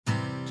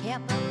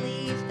Can't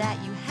believe that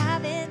you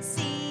haven't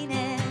seen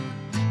it.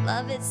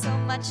 Love it so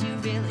much you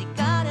really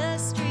gotta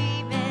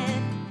stream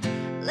it.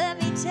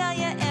 Let me tell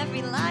you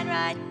every line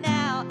right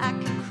now. I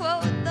can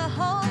quote the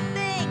whole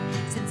thing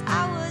since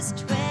I was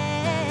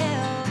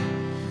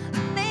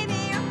 12. Maybe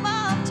your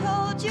mom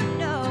told you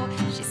no.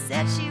 She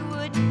said she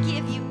wouldn't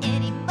give you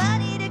any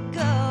money to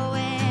go,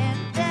 and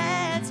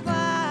that's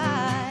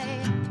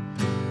why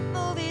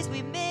movies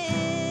we missed.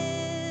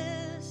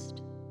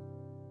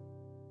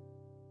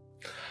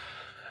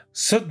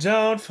 So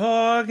don't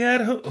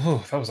forget who...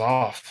 Oh, that was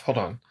off. Hold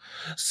on.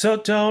 So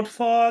don't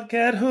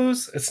forget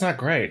who's... It's not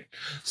great.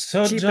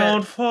 So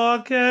don't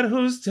forget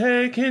who's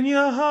taking you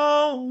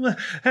home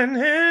and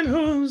in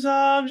whose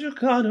arms you're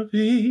gonna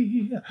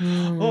be.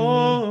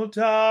 Oh,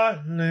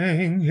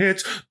 darling,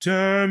 it's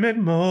Dermot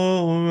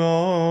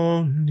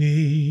Mulroney.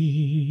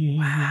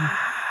 Wow.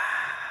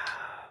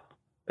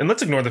 And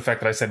let's ignore the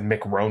fact that I said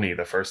McRoney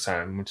the first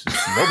time, which is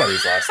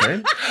nobody's last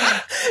name.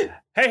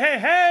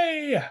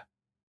 Hey!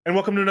 And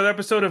welcome to another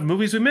episode of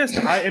Movies We Missed.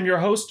 I am your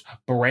host,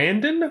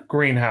 Brandon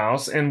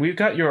Greenhouse, and we've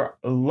got your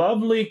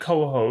lovely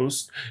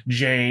co-host,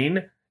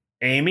 Jane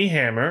Amy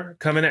Hammer,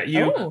 coming at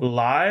you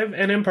live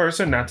and in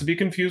person, not to be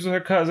confused with her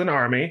cousin,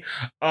 Army.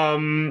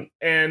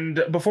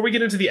 And before we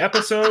get into the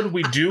episode,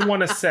 we do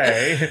want to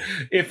say,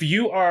 if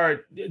you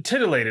are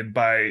titillated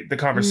by the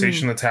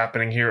conversation that's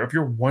happening here, if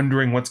you're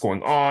wondering what's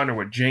going on or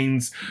what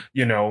Jane's,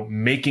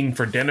 making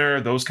for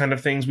dinner, those kind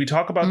of things, we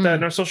talk about that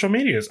in our social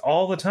medias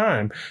all the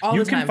time.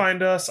 You can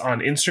find us on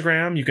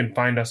Instagram. You can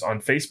find us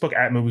on Facebook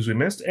at Movies We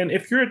Missed. And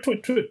if you're a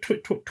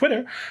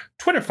Twitter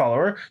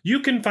follower, you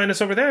can find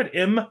us over there at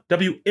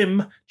MWM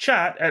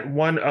Chat, at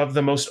one of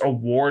the most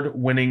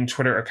award-winning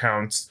Twitter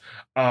accounts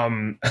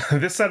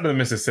this side of the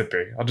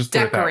Mississippi. I'll just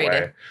put it that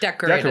way.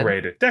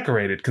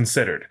 Decorated,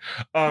 considered.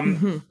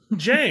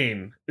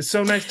 Jane, it's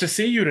so nice to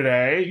see you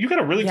today. You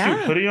got a really cute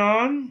hoodie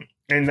on,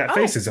 and that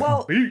face is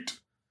beat.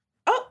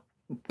 Oh,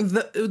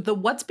 the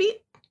what's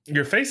beat?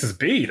 Your face is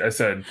beat, I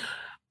said.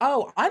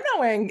 Oh, I'm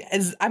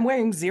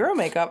wearing zero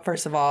makeup,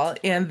 first of all,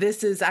 and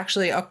this is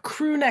actually a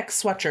crew neck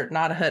sweatshirt,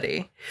 not a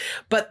hoodie.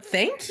 But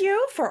thank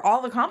you for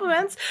all the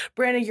compliments.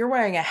 Brandon, you're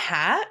wearing a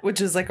hat,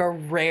 which is like a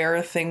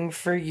rare thing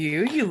for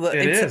you.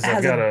 It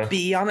has a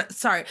bee on it.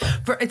 Sorry.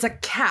 It's a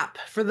cap.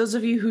 For those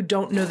of you who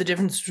don't know the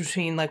difference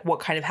between like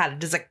what kind of hat,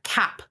 it is a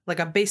cap, like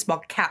a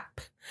baseball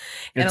cap.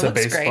 And it's it a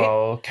looks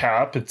baseball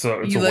cap. It's a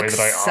way that I honor. You look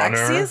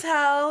sexy as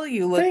hell.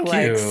 You look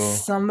like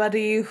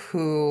somebody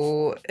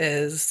who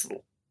is...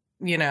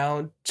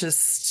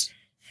 just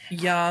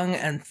young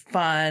and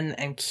fun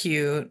and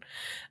cute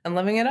and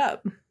living it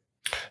up.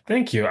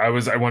 Thank you. I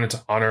wanted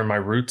to honor my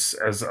roots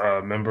as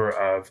a member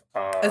of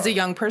as a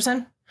young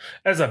person,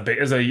 as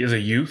a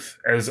youth,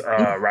 as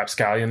a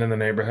rapscallion in the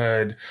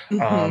neighborhood,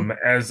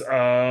 as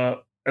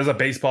a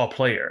baseball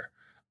player.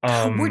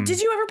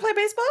 Did you ever play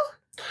baseball?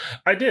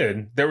 I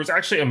did. There was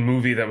actually a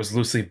movie that was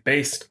loosely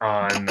based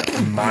on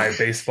my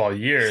baseball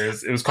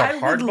years. It was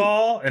called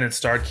Hardball, and it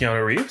starred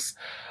Keanu Reeves.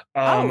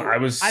 I've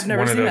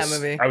never seen that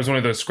movie. I was one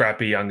of those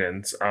scrappy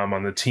youngins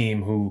on the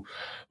team who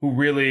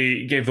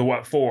really gave the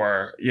what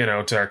for,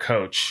 to our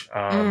coach.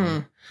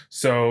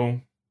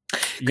 So,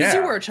 because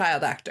you were a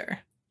child actor.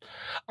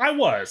 I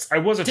was a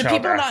child actor. Did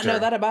people not know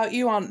that about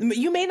you?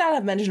 You may not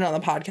have mentioned on the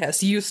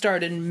podcast. You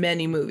starred in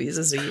many movies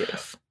as a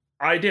youth.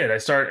 I did. I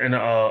started in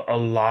a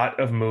lot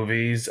of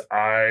movies.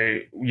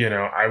 I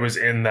was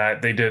in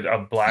that. They did a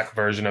black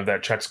version of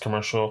that Chex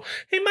commercial.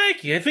 Hey,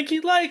 Mikey, I think he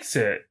likes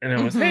it. And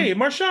it was, hey,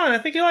 Marshawn, I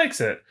think he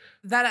likes it.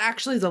 That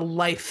actually is a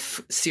Life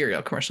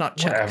cereal commercial, not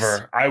Chex.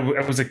 Whatever. I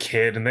was a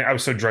kid, and I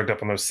was so drugged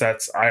up on those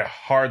sets. I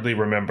hardly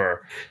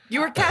remember.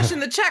 You were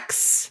cashing the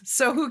checks,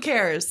 so who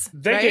cares?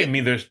 They gave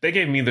me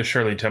the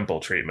Shirley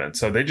Temple treatment.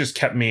 So they just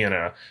kept me in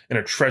a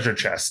treasure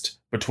chest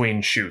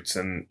between shoots,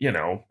 and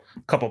a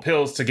couple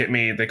pills to get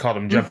me. They called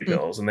them jumpy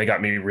pills, and they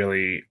got me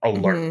really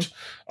alert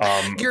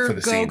your for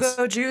the scenes. Your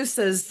go-go juice,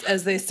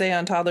 as they say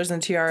on Toddlers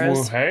and Tiaras.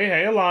 Well,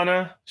 hey,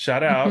 Alana,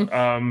 shout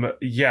out.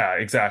 Yeah,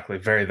 exactly.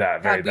 Very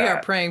that. God, we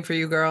are praying for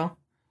you, girl.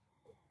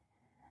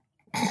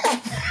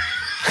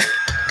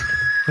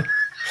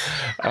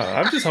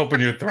 I'm just hoping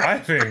you're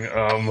thriving.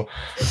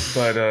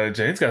 But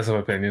Jane's got some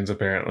opinions,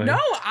 apparently. No,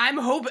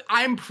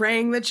 I'm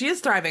praying that she is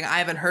thriving. I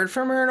haven't heard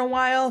from her in a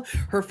while.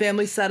 Her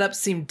family setup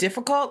seemed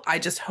difficult. I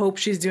just hope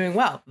she's doing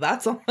well.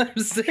 That's all I'm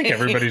saying. I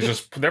think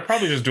they're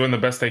probably just doing the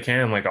best they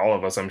can, like all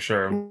of us, I'm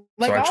sure.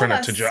 Like so I try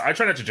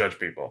not to judge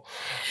people.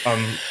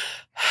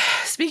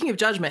 Speaking of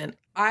judgment,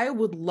 I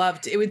would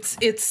love to.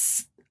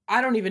 It's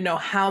I don't even know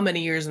how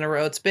many years in a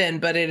row it's been,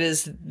 but it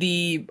is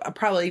the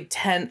probably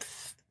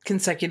 10th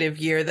consecutive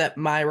year that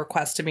my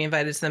request to be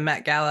invited to the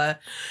Met Gala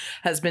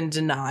has been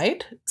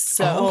denied.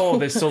 So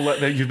they still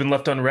you've been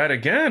left unread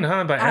again,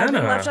 huh? By Anna. I've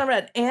been left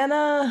unread.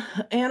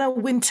 Anna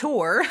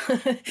Wintour.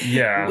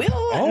 Yeah.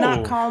 will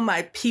not call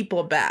my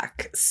people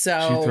back.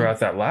 So she threw out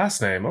that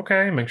last name.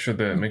 Okay, make sure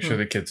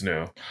the kids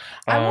knew.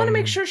 I want to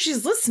make sure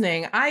she's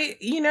listening.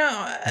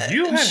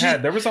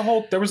 There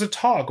was a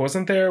talk,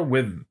 wasn't there,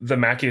 with the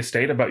Mackey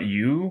estate about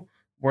you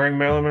wearing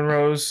Marilyn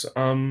Monroe's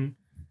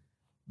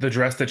the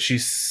dress that she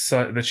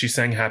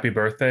sang "Happy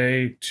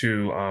Birthday"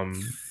 to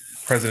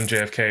President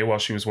JFK while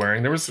she was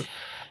wearing.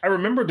 I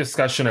remember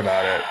discussion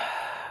about it,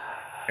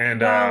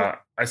 and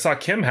I saw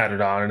Kim had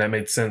it on, and that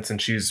made sense.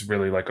 And she's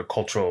really like a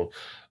cultural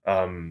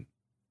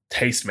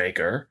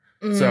tastemaker.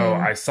 So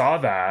I saw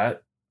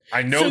that.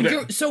 I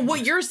know So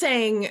what you're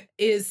saying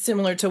is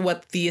similar to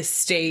what the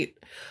estate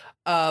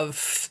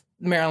of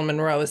Marilyn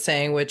Monroe is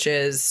saying, which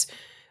is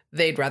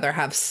they'd rather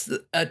have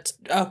a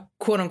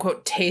quote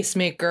unquote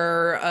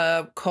tastemaker,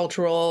 a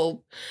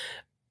cultural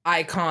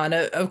icon,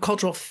 a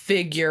cultural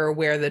figure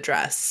wear the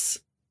dress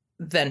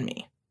than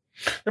me.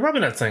 They're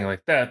probably not saying it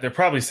like that. They're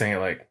probably saying it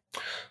like,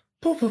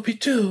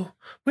 "Boop-boopy-doo,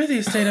 we're the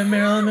estate of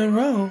Marilyn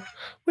Monroe.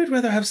 We'd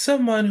rather have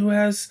someone who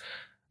has,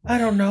 I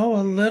don't know,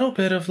 a little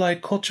bit of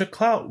like culture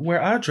clout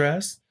wear our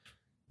dress."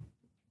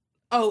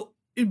 Oh,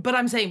 but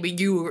I'm saying, but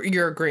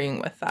you're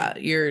agreeing with that.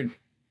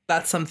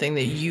 That's something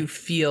that you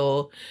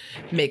feel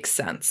makes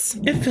sense.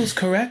 It feels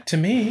correct to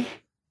me.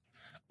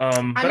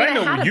 But I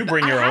know you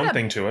bring your own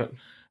thing to it.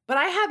 But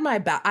I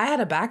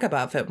had a backup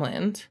outfit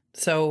planned,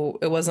 so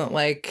it wasn't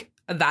like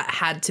that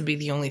had to be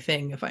the only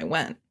thing if I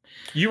went.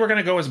 You were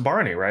gonna go as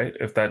Barney, right?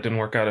 If that didn't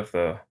work out,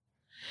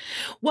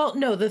 Well,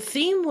 no, the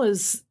theme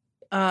was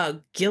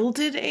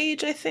Gilded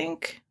Age, I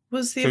think,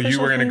 was the. So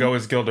you were gonna theme. go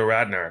as Gilda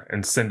Radner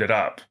and send it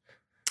up.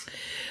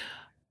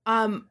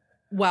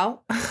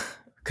 Well,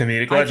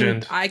 comedic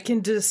legend. I can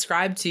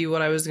describe to you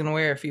what I was gonna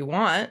wear if you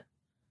want.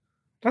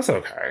 That's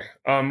okay.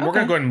 We're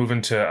gonna go ahead and move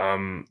into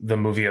the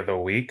movie of the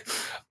week.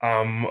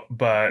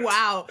 But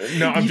wow.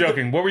 No, I'm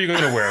joking. What were you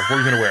gonna wear? What were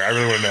you gonna wear? I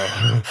really want to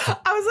know.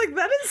 I was like,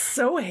 that is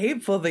so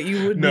hateful that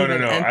you wouldn't No.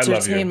 even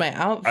entertain my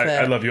outfit.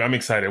 I love you. I'm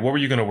excited. What were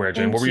you gonna wear,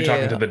 Jen? Thank what were you you.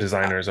 talking to the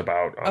designers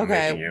about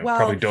making you? Well,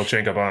 probably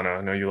Dolce & Gabbana.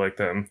 I know you like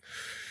them.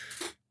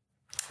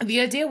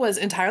 The idea was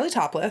entirely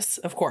topless,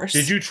 of course.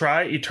 Did you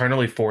try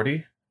Eternally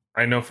 40?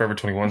 I know Forever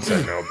 21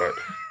 said no, but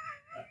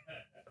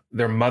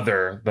their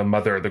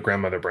the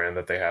grandmother brand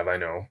that they have, I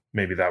know.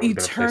 Maybe that would have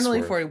been a place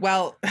Eternally 40.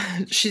 Well,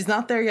 she's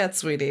not there yet,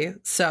 sweetie.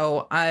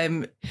 So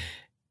we're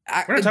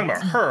not talking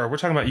about her. We're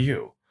talking about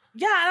you.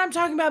 Yeah, and I'm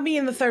talking about me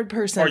in the third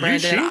person, Are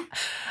Brandon. you she?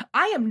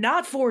 I am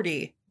not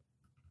 40.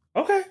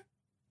 Okay.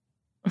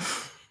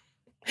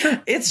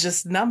 It's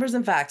just numbers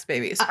and facts,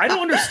 babies. I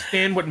don't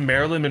understand what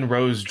Marilyn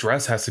Monroe's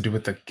dress has to do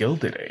with the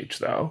Gilded Age,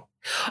 though.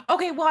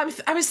 Okay, well,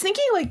 I was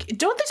thinking, like,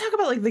 don't they talk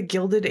about, like, the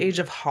Gilded Age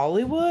of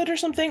Hollywood or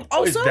something?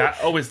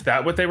 Also, is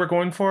that what they were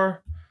going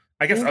for?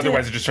 I guess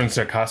otherwise it just turns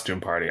into a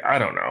costume party. I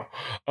don't know.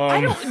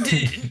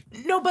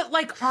 No, but,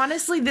 like,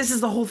 honestly, this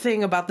is the whole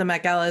thing about the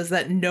Met Gala is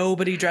that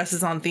nobody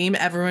dresses on theme.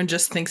 Everyone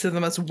just thinks of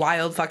the most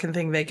wild fucking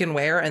thing they can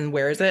wear and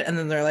wears it. And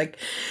then they're like,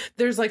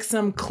 there's, like,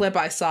 some clip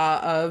I saw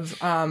of,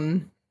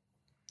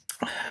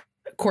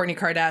 Kourtney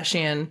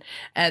Kardashian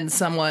and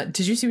someone.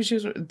 Did you see what she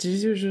was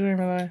wearing,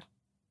 by the way?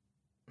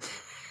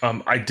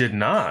 I did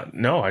not.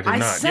 No, I did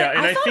not.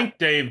 I think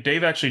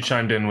Dave actually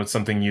chimed in with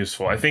something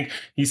useful. I think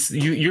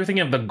you're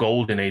thinking of the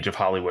golden age of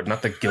Hollywood,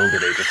 not the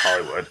Gilded Age of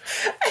Hollywood.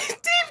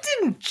 Dave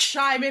didn't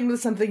chime in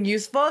with something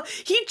useful.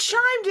 He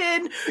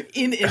chimed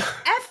in an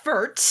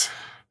effort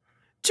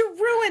to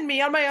ruin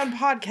me on my own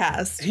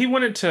podcast. He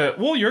wanted to.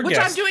 Well, you're a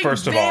guest, I'm doing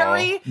first of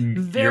very, all.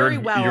 Very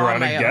well. You're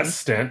on a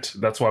guest stint.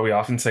 That's why we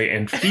often say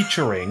 "and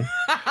featuring."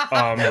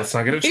 Let's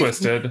not get it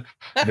twisted.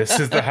 This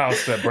is the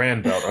house that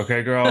Brand built.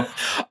 Okay, girl.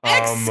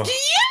 Excuse me.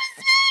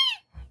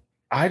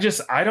 I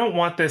don't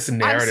want this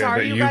narrative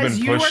that you've guys,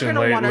 been pushing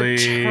lately.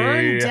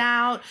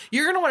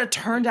 You're gonna want to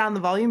turn down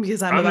the volume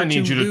because I'm gonna about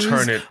need to you to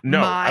turn it.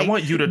 No, I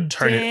want you to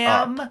turn it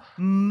up.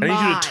 Mind. I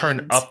need you to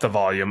turn up the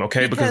volume,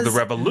 okay? Because the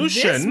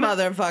revolution. This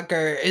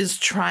motherfucker is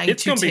trying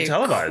to take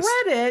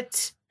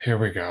credit. Here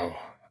we go.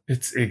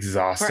 It's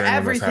exhausting for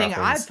everything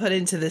I've put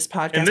into this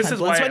podcast. And this is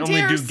why I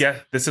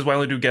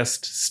only do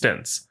guest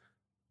stints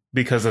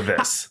because of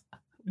this.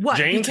 What?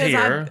 Jane's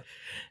here.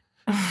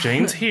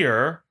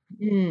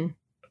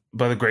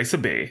 By the grace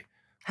of B.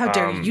 How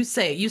dare you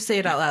say it? You say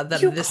it out loud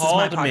that this is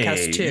my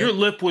podcast too. Your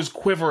lip was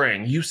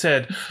quivering. You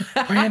said,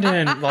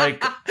 Brandon,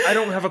 like, I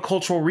don't have a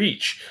cultural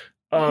reach.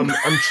 I'm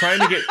trying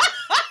to get...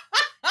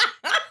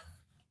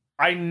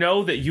 I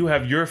know that you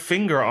have your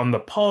finger on the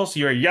pulse.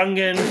 You're a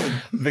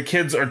youngin'. The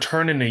kids are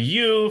turning to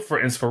you for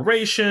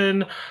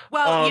inspiration.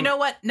 Well, you know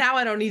what? Now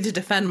I don't need to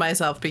defend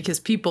myself because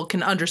people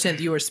can understand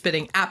that you are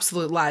spitting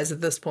absolute lies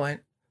at this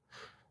point.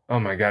 Oh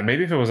my God.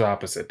 Maybe if it was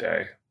opposite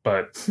day.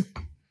 But...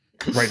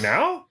 right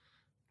now,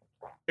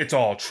 it's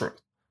all true.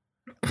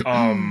 But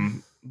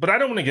I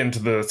don't want to get into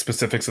the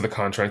specifics of the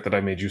contract that I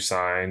made you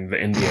sign, the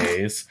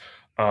NDAs.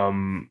 I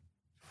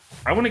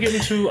want to get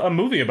into a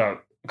movie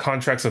about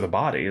contracts of the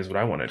body is what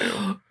I want to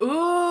do.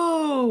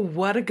 Ooh,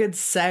 what a good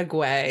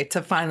segue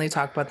to finally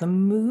talk about the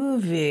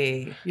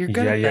movie. You're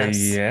good at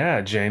this.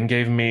 Yeah. Jane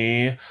gave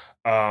me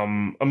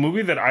a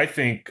movie that I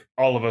think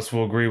all of us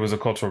will agree was a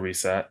cultural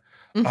reset.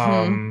 It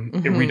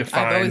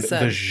redefined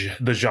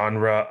the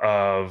genre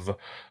of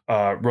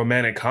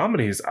romantic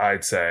comedies,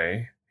 I'd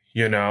say.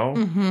 You know,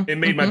 it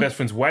made My Best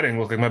Friend's Wedding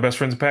look like My Best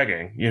Friend's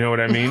Pegging. You know what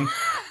I mean?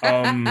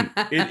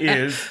 It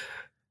is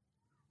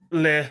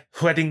Le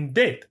Wedding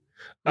Date.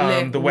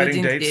 The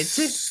wedding date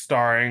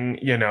starring,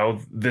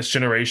 this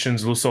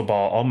generation's Lucille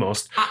Ball,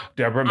 almost,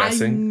 Deborah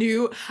Messing.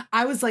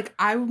 I was like,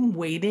 I'm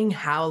waiting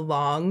how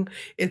long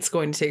it's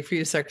going to take for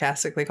you to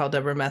sarcastically call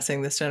Deborah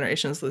Messing this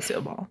generation's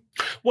Lucille Ball.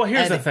 Well,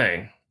 here's the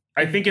thing.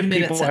 I think if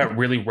people had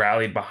really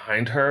rallied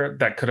behind her,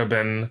 that could have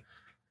been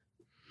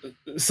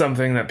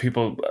something that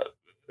people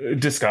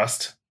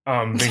discussed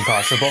being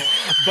possible.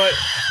 But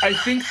I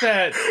think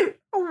that...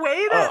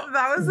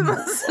 that was the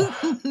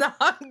most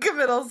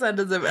non-committal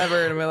sentence I've ever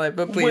heard in my life,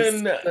 but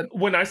please.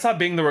 When I saw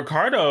Being the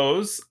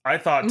Ricardos, I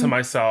thought to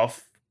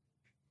myself,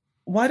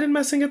 why did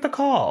Messing get the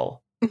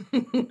call?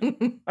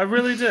 I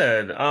really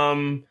did.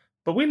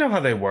 But we know how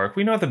they work.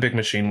 We know how the big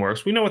machine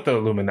works. We know what the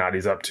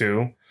Illuminati's up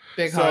to.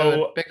 Big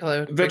Hollywood.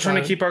 They're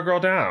trying to keep our girl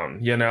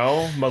down,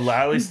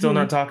 Mullally's still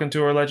not talking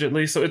to her,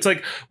 allegedly. So it's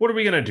like, what are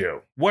we going to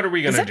do? What are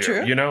we going to do?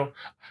 True?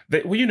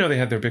 They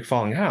had their big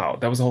falling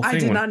out. That was the whole thing. I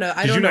did not know.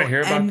 Did you not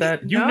hear about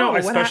that? I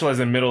specialize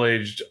in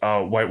middle-aged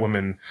white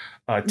women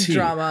tea.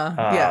 Drama.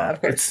 Yeah,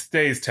 of course. It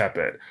stays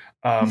tepid.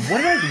 What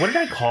did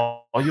I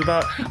call you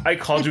about? I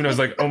called you and I was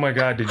like, oh my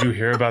God, did you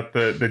hear about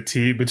the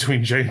tea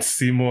between Jane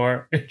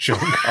Seymour and Joan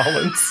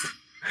Collins?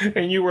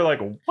 And you were like,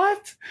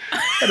 what?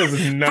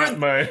 That's not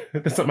my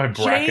bracket.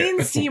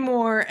 Jane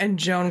Seymour and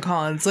Joan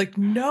Collins. Like,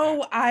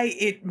 no,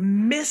 it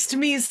missed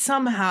me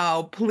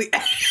somehow.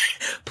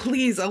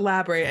 Please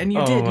elaborate. And you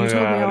did. You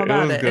told me all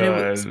about it.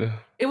 And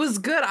it was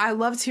good. I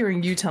loved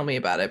hearing you tell me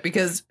about it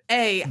because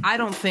I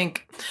don't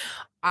think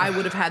I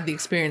would have had the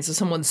experience of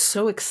someone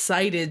so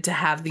excited to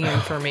have the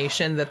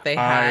information that they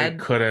had. I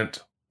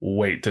couldn't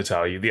wait to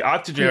tell you. The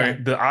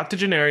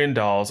octogenarian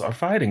dolls are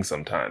fighting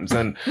sometimes,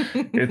 and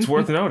it's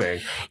worth noting.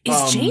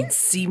 Is Jane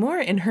Seymour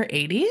in her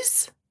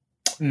 80s?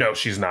 No,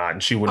 she's not,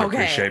 and she wouldn't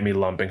appreciate me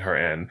lumping her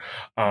in.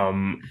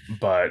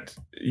 But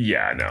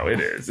yeah, no, it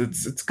is.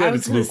 It's good.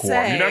 It's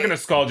lukewarm. You're not going to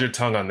scald your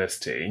tongue on this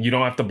tea. You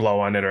don't have to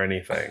blow on it or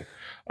anything.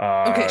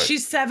 Okay,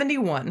 she's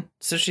 71,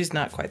 so she's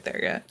not quite there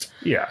yet.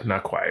 Yeah,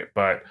 not quite,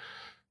 but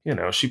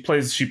she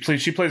plays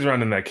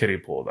around in that kiddie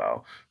pool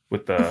though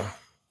with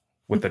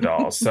the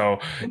dolls. So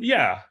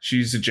yeah,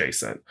 she's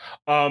adjacent.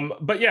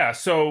 But yeah,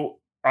 so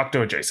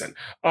Octo adjacent.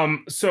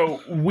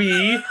 So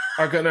we're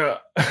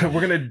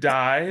gonna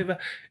dive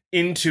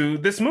into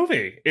this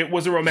movie. It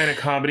was a romantic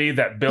comedy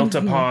that built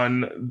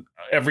upon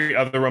every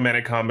other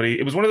romantic comedy.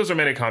 It was one of those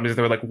romantic comedies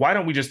that they were like, why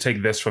don't we just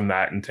take this from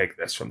that and take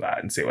this from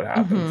that and see what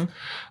happens?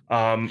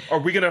 Are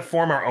we gonna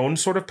form our own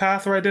sort of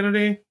path or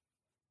identity?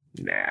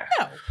 Nah.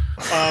 No.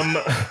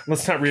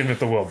 Let's not reinvent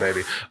the wheel,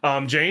 baby.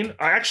 Jane,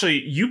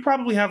 you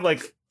probably have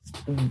like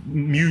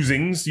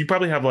musings. You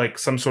probably have like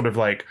some sort of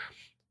like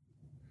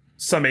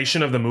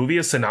summation of the movie,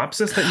 a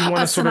synopsis that you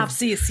want to sort of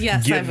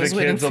yes, give the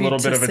kids a little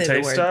bit of a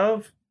taste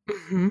of.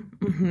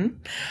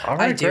 All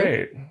right,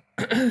 great.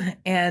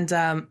 And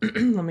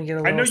let me get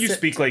a little I know you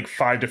speak like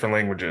 5 different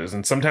languages,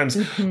 and sometimes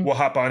we'll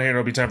hop on here and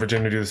it'll be time for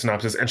Jane to do the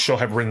synopsis, and she'll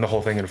have written the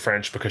whole thing in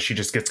French because she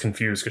just gets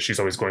confused because she's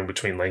always going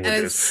between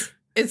languages.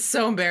 It's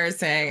so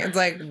embarrassing. It's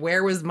like,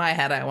 where was my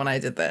head at when I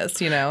did this,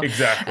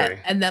 Exactly.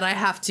 And then I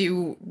have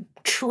to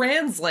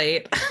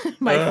translate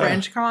my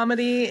French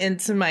comedy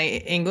into my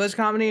English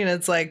comedy. And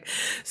it's like,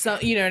 so,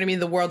 you know what I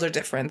mean? The worlds are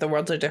different.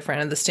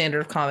 And the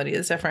standard of comedy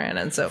is different.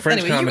 And so,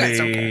 French anyway, comedy, you guys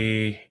don't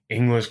care.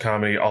 English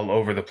comedy, all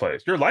over the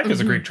place. Your life is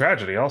a Greek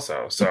tragedy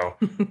also. So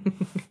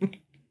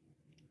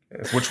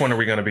which one are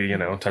we going to be,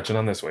 touching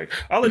on this week?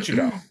 I'll let you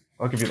go.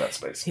 I'll give you that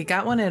space. He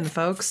got one in,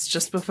 folks,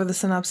 just before the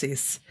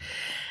synopsis.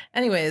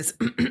 Anyways,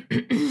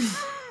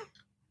 let's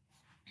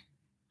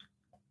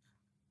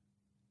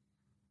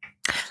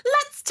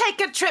take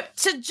a trip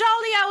to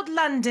jolly old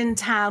London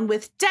town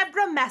with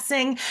Deborah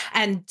Messing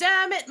and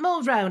Dermot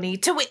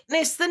Mulroney to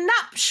witness the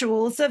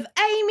nuptials of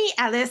Amy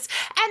Ellis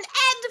and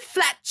Ed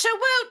Fletcher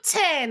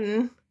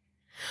Wooten.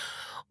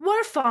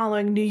 We're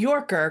following New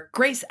Yorker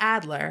Grace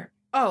Adler.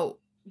 Oh,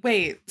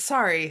 wait,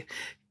 sorry.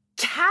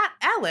 Kat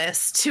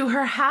Ellis to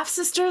her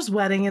half-sister's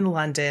wedding in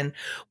London,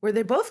 where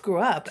they both grew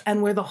up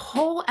and where the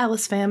whole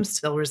Ellis fam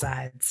still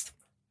resides.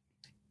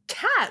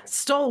 Kat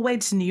stole away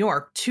to New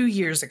York 2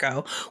 years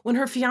ago when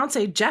her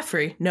fiancé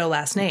Jeffrey, no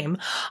last name,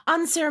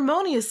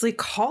 unceremoniously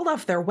called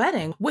off their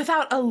wedding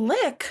without a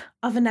lick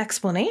of an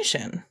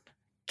explanation.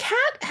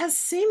 Kat has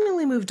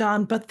seemingly moved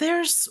on, but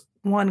there's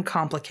one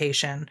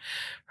complication.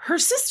 Her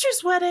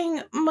sister's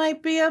wedding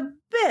might be a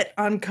bit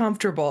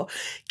uncomfortable,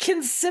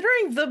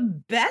 considering the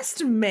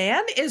best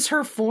man is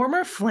her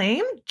former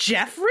flame,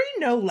 Jeffrey,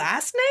 no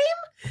last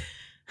name?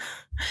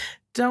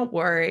 Don't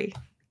worry.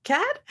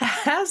 Kat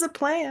has a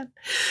plan.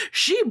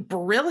 She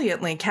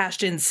brilliantly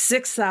cashed in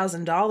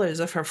 $6,000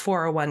 of her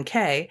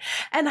 401k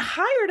and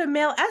hired a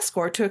male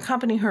escort to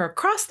accompany her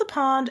across the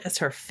pond as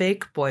her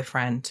fake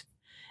boyfriend.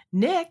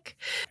 Nick,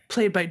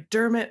 played by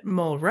Dermot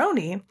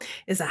Mulroney,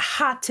 is a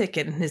hot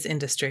ticket in his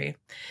industry.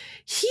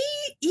 He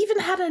even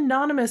had an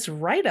anonymous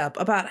write-up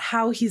about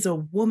how he's a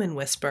woman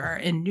whisperer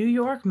in New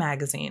York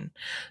Magazine,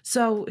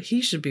 so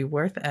he should be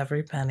worth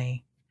every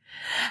penny.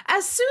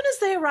 As soon as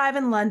they arrive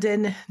in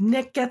London,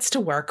 Nick gets to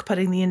work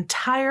putting the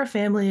entire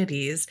family at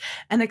ease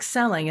and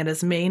excelling at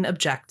his main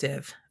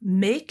objective: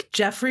 make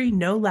Jeffrey,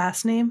 no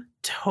last name,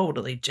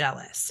 totally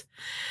jealous.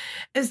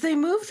 As they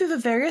move through the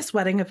various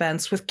wedding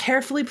events with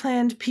carefully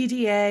planned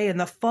PDA and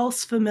the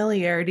false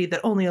familiarity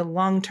that only a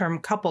long-term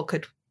couple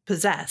could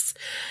possess,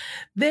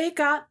 they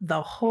got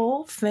the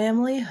whole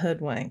family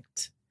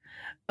hoodwinked.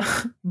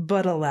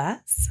 But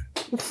alas,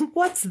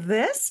 what's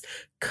this?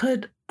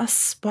 Could a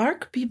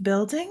spark be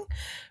building,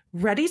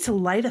 ready to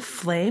light a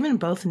flame in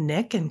both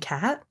Nick and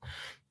Kat?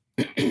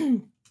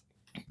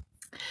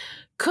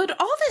 Could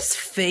all this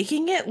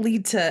faking it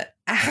lead to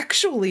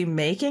actually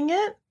making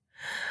it?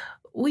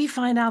 We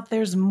find out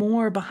there's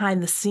more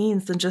behind the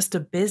scenes than just a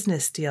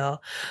business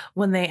deal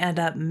when they end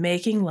up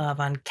making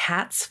love on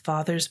Kat's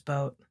father's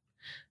boat.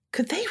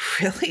 Could they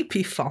really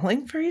be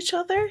falling for each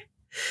other?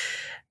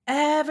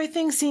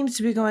 Everything seems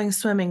to be going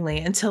swimmingly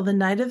until the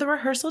night of the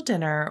rehearsal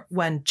dinner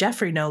when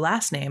Jeffrey, no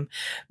last name,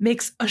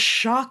 makes a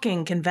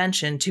shocking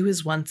confession to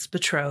his once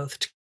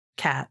betrothed,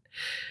 Kat.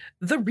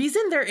 The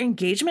reason their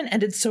engagement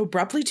ended so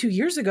abruptly 2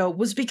 years ago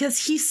was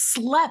because he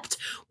slept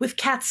with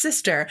Kat's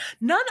sister,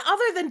 none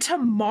other than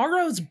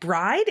tomorrow's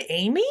bride,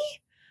 Amy?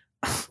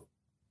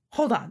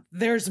 Hold on,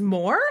 there's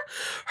more?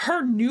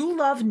 Her new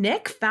love,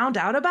 Nick, found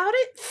out about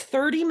it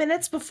 30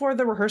 minutes before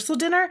the rehearsal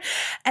dinner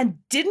and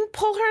didn't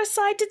pull her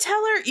aside to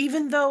tell her,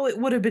 even though it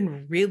would have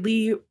been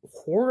really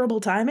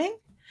horrible timing?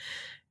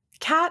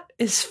 Kat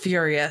is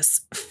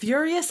furious.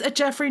 Furious at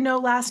Jeffrey, no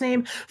last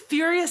name,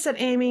 furious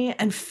at Amy,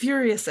 and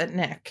furious at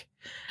Nick.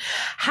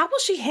 How will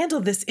she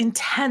handle this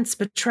intense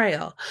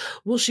betrayal?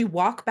 Will she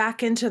walk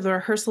back into the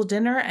rehearsal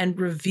dinner and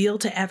reveal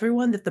to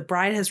everyone that the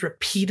bride has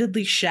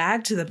repeatedly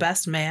shagged the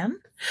best man?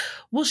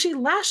 Will she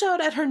lash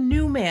out at her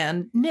new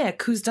man,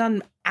 Nick, who's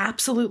done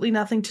absolutely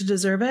nothing to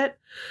deserve it?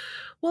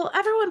 Will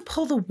everyone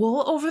pull the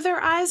wool over their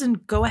eyes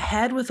and go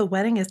ahead with the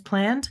wedding as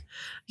planned?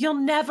 You'll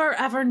never,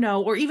 ever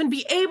know or even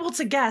be able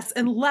to guess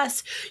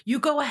unless you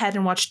go ahead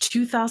and watch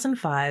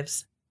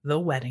 2005's The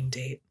Wedding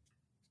Date.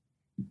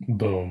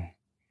 Boom.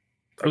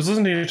 I was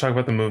listening to you talk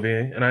about the movie,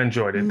 and I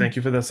enjoyed it. Thank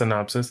you for the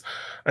synopsis.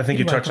 I think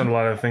you touched on a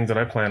lot of the things that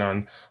I plan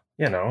on,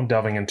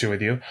 delving into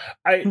with you.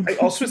 I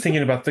also was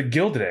thinking about the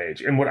Gilded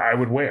Age and what I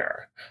would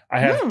wear. I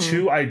have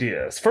two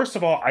ideas. First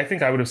of all, I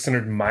think I would have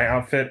centered my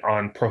outfit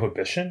on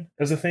Prohibition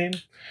as a theme.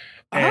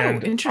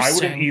 And interesting. I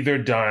would have either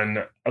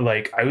done,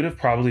 I would have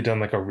probably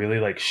done, a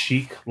really,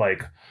 chic,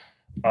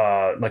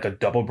 a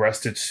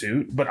double-breasted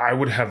suit, but I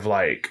would have,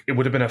 it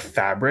would have been a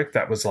fabric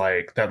that was,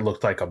 that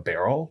looked like a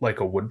barrel,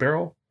 like a wood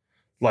barrel.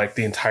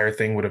 The entire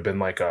thing would have been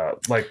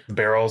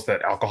barrels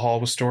that alcohol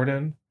was stored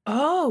in.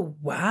 Oh,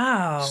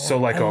 wow.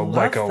 So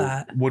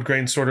a wood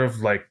grain sort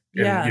of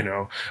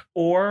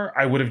or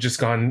I would have just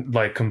gone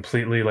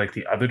completely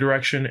the other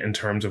direction in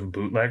terms of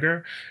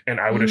bootlegger,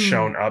 and I would have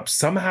shown up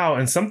somehow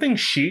in something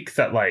chic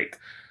that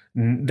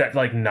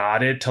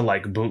nodded to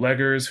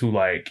bootleggers who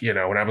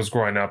when I was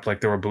growing up,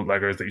 there were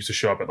bootleggers that used to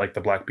show up at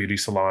the Black Beauty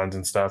salons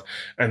and stuff,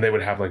 and they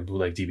would have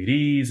bootleg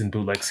DVDs and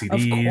bootleg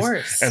CDs, of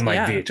course, and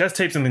VHS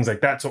tapes and things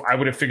like that. So I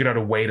would have figured out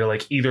a way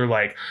to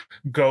either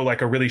go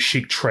a really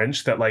chic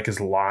trench that is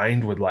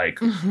lined with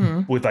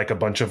with a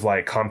bunch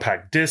of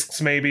compact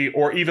discs maybe,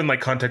 or even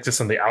contact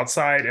discs on the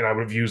outside, and I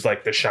would have used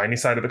the shiny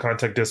side of the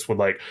contact disc with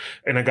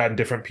and I gotten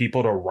different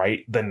people to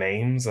write the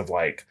names of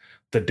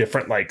the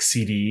different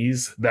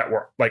CDs that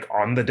were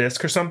on the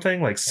disc or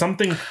something,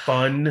 something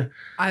fun.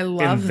 I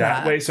love in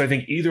that way. So I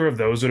think either of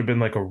those would have been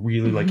a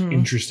really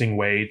interesting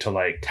way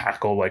to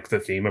tackle the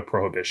theme of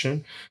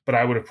Prohibition. But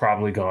I would have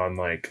probably gone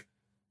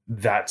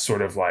that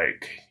sort of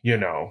that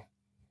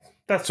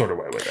sort of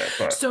way with it.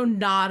 But so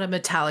not a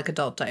metallic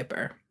adult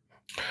diaper.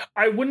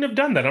 I wouldn't have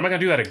done that. I'm not gonna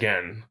do that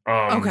again.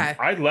 Okay.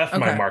 I left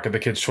my mark at the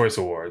Kids' Choice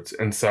Awards,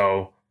 and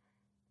so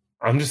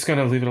I'm just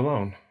gonna leave it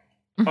alone.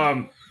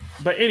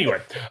 But anyway,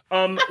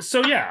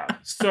 so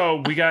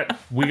we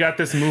got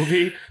this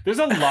movie. There's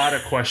a lot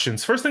of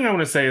questions. First thing I want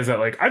to say is that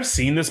I've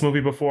seen this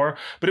movie before,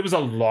 but it was a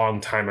long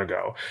time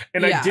ago,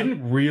 and I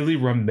didn't really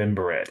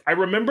remember it. I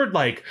remembered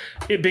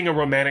it being a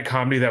romantic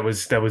comedy that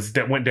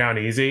went down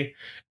easy.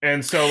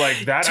 And so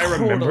that I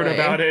remembered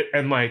about it,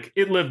 and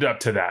it lived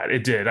up to that.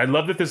 It did. I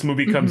love that this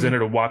movie comes in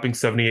at a whopping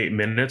 78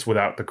 minutes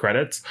without the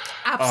credits.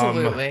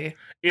 Absolutely.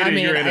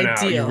 You're in and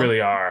out. You really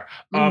are.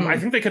 I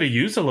think they could have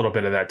used a little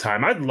bit of that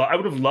time. I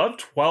would have loved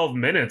 12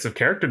 minutes of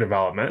character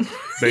development.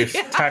 They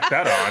tacked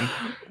that on.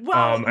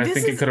 Well, I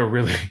think it could have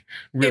really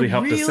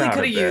helped us out.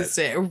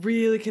 It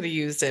really could have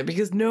used it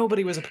because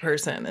nobody was a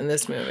person in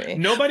this movie.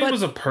 Nobody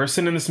was a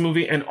person in this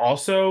movie, and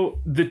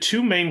also the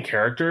two main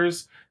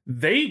characters.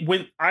 I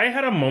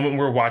had a moment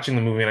where we were watching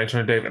the movie, and I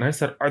turned to Dave and I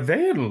said, "Are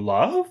they in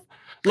love?"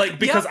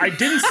 Because I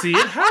didn't see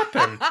it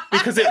happen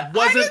because it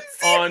wasn't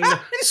on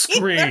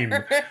screen.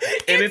 And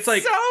it's so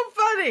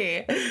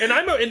funny. And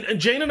and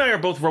Jane and I are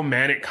both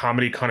romantic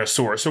comedy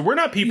connoisseurs. So we're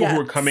not people who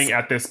are coming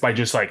at this by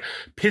just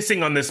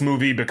pissing on this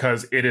movie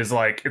because it is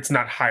it's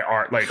not high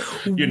art.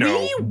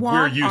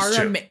 We're used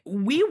to.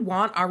 We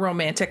want our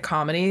romantic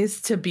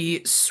comedies to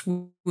be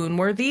sweet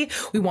swoon-worthy.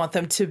 We want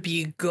them to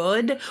be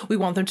good. We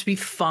want them to be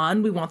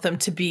fun. We want them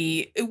to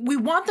be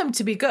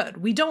good.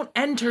 We don't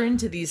enter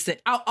into these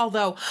things.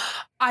 Although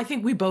I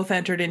think we both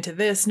entered into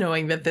this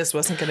knowing that this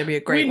wasn't going to be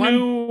a great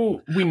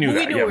one. We knew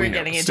what we were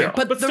getting into.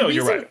 But still,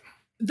 you're right.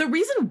 The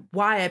reason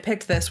why I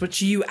picked this, which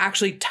you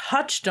actually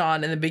touched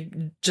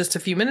on just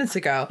a few minutes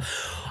ago.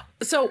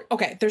 So,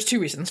 okay, there's two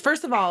reasons.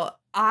 First of all,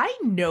 I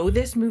know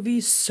this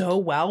movie so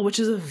well, which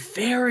is a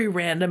very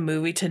random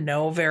movie to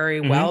know very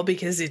well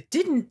because it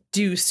didn't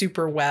do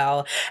super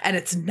well. And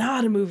it's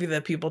not a movie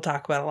that people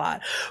talk about a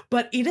lot.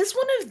 But it is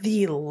one of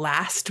the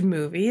last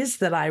movies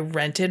that I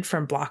rented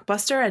from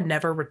Blockbuster and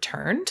never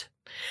returned.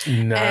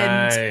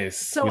 Nice.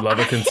 So we love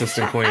a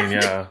consistent queen,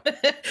 yeah.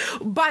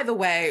 By the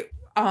way,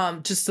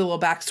 just a little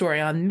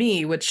backstory on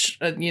me, which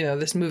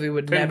this movie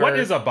would never. And what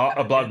is a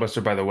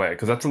Blockbuster, by the way?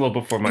 Because that's a little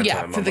before my time.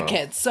 Yeah, for the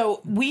kids.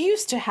 So we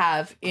used to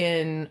have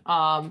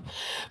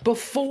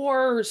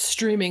before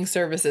streaming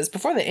services,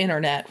 before the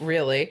internet,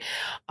 really.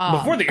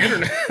 Before the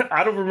internet,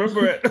 I don't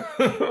remember it.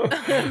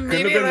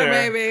 Me neither,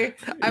 baby.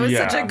 I was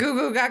such a goo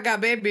goo gaga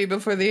baby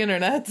before the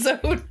internet. So.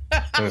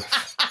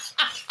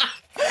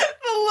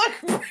 The look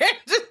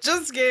Brandon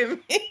just gave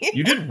me.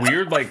 You did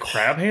weird,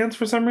 crab hands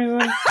for some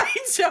reason? I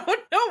don't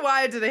know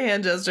why I did a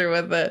hand gesture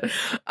with it.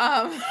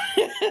 I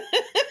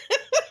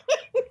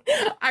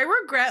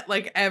regret,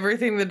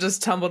 everything that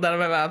just tumbled out of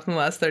my mouth in the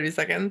last 30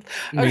 seconds.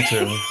 Okay. Me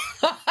too.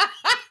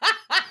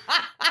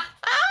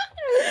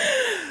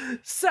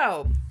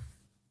 So,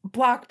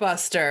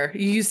 Blockbuster,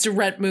 you used to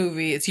rent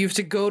movies. You have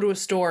to go to a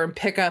store and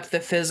pick up the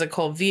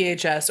physical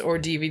VHS or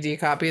DVD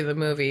copy of the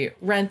movie,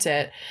 rent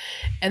it,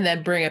 and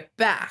then bring it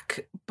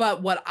back.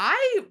 But what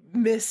I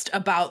missed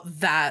about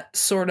that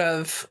sort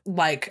of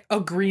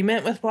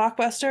agreement with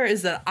Blockbuster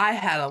is that I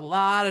had a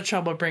lot of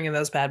trouble bringing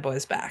those bad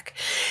boys back.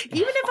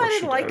 Even if I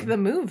didn't like the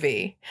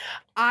movie,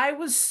 I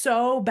was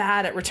so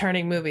bad at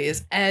returning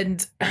movies.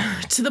 And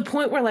to the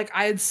point where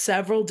I had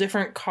several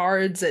different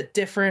cards at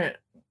different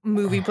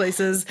movie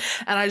places,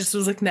 and I just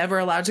was never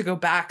allowed to go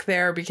back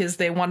there because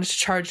they wanted to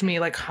charge me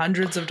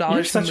hundreds of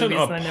dollars for movies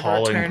that I never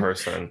returned.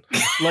 Person.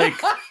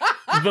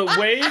 The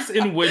ways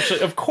in which,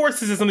 of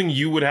course, this is something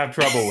you would have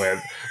trouble with.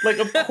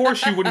 Of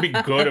course, you wouldn't be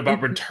good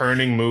about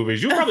returning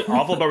movies. You're probably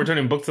awful about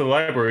returning books to the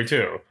library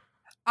too.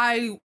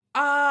 I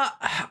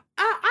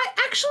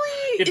actually,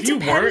 if you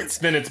weren't,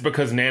 then it's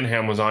because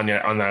Nanham was on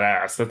that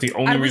ass. That's the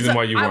only reason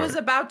why you weren't. I was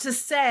about to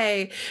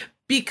say,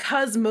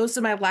 because most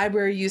of my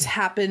library use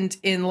happened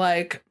in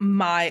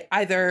my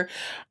either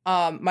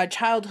my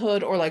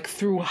childhood or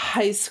through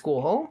high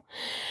school,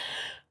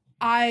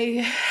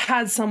 I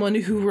had someone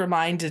who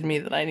reminded me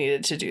that I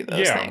needed to do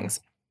those things.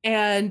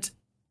 And,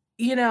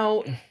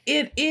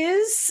 it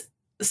is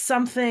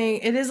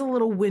a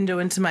little window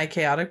into my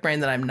chaotic brain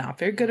that I'm not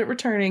very good at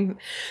returning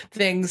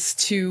things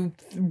to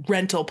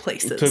rental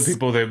places. To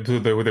people where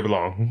they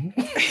belong.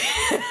 To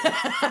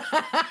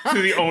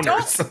the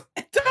owners.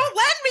 Don't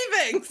lend me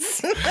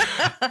things.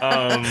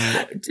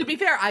 To be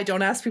fair, I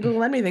don't ask people to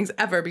lend me things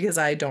ever because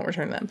I don't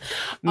return them.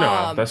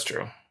 No, that's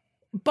true.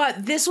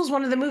 But this was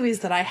one of the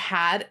movies that I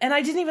had, and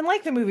I didn't even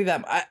like the movie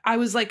that I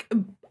was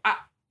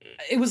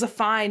it was a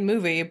fine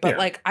movie, but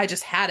I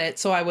just had it,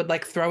 so I would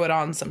throw it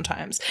on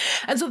sometimes.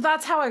 And so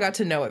that's how I got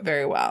to know it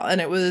very well.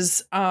 And it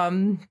was,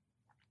 the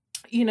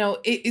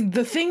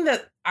thing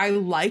that I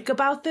like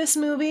about this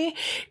movie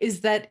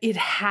is that it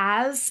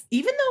has,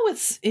 even though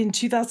it's in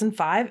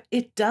 2005,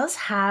 it does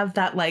have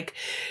that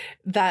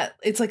that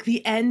it's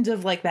the end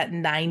of that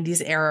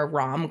 90s era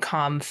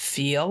rom-com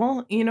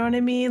feel, you know what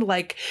I mean?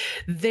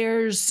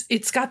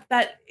 It's got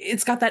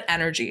that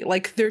energy.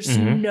 There's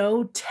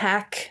no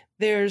tech.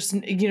 There's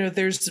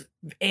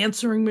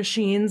answering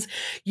machines.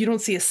 You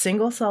don't see a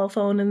single cell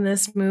phone in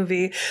this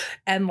movie.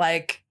 And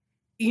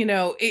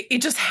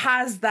it just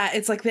has that.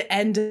 It's the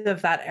end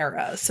of that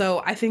era.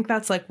 So I think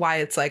that's why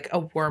it's a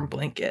warm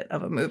blanket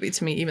of a movie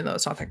to me, even though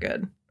it's not that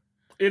good.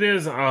 It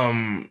is.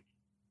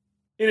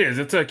 It is.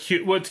 It's a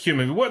cute. What's cute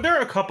movie? Well, there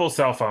are a couple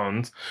cell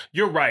phones.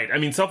 You're right. I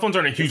mean, cell phones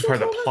aren't a huge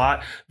part of the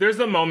plot. There's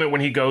the moment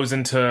when he goes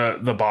into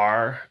the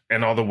bar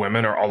and all the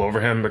women are all over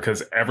him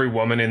because every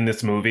woman in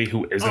this movie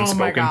who isn't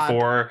spoken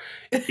for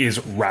is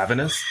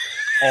ravenous.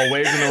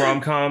 Always in the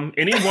rom-com,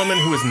 any woman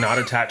who is not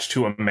attached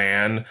to a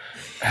man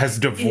has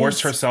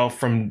divorced herself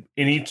from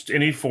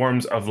any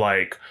forms of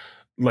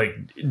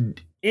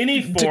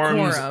any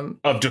forms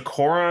of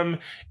decorum,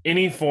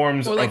 any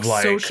forms or of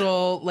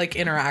social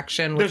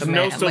interaction with a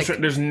man.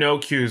 There's no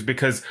cues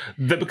because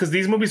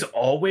these movies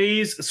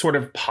always sort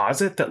of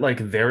posit that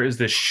there is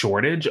this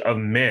shortage of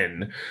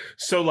men.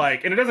 So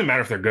and it doesn't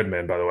matter if they're good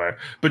men, by the way,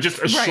 but just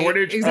a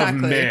shortage of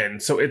men.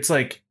 So it's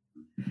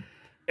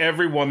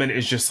every woman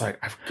is just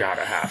I've got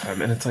to have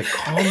him. And it's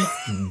calm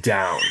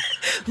down.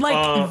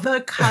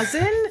 The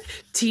cousin,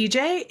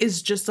 TJ,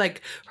 is just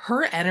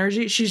her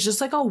energy. She's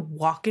just a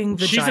walking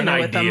vagina. She's an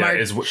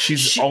idea.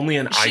 She's only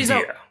an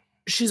idea.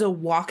 She's a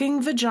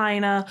walking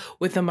vagina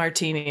with a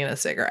martini and a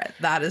cigarette.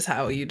 That is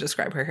how you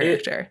describe her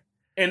character.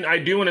 And I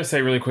do want to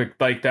say really quick,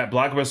 like that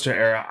Blockbuster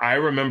era, I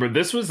remember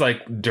this was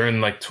like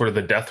during like sort of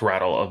the death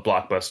rattle of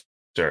Blockbuster.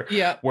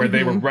 Yeah. Where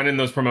they were running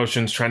those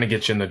promotions trying to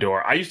get you in the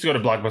door. I used to go to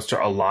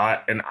Blockbuster a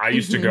lot, and I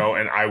used to go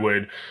and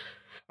I'm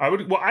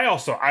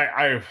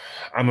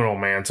an old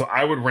man, so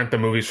I would rent the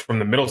movies from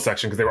the middle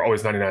section because they were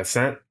always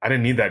 99¢. I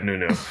didn't need that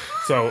new.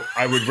 So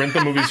I would rent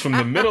the movies from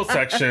the middle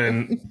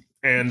section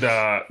and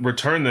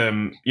return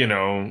them,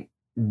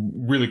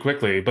 really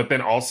quickly. But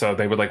then also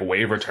they would like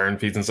waive return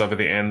fees and stuff at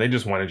the end. They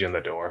just wanted you in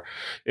the door.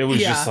 It was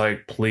just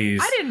like,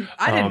 please.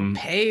 I didn't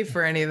pay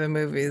for any of the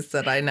movies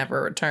that I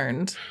never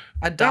returned.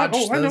 I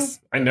dodged those.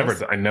 I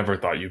never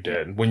thought you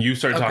did. When you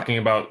started talking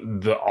about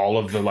all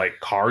of the like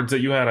cards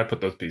that you had, I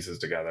put those pieces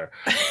together.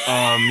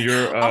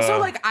 You're also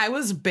like I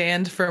was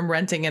banned from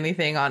renting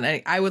anything on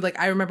any. I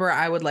remember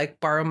I would like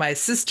borrow my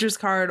sister's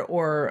card,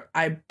 or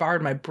I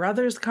borrowed my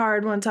brother's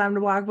card one time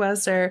to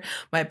Blockbuster,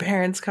 my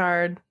parents'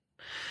 card.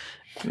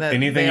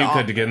 Anything you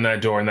could to get in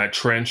that door, in that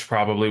trench,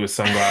 probably with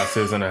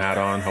sunglasses and a hat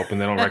on, hoping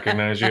they don't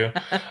recognize you.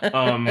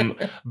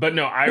 But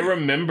no, I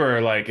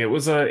remember like it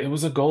was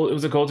a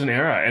golden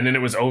era, and then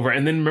it was over.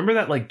 And then remember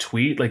that like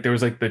tweet, like there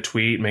was like the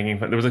tweet making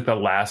fun. There was like the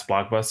last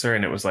Blockbuster,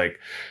 and it was like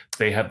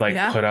they had like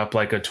put up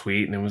like a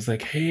tweet, and it was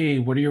like, "Hey,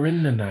 what are you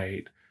in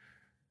tonight?"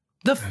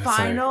 The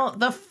final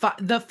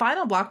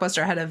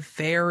Blockbuster had a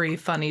very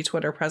funny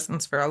Twitter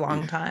presence for a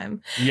long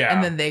time. Yeah.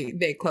 And then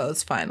they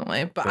closed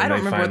finally. But I don't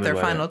remember what their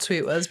final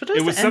tweet was. But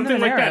it was something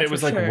like that. It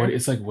was like,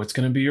 what's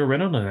going to be your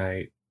rental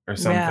tonight? Or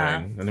something. Yeah.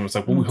 And it was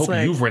like, well, we hope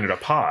you've rented a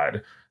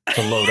pod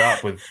to load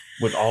up with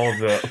all of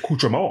the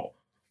accoutrement.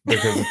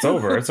 Because it's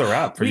over. It's a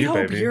wrap for you,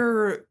 baby.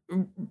 You're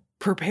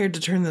prepared to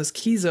turn those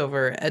keys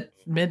over at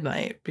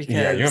midnight, because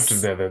you have to.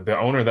 The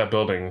owner of that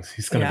building,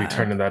 he's going to be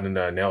turning that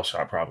into a nail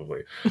shop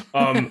probably.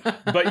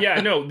 But yeah,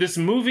 no, this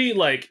movie,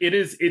 like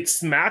it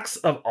smacks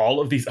of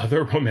all of these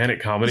other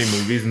romantic comedy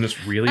movies in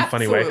this really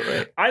funny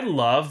way. I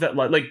love that,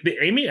 like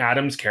the Amy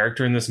Adams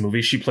character in this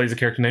movie. She plays a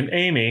character named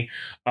Amy.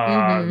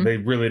 They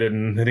really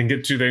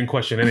didn't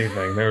question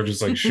anything. They were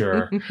just like,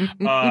 sure.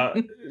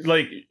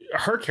 Like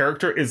her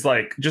character is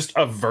like just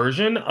a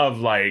version of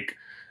like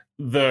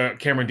the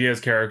Cameron Diaz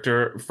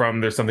character from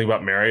There's Something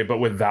About Mary, but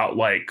without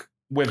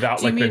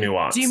the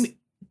nuance.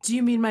 Do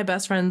you mean My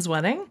Best Friend's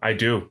Wedding? I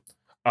do.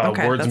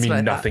 Words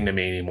mean nothing to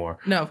me anymore.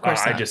 No, of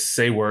course not. I just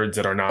say words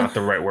that are not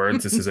the right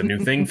words. This is a new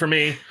thing for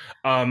me.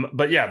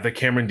 But yeah, the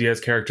Cameron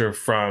Diaz character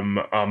from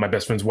My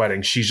Best Friend's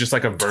Wedding, she's just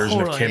like a version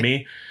of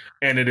Kimmy.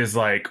 And it is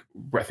like,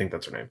 I think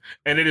that's her name.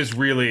 And it is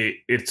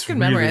really, it's good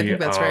really, memory. I think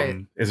that's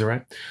right. Is it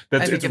right?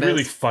 It's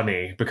really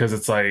funny because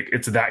it's like,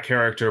 it's that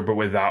character, but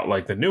without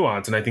like the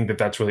nuance. And I think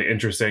that's really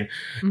interesting.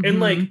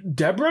 And like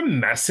Deborah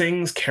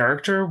Messing's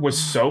character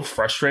was so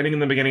frustrating in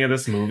the beginning of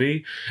this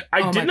movie.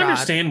 I didn't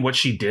understand what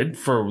she did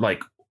for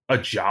like a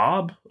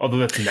job, although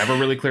that's never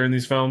really clear in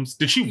these films.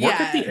 Did she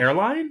work at the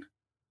airline?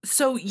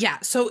 So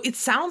it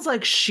sounds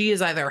like she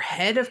is either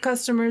head of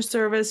customer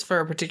service for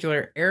a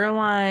particular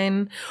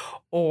airline,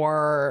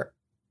 or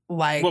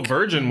like, well,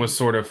 Virgin was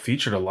sort of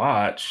featured a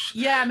lot.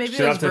 Yeah, maybe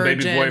it was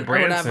Virgin, Baby Boy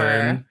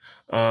Branson,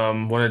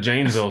 one of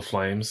Janesville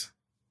flames.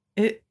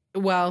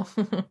 Well,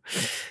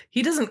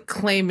 he doesn't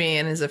claim me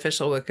in his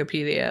official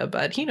Wikipedia,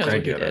 but he knows what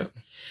he did.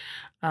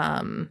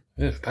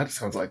 That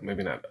sounds like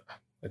maybe not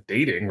a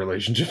dating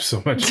relationship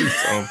so much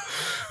as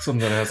something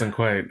that hasn't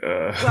quite.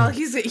 Well,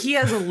 he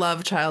has a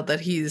love child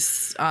that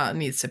he's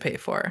needs to pay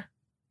for.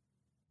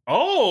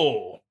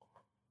 Oh,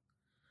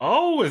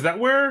 that's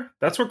where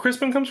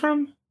Crispin comes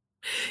from?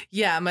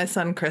 Yeah, my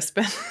son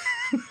Crispin.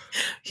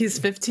 He's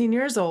 15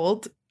 years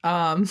old.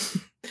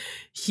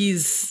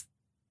 He's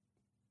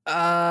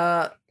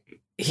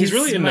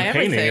really into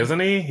painting, isn't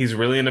he? He's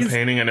really into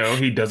painting. I know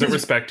he doesn't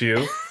respect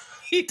you.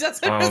 He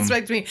doesn't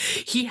respect me.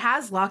 He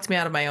has locked me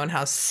out of my own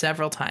house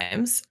several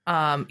times.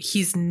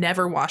 He's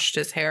never washed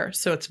his hair,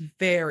 so it's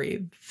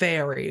very,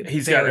 very.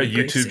 He's got a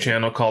YouTube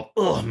channel called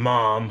Ugh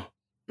Mom,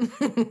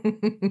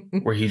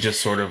 where he just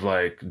sort of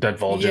like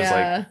divulges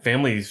like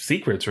family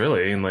secrets,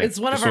 really, and like it's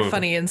one of our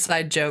funny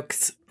inside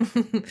jokes.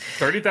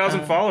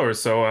 30,000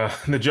 followers, so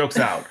the joke's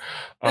out.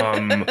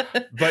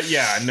 But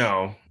yeah,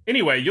 no.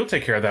 Anyway, you'll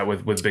take care of that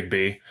with Big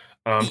B.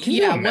 Can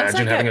you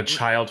imagine having a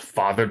child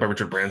fathered by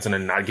Richard Branson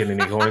and not getting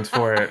any coins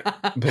for it?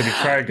 Baby,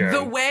 try again.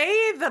 The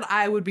way that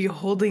I would be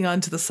holding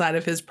on to the side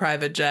of his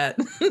private jet.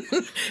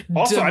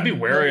 Also, I'd be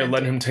wary of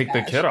letting him take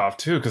the kid off,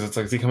 too, because it's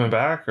like, is he coming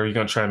back? Or are you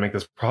going to try and make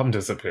this problem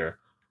disappear?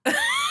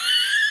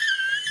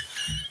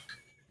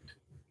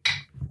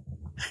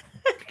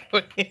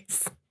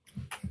 Anyways.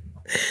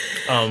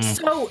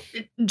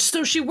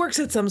 So she works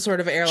at some sort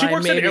of airline. She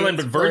works at an airline,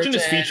 but Virgin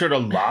is featured a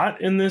lot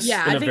in this.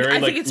 Yeah, in a very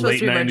like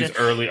late 90s,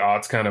 early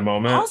aughts kind of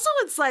moment. Also,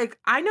 it's like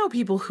I know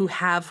people who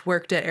have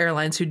worked at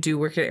airlines, who do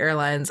work at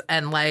airlines,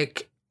 and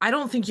like I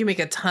don't think you make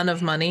a ton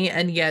of money,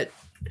 and yet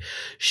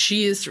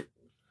she is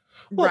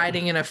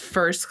riding in a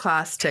first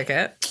class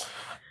ticket.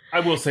 I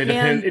will say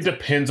it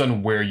depends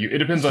on it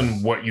depends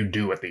on what you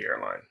do at the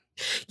airline.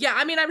 Yeah,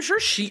 I mean, I'm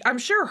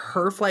sure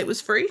her flight was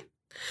free.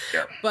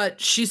 Yeah. But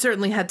she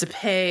certainly had to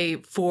pay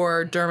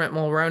for Dermot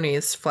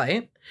Mulroney's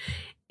flight.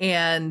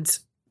 And,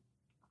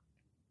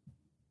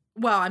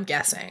 well, I'm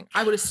guessing.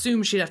 I would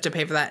assume she'd have to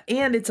pay for that.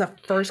 And it's a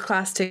first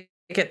class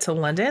ticket to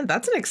London.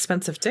 That's an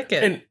expensive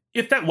ticket. And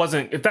if that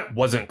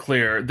wasn't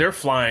clear, they're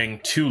flying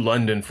to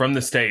London from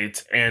the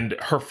States, and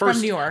her first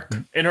from New York.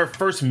 And her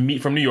first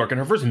from New York, and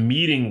her first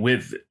meeting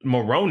with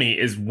Maroney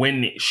is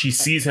when she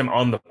sees him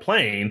on the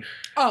plane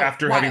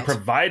after having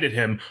provided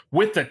him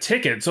with the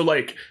ticket. So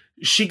like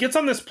she gets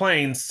on this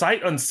plane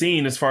sight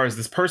unseen as far as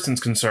this person's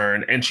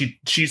concerned, and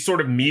she's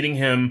sort of meeting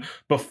him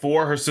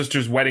before her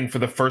sister's wedding for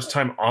the first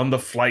time on the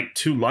flight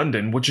to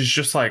London, which is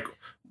just like,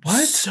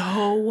 what?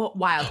 So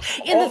wild.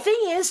 And the thing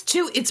is,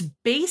 too, it's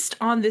based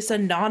on this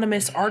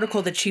anonymous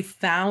article that she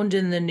found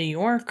in the New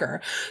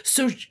Yorker.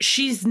 So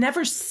she's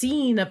never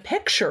seen a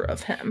picture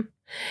of him.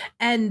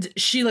 And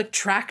she like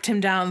tracked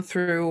him down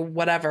through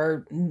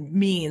whatever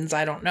means,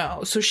 I don't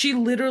know. So she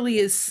literally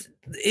is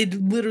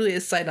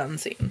sight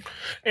unseen.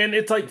 And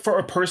it's like for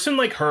a person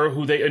like her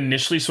who they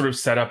initially sort of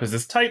set up as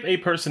this type A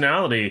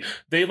personality,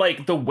 they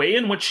like the way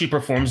in which she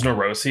performs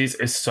neuroses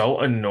is so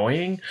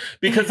annoying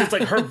because it's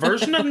like her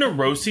version of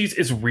neuroses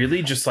is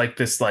really just like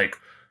this like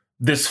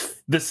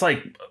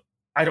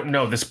I don't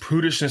know, this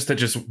prudishness that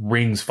just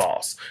rings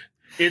false.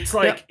 It's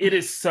like it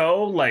is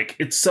so like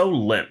it's so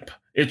limp.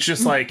 It's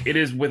just like it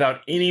is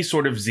without any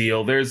sort of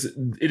zeal.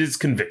 It is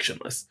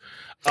convictionless.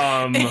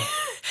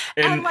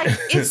 And like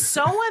it's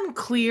so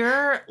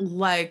unclear,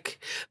 like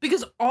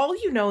because all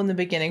you know in the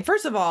beginning,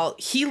 first of all,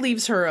 he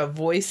leaves her a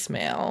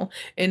voicemail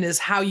and is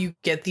how you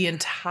get the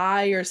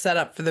entire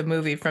setup for the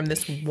movie from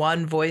this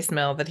one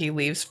voicemail that he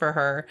leaves for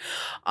her.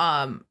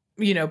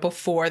 You know,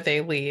 before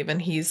they leave,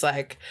 and he's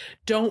like,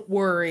 don't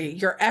worry,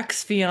 your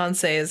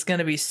ex-fiance is going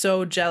to be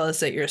so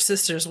jealous at your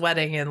sister's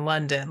wedding in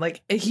London.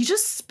 Like, he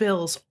just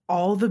spills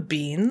all the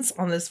beans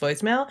on this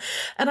voicemail.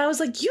 And I was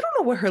like, you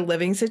don't know what her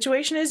living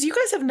situation is. You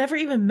guys have never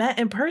even met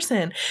in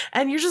person.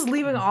 And you're just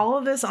leaving all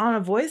of this on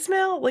a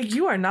voicemail? Like,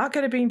 you are not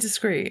good at being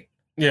discreet.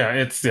 Yeah,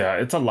 it's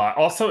a lot.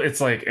 Also,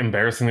 it's like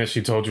embarrassing that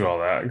she told you all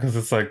that because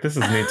it's like this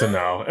is need to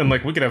know, and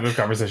like we could have this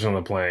conversation on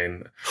the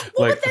plane.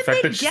 Well, like but then the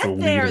fact they that she's get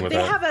there, they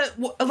that. have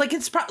a like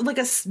it's like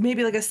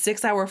maybe like a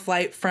 6-hour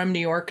flight from New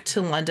York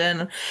to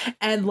London,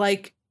 and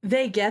like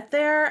they get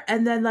there,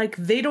 and then like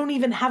they don't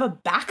even have a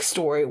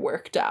backstory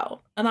worked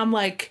out, and I'm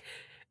like.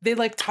 They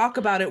like talk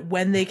about it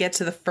when they get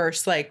to the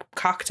first like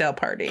cocktail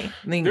party.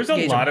 There's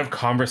a lot of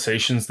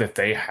conversations that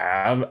they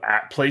have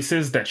at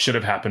places that should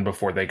have happened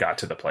before they got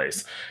to the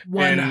place.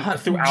 And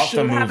throughout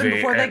the movie,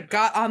 before they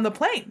got on the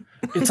plane.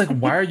 It's like,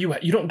 why are you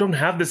don't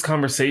have this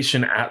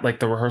conversation at like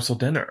the rehearsal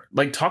dinner?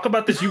 Like, talk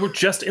about this. You were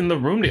just in the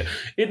room.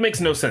 It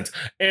makes no sense.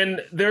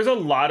 And there's a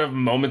lot of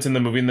moments in the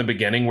movie in the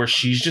beginning where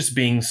she's just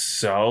being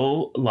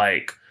so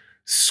like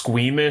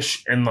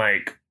squeamish and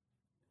like.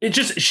 It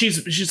just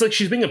she's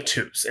being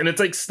obtuse, and it's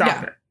like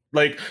stop it.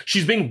 Like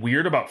she's being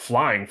weird about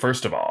flying,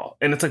 first of all,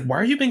 and it's like why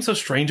are you being so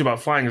strange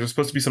about flying? Is there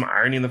supposed to be some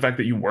irony in the fact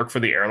that you work for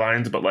the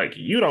airlines, but like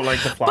you don't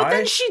like to fly? But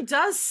then she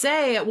does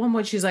say at one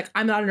point she's like,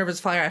 "I'm not a nervous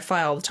flyer. I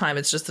fly all the time.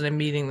 It's just that I'm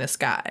meeting this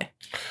guy."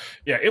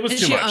 Yeah, it was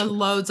too much. She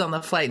unloads on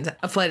the flight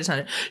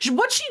attendant.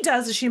 What she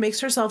does is she makes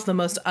herself the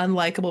most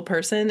unlikable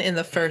person in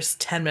the first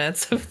 10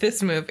 minutes of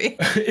this movie.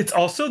 It's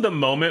also the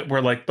moment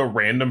where like the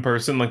random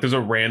person, like there's a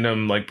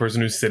random like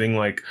person who's sitting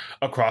like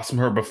across from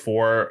her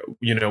before,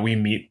 you know, we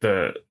meet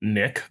the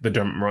Nick, the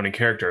Dermot Mulroney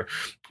character.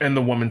 And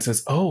the woman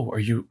says, "Oh, are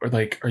you a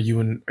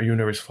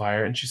nervous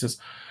flyer?" And she says,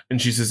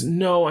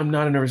 "No, I'm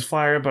not a nervous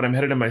flyer, but I'm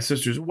headed to my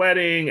sister's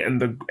wedding,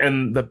 and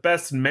the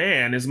best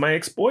man is my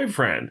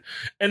ex-boyfriend."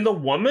 And the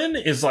woman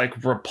is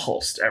like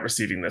repulsed at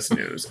receiving this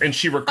news, and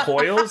she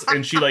recoils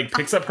and she like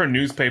picks up her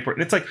newspaper.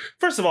 And it's like,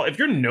 first of all, if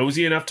you're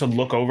nosy enough to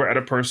look over at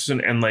a person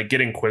and like get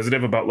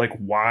inquisitive about like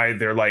why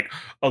they're like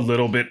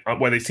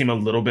why they seem a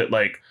little bit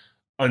like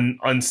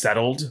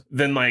unsettled,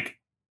 then like.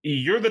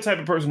 You're the type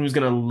of person who's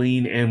going to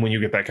lean in when you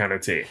get that kind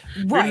of tea.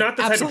 Right, you're not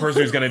the type of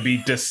person who's going to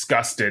be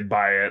disgusted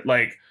by it.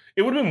 Like,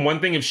 it would have been one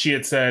thing if she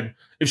had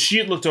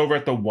looked over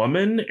at the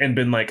woman and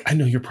been like, "I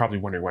know you're probably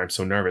wondering why I'm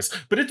so nervous,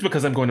 but it's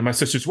because I'm going to my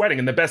sister's wedding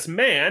and the best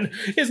man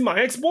is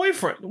my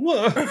ex-boyfriend."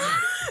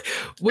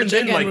 Which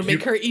then, again like, would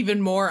make her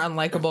even more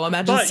unlikable.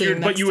 Imagine sitting next to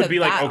that. But you would be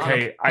like,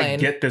 okay, I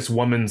get this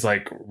woman's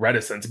like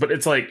reticence, but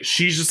it's like,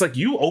 she's just like,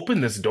 you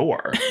open this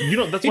door.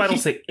 That's why I don't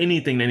say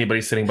anything to anybody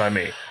sitting by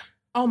me.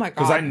 Oh my god!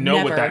 Because I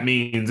know what that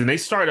means, and they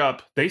start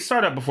up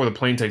before the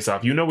plane takes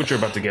off. You know what you're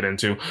about to get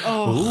into.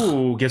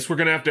 Ooh, guess we're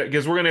gonna have to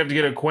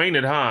get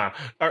acquainted, huh?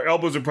 Our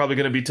elbows are probably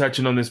gonna be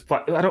touching on this.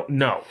 I don't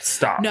know.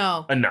 Stop.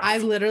 No, enough. I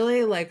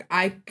literally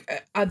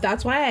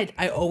that's why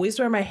I always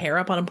wear my hair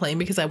up on a plane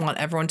because I want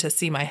everyone to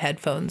see my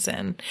headphones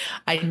in.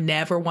 I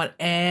never want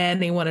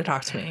anyone to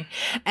talk to me,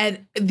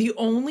 and the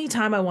only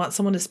time I want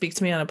someone to speak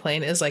to me on a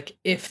plane is like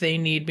if they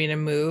need me to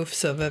move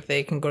so that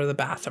they can go to the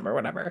bathroom or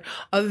whatever.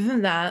 Other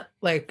than that,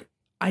 like.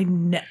 I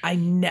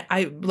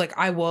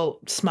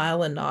will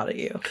smile and nod at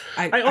you.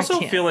 I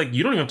also feel like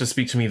you don't even have to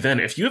speak to me then.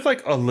 If you have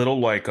like a little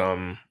like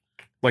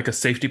like a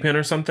safety pin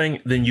or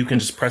something, then you can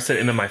just press it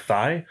into my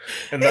thigh,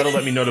 and that'll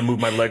let me know to move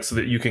my leg so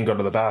that you can go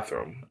to the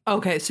bathroom.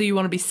 Okay, so you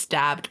want to be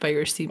stabbed by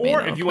your seatmate.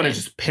 Or if you want to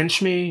just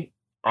pinch me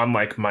on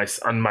like my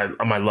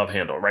love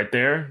handle right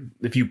there,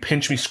 if you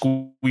pinch me,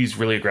 squeeze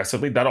really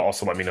aggressively, that'll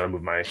also let me know to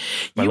move my legs.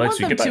 You want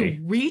them to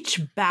reach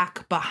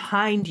back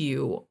behind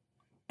you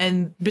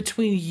and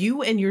between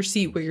you and your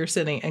seat where you're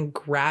sitting and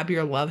grab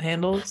your love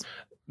handles.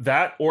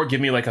 That, or give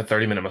me like a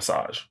 30-minute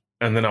massage,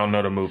 and then I'll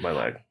know to move my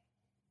leg.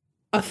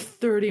 A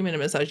 30-minute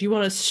massage. You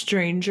want a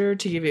stranger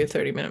to give you a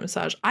 30-minute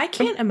massage? I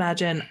can't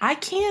imagine. I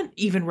can't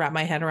even wrap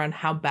my head around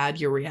how bad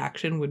your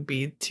reaction would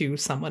be to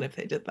someone if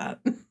they did that.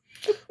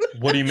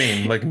 What do you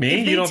mean? Like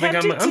me? You don't think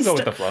I'm going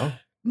with the flow?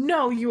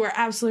 No, you are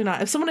absolutely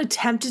not. If someone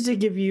attempted to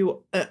give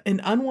you an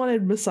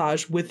unwanted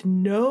massage with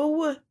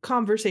no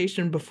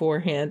conversation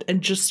beforehand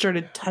and just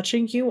started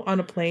touching you on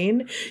a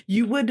plane,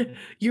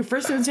 your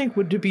first instinct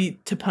would be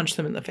to punch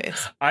them in the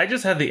face. I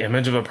just had the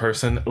image of a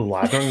person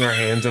lathering their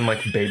hands in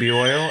like baby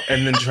oil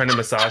and then trying to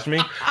massage me,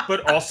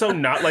 but also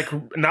not like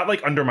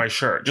under my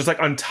shirt, just like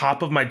on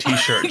top of my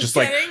t-shirt, just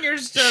like your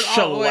shirt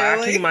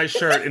shellacking my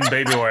shirt in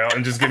baby oil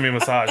and just giving me a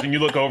massage. And you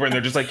look over and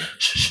they're just like,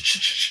 shh, shh, shh,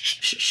 shh,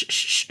 shh,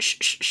 shh, shh,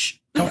 shh, shh.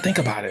 Don't think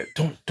about it.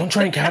 Don't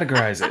try and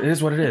categorize it. It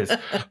is what it is.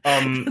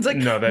 It's like,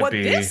 no,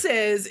 this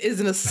is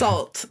an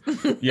assault.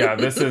 Yeah,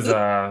 this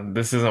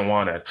isn't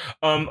wanted.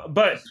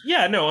 But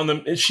yeah,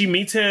 no. She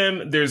meets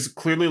him. There's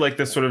clearly like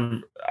this sort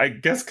of, I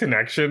guess,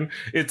 connection.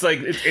 It's like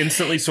it's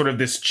instantly sort of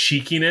this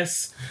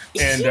cheekiness.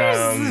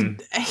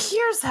 And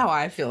here's how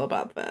I feel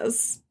about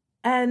this.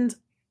 And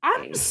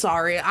I'm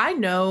sorry. I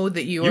know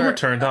that you were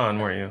turned on,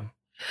 weren't you?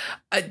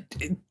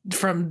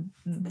 From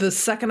the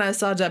second I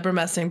saw Deborah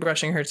Messing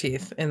brushing her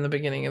teeth in the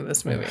beginning of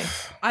this movie.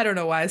 I don't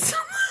know why.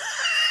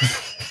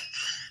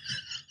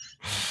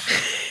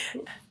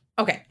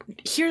 Okay,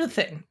 here's the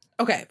thing.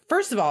 Okay,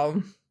 first of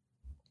all,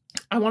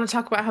 I want to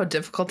talk about how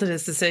difficult it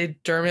is to say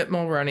Dermot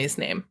Mulroney's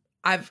name.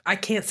 I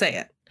can't say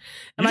it.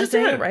 Am I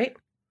saying it right?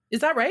 Is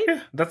that right? Yeah,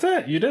 that's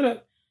it. You did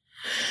it.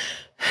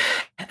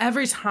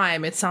 Every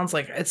time it sounds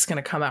like it's going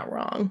to come out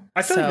wrong.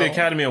 I feel like the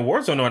Academy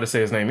Awards don't know how to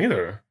say his name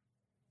either.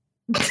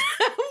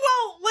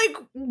 Well, like,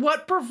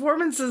 what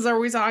performances are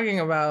we talking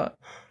about?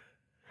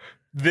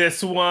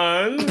 This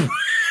one.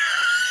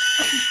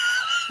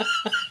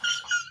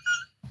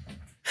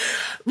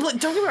 Look,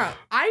 don't get me wrong.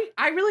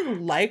 I really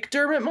like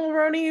Dermot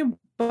Mulroney,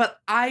 but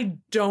I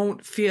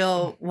don't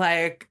feel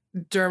like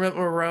Dermot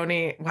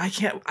Mulroney. I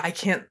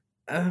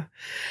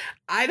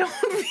don't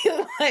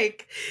feel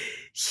like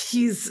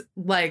he's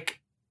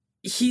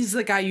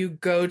the guy you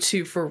go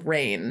to for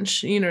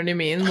range. You know what I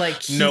mean?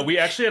 Like, no, we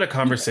actually had a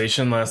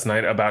conversation last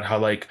night about how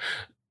like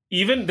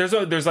even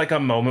there's like a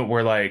moment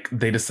where like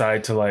they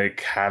decide to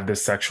like have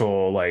this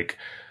sexual like,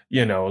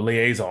 you know,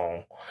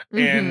 liaison. Mm-hmm.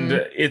 And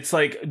it's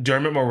like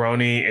Dermot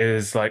Mulroney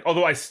is like,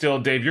 although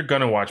Dave, you're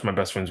gonna watch My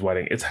Best Friend's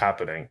Wedding. It's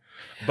happening.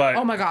 But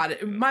oh my God,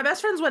 My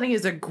Best Friend's Wedding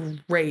is a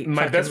great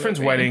My Best Friend's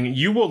Wedding.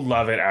 You will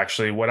love it,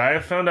 actually. What I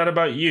have found out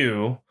about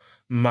you,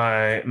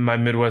 my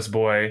Midwest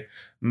boy,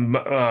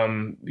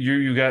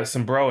 you got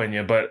some bro in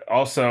you, but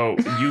also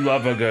you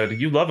love a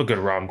good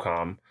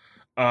rom-com.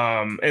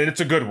 And it's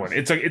a good one.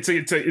 It's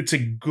a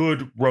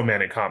good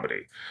romantic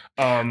comedy.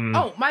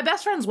 My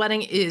Best Friend's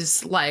Wedding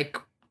is like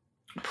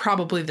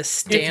probably the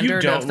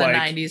standard of the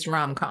 90s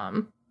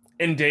rom-com.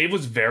 And Dave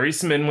was very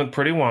smitten with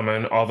Pretty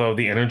Woman, although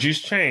the energy's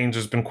changed.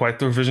 There's been quite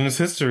the revisionist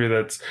history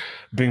that's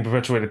being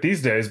perpetuated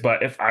these days.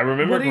 But if I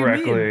remember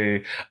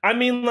correctly, I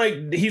mean,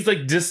 like, he's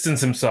like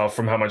distanced himself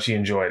from how much he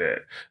enjoyed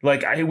it.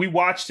 Like, we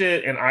watched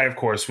it, and I, of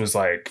course, was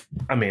like,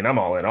 I mean, I'm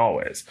all in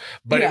always.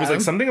 But it was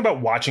like something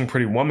about watching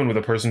Pretty Woman with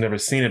a person who'd never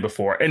seen it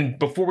before. And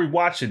before we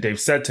watched it, Dave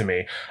said to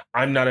me,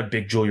 I'm not a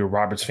big Julia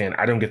Roberts fan.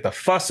 I don't get the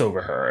fuss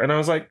over her. And I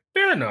was like,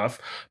 fair enough.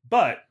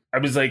 But I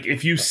was like,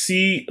 if you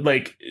see,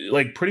 like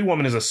Pretty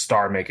Woman is a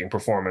star-making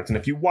performance, and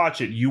if you watch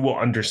it, you will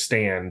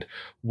understand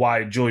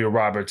why Julia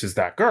Roberts is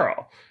that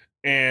girl.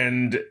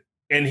 And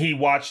he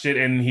watched it,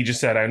 and he just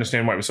said, I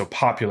understand why it was so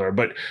popular.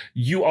 But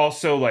you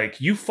also,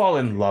 like, you fall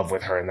in love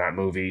with her in that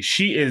movie.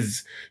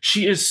 She's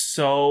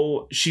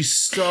so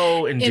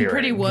endearing. In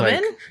Pretty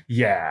Woman? Like,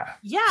 yeah.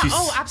 Yeah,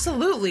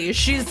 absolutely.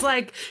 She's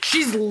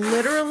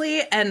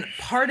literally, and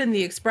pardon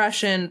the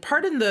expression,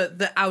 pardon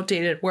the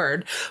outdated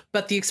word,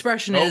 but the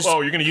expression is...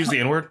 Oh, you're going to use the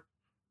N-word?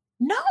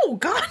 No,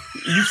 God.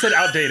 You said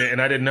outdated, and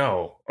I didn't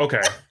know.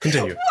 Okay,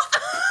 continue.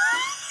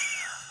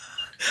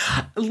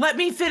 Let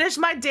me finish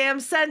my damn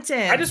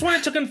sentence. I just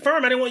wanted to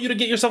confirm. I didn't want you to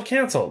get yourself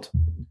canceled.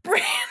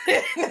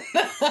 Brandon.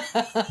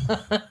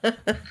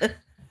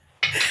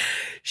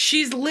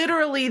 She's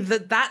literally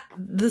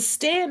the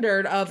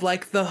standard of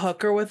like the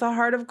hooker with a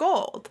heart of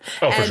gold.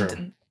 Oh, for sure.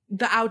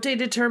 The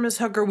outdated term is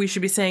hooker. We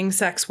should be saying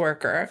sex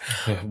worker.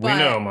 We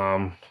know,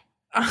 Mom.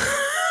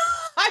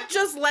 I'm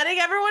just letting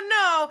everyone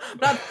know.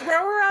 Not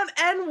throw around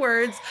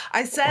N-words.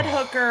 I said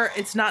hooker.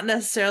 It's not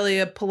necessarily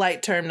a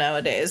polite term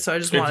nowadays. So I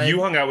just wanted... If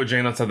you hung out with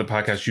Jane outside the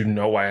podcast, you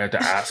know I had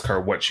to ask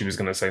her what she was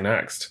going to say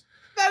next.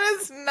 That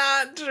is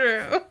not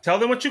true. Tell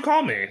them what you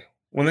call me.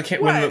 When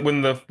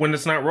when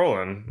it's not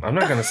rolling. I'm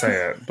not gonna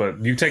say it,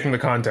 but you taking the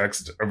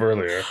context of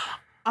earlier.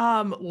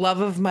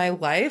 Love of my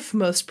life,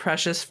 most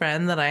precious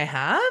friend that I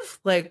have.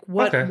 Like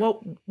what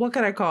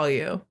can I call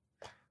you?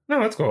 No,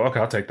 that's cool. Okay,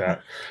 I'll take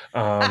that.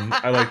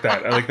 I like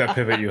that. I like that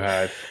pivot you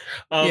had.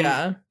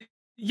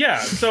 Yeah,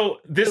 so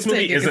this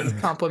movie isn't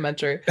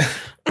complimentary.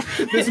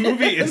 This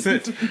movie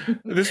isn't.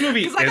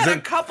 Because I got a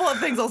couple of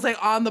things I'll say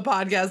on the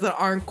podcast that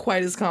aren't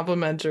quite as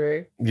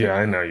complimentary. Yeah,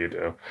 I know you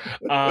do.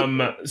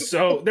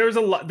 So there's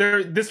a lot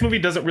there. This movie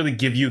doesn't really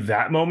give you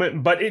that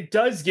moment, but it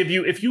does give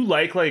you, if you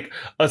like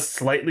a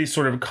slightly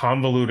sort of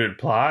convoluted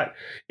plot,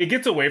 it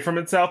gets away from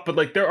itself. But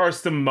like there are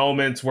some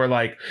moments where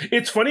like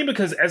it's funny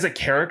because as a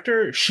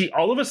character, she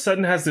all of a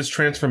sudden has this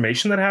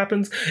transformation that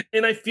happens,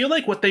 and I feel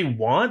like what they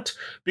want,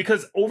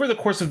 because over the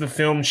course of the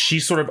film, she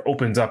sort of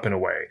opens up in a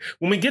way.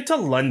 When we get to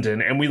London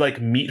and we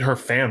like meet her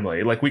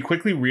family, like we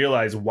quickly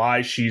realize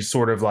why she's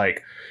sort of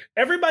like,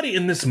 everybody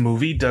in this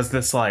movie does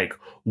this like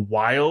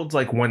wild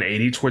like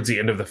 180 towards the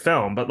end of the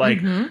film, but like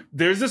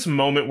there's this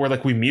moment where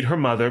like we meet her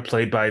mother,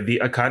 played by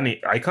the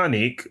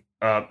iconic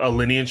a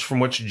lineage from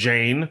which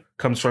Jane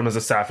comes from as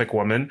a sapphic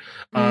woman.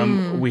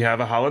 We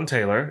have a Holland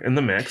Taylor in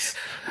the mix.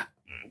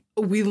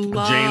 We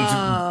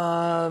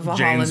love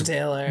Holland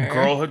Taylor.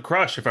 Girlhood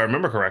crush, if I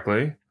remember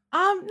correctly.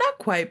 Not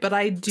quite, but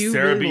I do.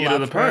 Sarah really beat love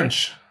of the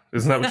punch.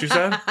 Isn't that what you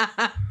said?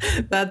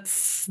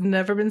 That's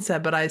never been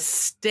said, but I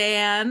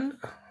stan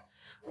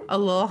a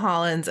little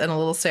Hollands and a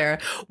little Sarah.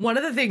 One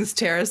of the things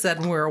Tara said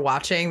when we were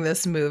watching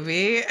this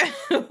movie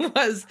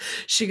was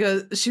she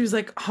was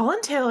like,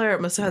 Holland Taylor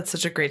must have had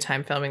such a great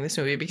time filming this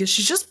movie because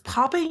she's just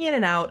popping in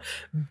and out,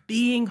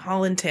 being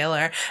Holland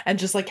Taylor and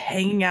just like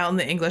hanging out in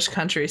the English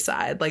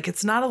countryside. Like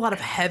it's not a lot of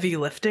heavy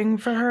lifting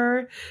for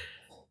her.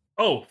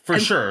 Oh, for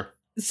sure.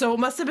 So it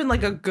must have been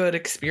like a good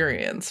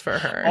experience for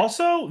her.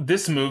 Also,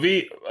 this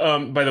movie,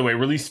 by the way,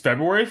 released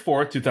February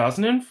 4th,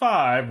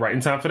 2005, right in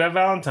time for that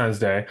Valentine's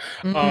Day.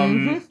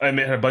 It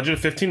had a budget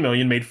of $15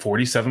 million, made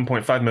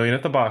 $47.5 million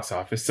at the box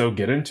office. So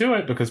get into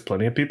it because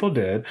plenty of people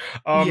did.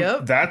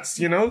 That's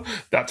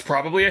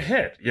probably a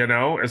hit,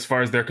 as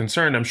far as they're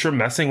concerned. I'm sure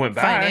Messing went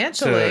back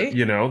financially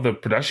to, the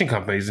production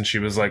companies, and she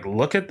was like,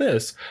 look at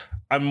this.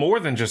 I'm more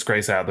than just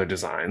Grace Adler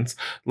Designs.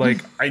 Like,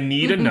 I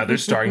need another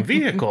starring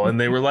vehicle. And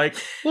they were like,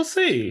 we'll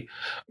see.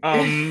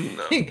 But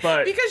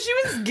because she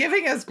was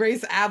giving us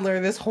Grace Adler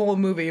this whole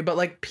movie, but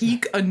like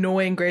peak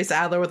annoying Grace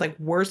Adler with like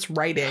worse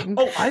writing.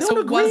 Oh, I don't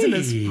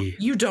agree.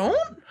 You don't?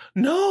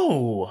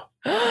 No.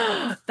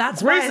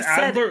 That's why I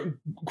said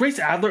Grace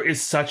Adler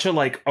is such a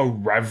like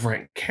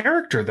irreverent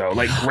character though.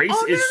 Like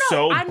Grace is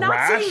so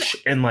brash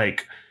and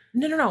like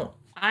No.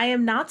 I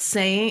am not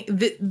saying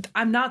that.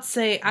 I'm not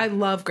saying I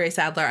love Grace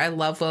Adler. I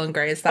love Will and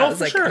Grace. That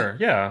was like, sure,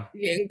 yeah.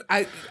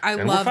 I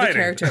love the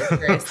character of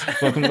Grace.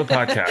 Welcome to the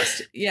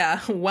podcast. Yeah,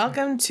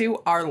 welcome to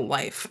our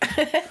life.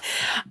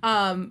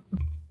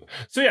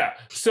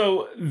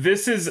 So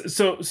this is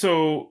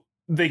so.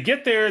 They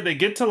get there, they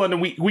get to London.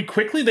 We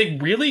quickly,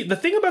 the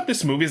thing about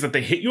this movie is that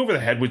they hit you over the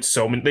head with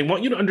so many, they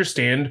want you to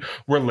understand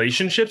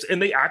relationships. And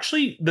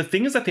the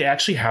thing is that they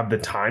actually have the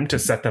time to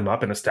set them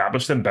up and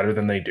establish them better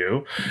than they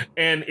do.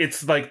 And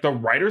it's like the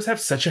writers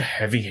have such a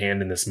heavy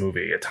hand in this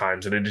movie at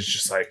times. And it is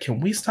just like, can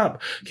we stop?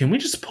 Can we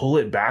just pull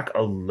it back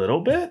a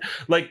little bit?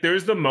 Like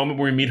there's the moment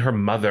where we meet her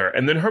mother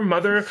and then her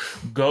mother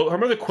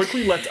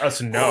quickly lets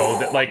us know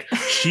that like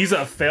she's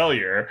a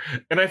failure.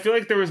 And I feel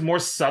like there was more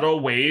subtle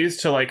ways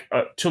to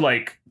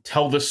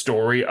tell the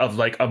story of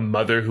like a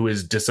mother who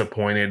is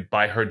disappointed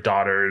by her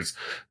daughter's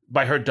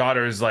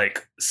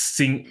like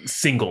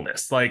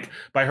singleness, like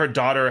by her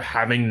daughter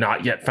having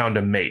not yet found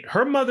a mate.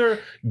 Her mother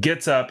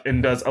gets up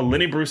and does a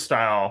Lenny Bruce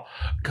style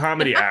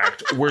comedy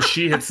act where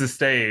she hits the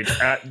stage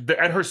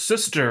at her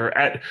sister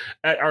at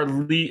our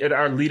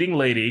leading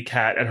lady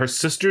Kat at her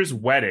sister's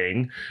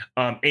wedding.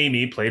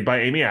 Amy, played by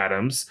Amy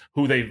Adams,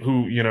 who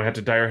had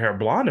to dye her hair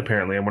blonde.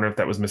 Apparently, I wonder if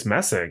that was Miss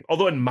Messing.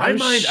 Although in my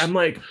mind, I'm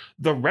like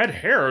the red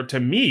hair to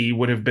me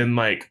would have been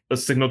like a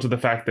signal to the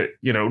fact that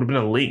it would have been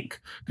a link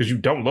because you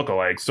don't look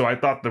alike. So I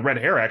thought the red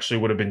hair actually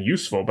would have been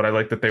useful, but I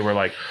like that they were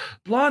like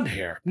blonde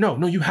hair. No,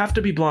 you have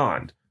to be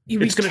blonde.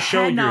 It's going to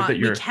show you that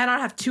you're. We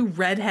cannot have two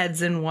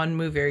redheads in one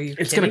movie. Are you?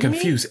 It's going to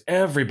confuse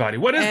everybody.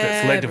 What is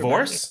this? Le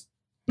Divorce?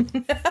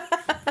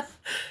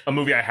 A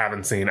movie I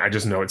haven't seen. I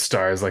just know it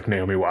stars like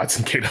Naomi Watts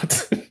and Kate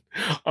Hudson.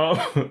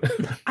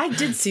 I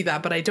did see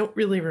that, but I don't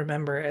really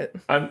remember it.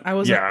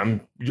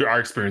 Our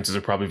experiences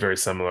are probably very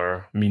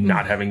similar. Me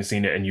not having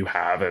seen it and you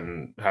have,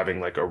 and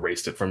having like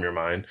erased it from your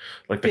mind,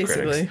 like the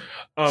basically.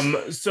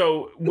 Critics.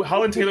 So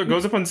Holland Taylor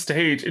goes up on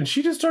stage and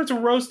she just starts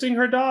roasting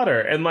her daughter,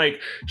 and like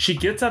she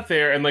gets up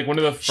there and like one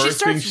of the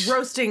first things she starts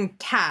roasting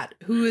Kat,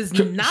 who is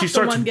not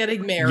the one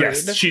getting married.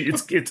 Yes,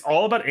 it's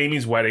all about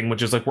Amy's wedding,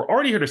 which is like we're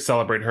already here to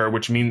celebrate her,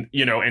 which means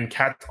and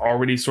Kat's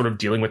already sort of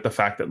dealing with the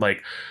fact that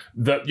like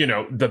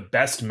the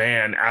best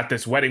man at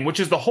this wedding, which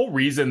is the whole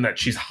reason that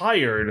she's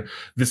hired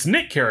this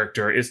Nick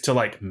character, is to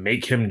like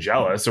make him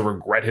jealous or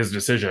regret his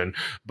decision.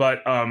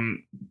 But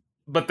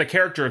but the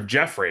character of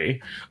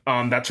Jeffrey,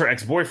 that's her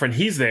ex-boyfriend,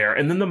 he's there.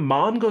 And then the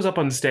mom goes up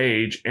on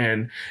stage,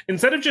 and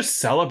instead of just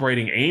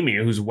celebrating Amy,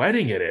 whose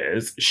wedding it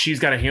is, she's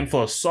got a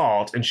handful of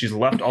salt and she's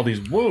left all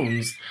these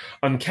wounds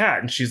on Kat.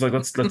 And she's like,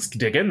 let's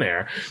dig in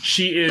there.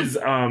 She is,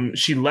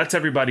 she lets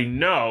everybody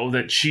know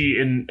that she,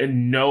 in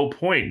no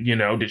point, you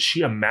know, did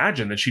she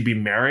imagine that she'd be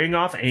marrying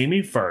off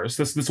Amy first.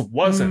 This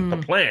wasn't the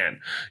plan,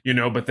 you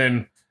know, but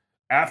then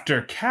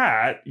after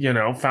Kat, you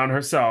know, found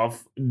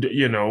herself,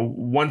 you know,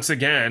 once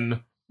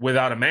again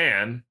without a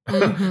man,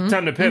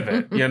 time to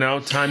pivot, you know,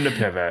 time to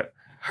pivot.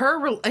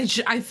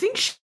 I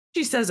think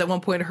she says at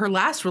one point her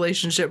last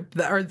relationship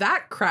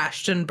that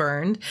crashed and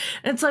burned.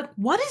 And it's like,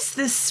 what is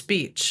this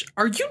speech?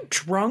 Are you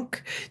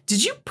drunk?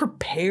 Did you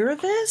prepare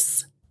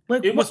this?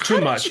 Like, it was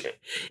too much.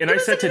 And I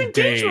said to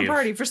Dave,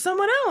 party for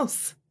someone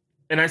else.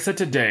 And I said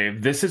to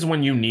Dave, this is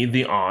when you need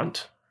the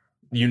aunt.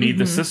 You need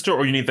the sister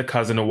or you need the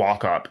cousin to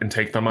walk up and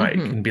take the mic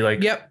and be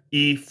like,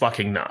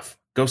 fucking enough.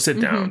 Go sit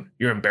down.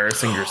 You're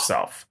embarrassing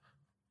yourself.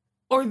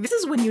 Or this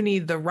is when you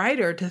need the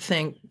writer to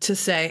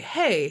say,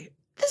 hey,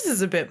 this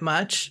is a bit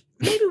much.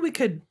 Maybe we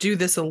could do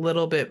this a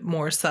little bit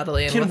more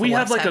subtly. And can we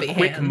have like a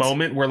quick hand.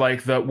 moment where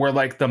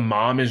the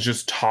mom is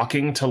just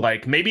talking to,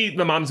 like, maybe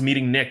the mom's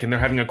meeting Nick and they're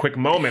having a quick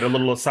moment, a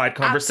little aside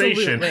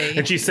conversation. Absolutely.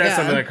 And she says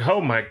something like,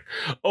 oh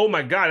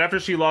my God, after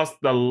she lost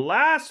the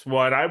last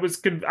one, I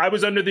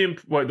was under the,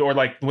 or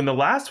like when the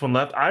last one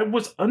left, I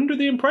was under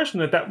the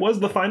impression that was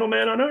the final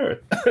man on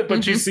earth.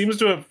 But she seems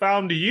to have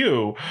found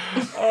you.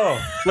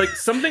 Oh, like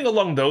something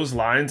along those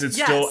lines.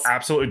 It's still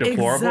absolutely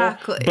deplorable.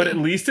 Exactly. But at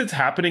least it's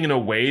happening in a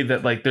way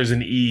that like there's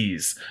an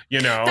ease,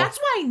 you know? That's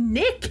why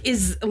Nick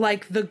is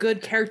like the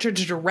good character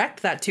to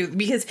direct that to,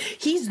 because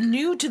he's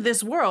new to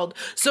this world.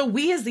 So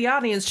we as the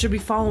audience should be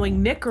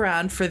following Nick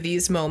around for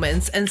these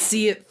moments and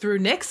see it through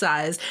Nick's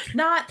eyes,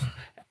 not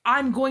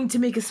I'm going to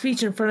make a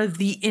speech in front of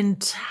the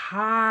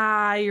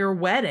entire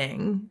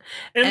wedding.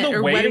 And the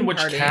way in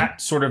which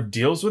Kat sort of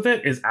deals with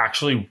it is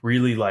actually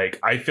really like,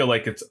 I feel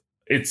like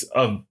it's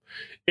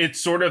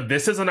sort of,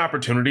 this is an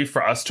opportunity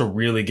for us to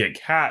really get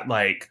Kat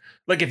like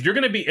if you're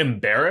going to be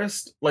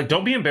embarrassed, like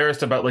don't be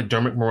embarrassed about like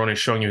Dermot Mulroney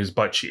showing you his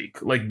butt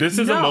cheek. Like this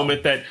is a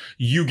moment that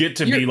you get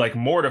to be like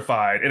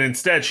mortified. And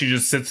instead she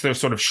just sits there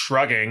sort of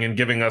shrugging and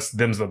giving us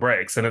them's the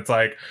breaks. And it's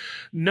like,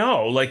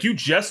 no, like you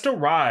just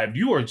arrived.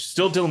 You are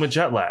still dealing with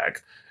jet lag.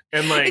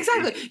 And like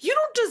exactly, you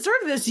don't deserve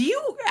this.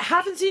 You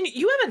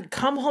haven't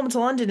come home to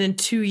London in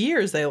 2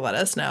 years. They let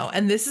us know,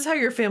 and this is how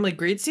your family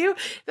greets you.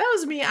 If that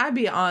was me, I'd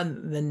be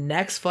on the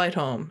next flight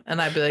home, and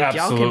I'd be like,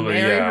 y'all can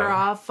marry her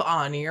off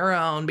on your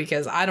own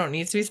because I don't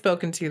need to be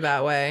spoken to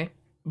that way.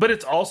 But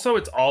it's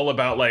all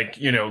about like,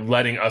 you know,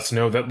 letting us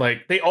know that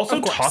like they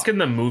also talk in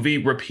the movie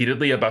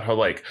repeatedly about how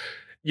like,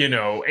 you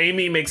know,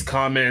 Amy makes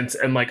comments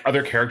and like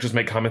other characters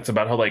make comments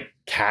about how like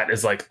Kat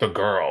is like the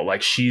girl,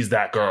 like she's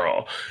that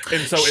girl.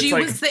 And so she it's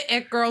like, was the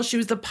it girl. She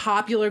was the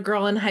popular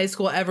girl in high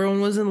school.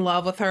 Everyone was in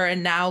love with her.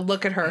 And now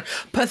look at her,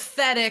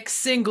 pathetic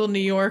single New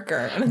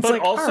Yorker. And it's but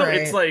like, also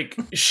it's like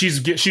she's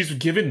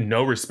given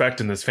no respect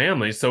in this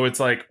family. So it's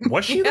like,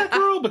 was she that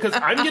girl? Because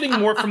I'm getting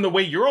more from the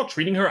way you're all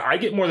treating her. I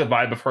get more the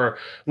vibe of her,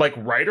 like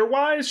writer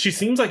wise. She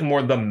seems like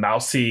more the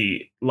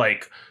mousy,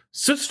 like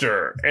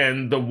sister,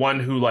 and the one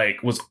who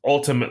like was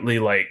ultimately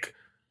like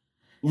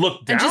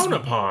looked down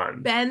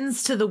upon,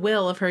 bends to the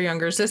will of her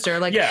younger sister.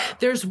 Like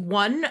there's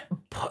one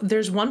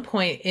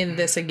point in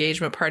this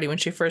engagement party when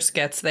she first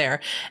gets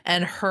there,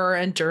 and her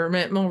and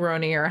Dermot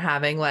Mulroney are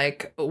having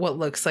like what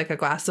looks like a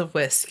glass of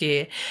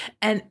whiskey,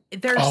 and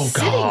they're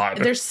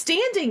they're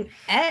standing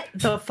at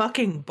the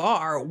fucking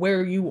bar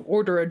where you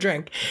order a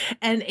drink,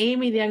 and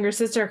Amy, the younger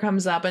sister,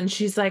 comes up and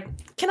she's like,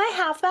 can I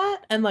have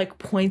that? And like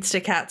points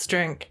to Kat's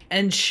drink,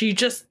 and she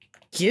just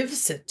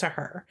gives it to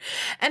her.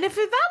 And if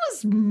that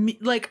was me,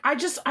 like I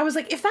was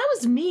like, if that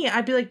was me,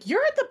 I'd be like,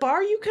 you're at the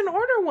bar, you can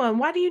order one.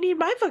 Why do you need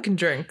my fucking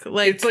drink?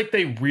 Like, it's like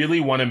they really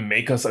want to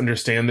make us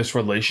understand this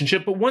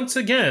relationship. But once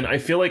again, I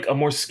feel like a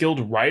more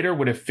skilled writer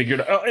would have figured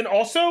it out. And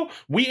also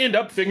we end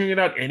up figuring it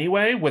out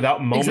anyway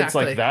without moments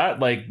like that,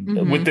 like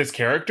with this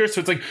character.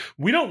 So it's like,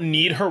 we don't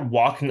need her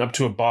walking up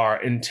to a bar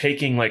and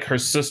taking like her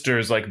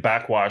sister's like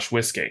backwash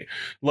whiskey.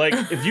 Like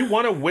if you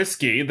want a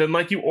whiskey, then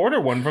like you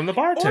order one from the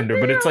bartender.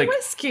 But it's like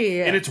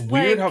whiskey. And it's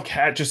weird how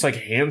Kat just like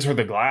hands her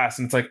the glass,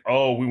 and it's like,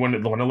 oh, we want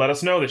to let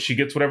us know that she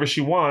gets whatever she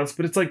wants.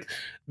 But it's like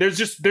there's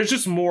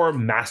just more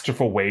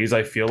masterful ways.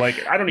 I feel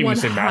like I don't even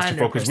say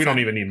masterful because we don't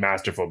even need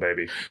masterful,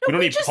 baby. No, we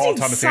don't need Paul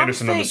Thomas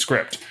Anderson on the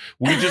script.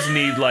 We just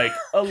need like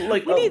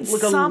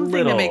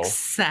something to make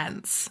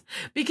sense.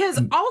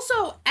 Because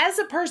also, as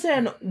a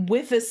person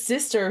with a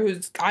sister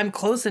who's I'm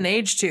close in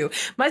age to,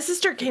 my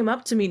sister came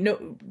up to me.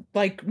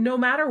 No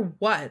matter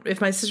what, if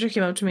my sister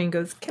came up to me and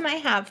goes, "Can I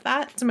have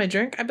that to my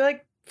drink?" I'd be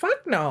like,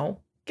 fuck no,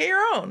 get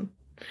your own.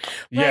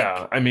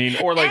 Yeah, I mean,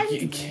 or like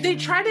they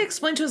try to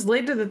explain to us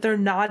later that they're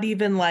not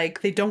even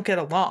like, they don't get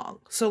along.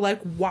 So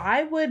like,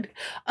 why would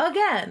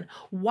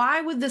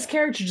this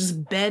character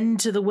just bend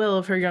to the will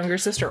of her younger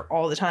sister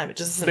all the time? It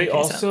just doesn't. They make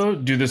any also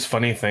sense. do this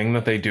funny thing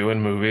that they do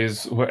in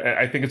movies.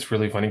 I think it's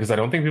really funny because I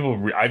don't think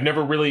I've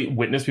never really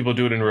witnessed people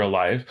do it in real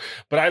life,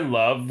 but I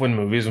love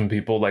when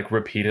people like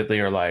repeatedly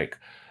are like,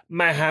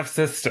 my half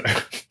sister.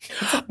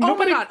 Oh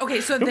my god. Okay,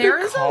 so there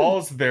is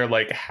calls their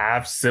like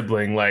half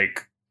sibling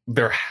like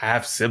their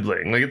half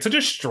sibling. Like, it's such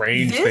a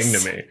strange thing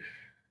to me.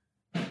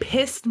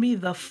 Pissed me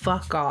the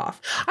fuck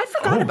off. I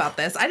forgot about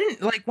this. I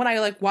didn't like when I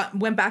like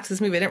went back to this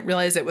movie. I didn't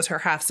realize it was her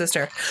half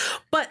sister.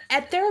 But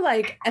at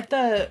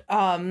the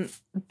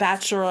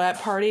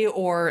bachelorette party,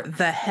 or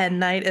the hen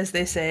night, as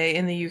they say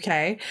in the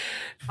UK,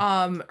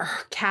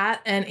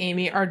 Kat and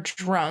Amy are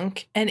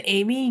drunk, and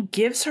Amy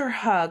gives her a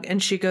hug,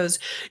 and she goes,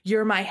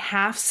 "You're my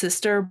half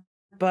sister,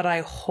 but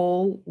I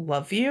whole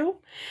love you."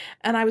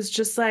 And I was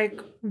just like,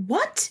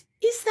 what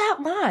is that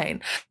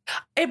line?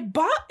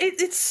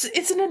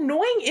 It's an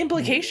annoying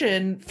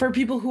implication for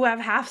people who have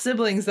half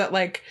siblings, that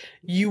like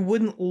you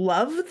wouldn't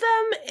love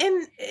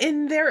them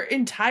in their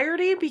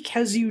entirety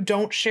because you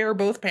don't share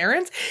both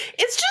parents.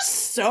 It's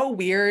just so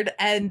weird,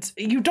 and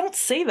you don't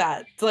say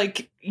that.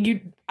 Like,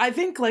 I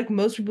think like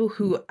most people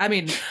who, I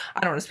mean, I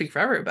don't want to speak for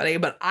everybody,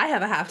 but I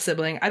have a half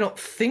sibling. I don't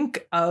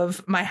think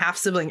of my half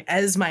sibling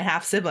as my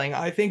half sibling.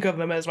 I think of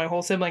them as my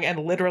whole sibling, and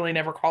literally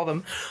never call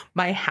them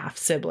my half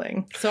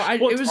sibling. So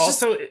it was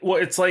also just,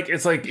 well, it's like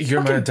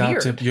you're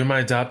my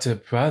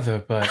adopted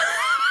brother, but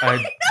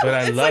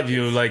I love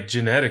you like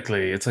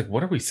genetically. It's like,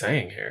 what are we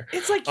saying here?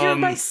 It's like, you're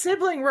my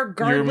sibling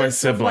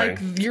regardless of like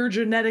your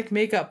genetic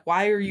makeup.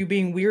 Why are you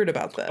being weird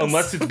about this?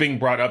 Unless it's being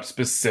brought up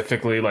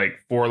specifically like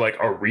for like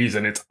a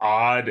reason. It's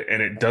odd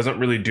and it doesn't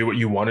really do what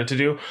you want it to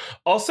do.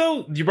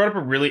 Also, you brought up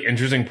a really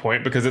interesting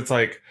point, because it's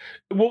like,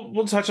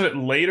 we'll touch on it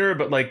later,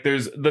 but like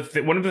there's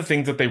one of the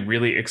things that they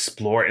really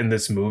explore in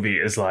this movie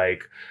is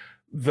like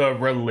the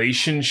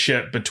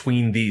relationship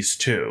between these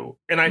two.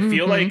 And I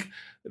feel like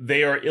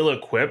they are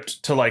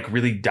ill-equipped to like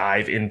really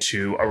dive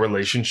into a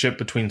relationship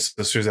between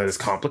sisters that is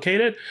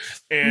complicated,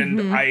 and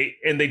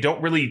they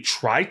don't really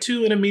try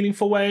to in a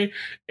meaningful way.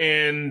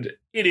 And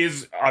it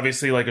is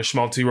obviously like a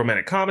schmaltzy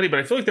romantic comedy, but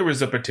I feel like there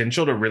was a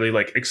potential to really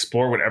like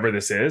explore whatever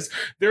this is.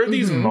 There are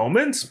these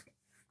moments.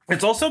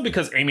 It's also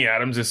because Amy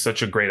Adams is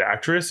such a great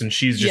actress, and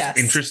she's just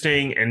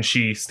interesting, and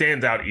she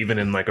stands out even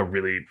in like a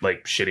really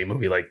like shitty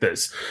movie like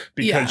this,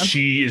 because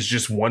she is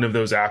just one of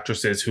those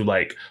actresses who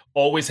like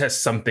always has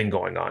something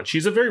going on.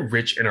 She's a very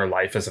rich in her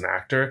life as an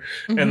actor,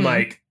 and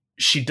like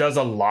she does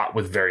a lot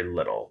with very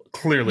little,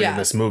 clearly in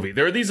this movie.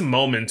 There are these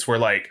moments where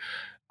like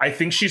I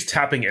think she's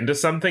tapping into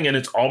something, and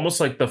it's almost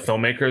like the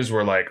filmmakers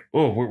were like,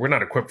 oh, we're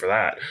not equipped for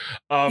that.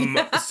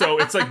 So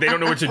it's like they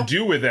don't know what to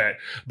do with it.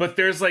 But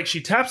there's like,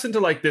 she taps into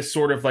like this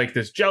sort of like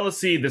this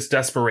jealousy, this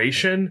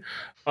desperation,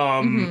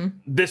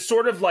 this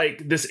sort of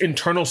like this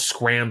internal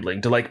scrambling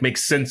to like make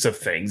sense of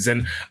things.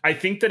 And I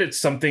think that it's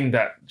something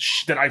that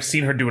I've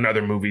seen her do in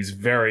other movies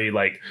very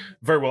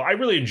well. I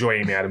really enjoy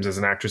Amy Adams as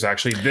an actress,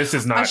 actually. This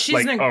is not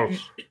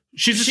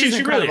She's an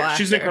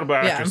incredible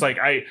actress. Like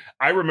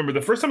I remember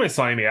the first time I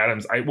saw Amy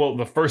Adams,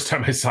 the first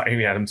time I saw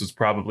Amy Adams was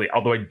probably,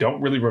 although I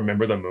don't really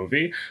remember the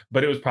movie,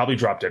 but it was probably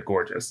Drop Dead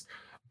Gorgeous.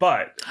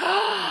 But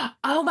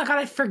oh my god,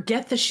 I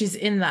forget that she's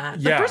in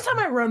that. The first time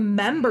I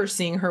remember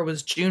seeing her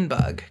was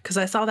Junebug, because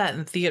I saw that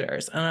in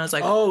theaters, and I was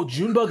like, oh,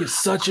 Junebug is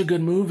such a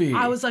good movie.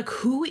 I was like,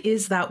 who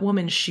is that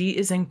woman? She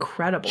is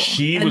incredible.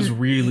 She was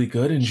really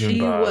good in Junebug.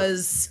 She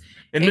was,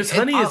 and Miss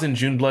Honey is in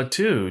Junebug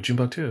too.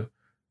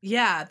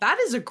 Yeah, that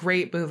is a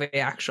great movie.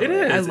 Actually,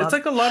 it is. It's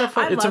like a lot of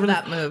fun. I love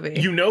that movie.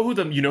 You know who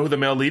the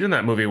male lead in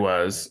that movie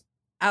was?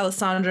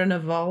 Alessandro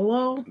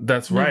Nivola.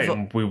 That's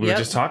right. We were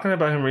just talking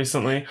about him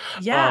recently.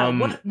 Yeah.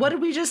 What did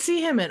we just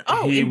see him in?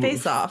 Oh, in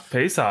Face Off.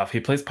 Face Off.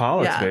 He plays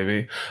Pollux,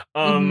 baby.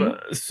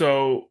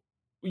 So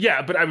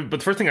yeah, but the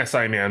first thing I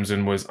saw Amy Adams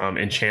in was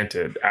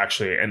Enchanted,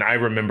 actually, and I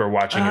remember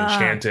watching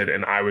Enchanted,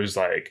 and I was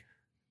like,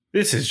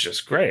 this is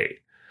just great.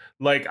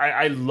 Like,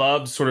 I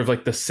loved sort of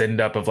like the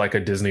send up of like a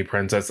Disney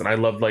princess, and I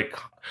loved like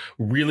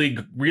really,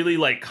 really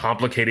like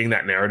complicating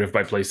that narrative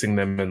by placing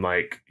them in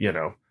like, you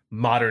know,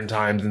 modern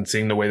times and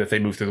seeing the way that they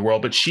move through the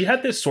world. But she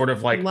had this sort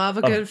of like love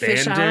a good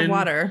fish out of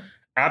water.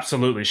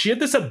 Absolutely. She had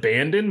this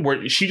abandon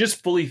where she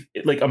just fully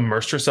like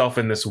immersed herself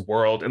in this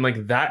world, and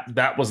like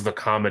that was the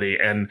comedy.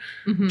 And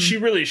she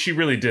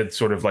really did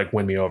sort of like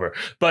win me over.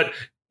 But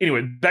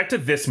anyway, back to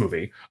this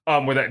movie,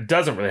 where that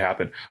doesn't really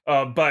happen.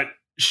 But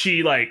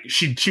she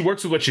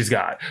works with what she's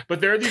got.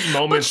 But there are these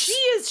moments.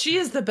 But she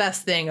is the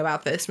best thing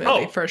about this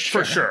movie, for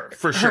sure.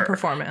 Her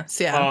performance,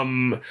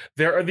 yeah.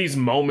 There are these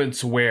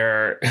moments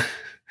where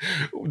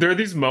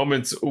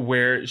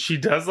she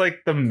does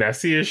like the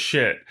messiest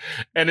shit,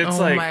 and it's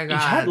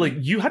how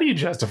do you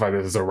justify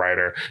this as a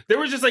writer? There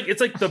was just like,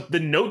 it's like the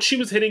note she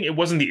was hitting, it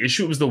wasn't the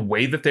issue, it was the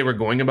way that they were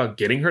going about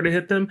getting her to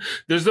hit them.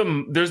 There's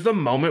the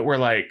moment where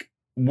like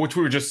which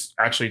we were just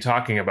actually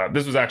talking about.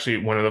 This was actually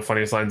one of the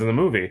funniest lines in the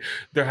movie.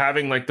 They're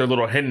having like their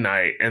little hen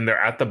night and they're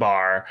at the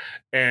bar,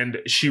 and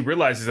she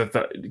realizes that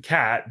the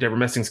cat, Deborah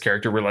Messing's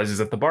character, realizes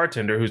that the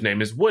bartender, whose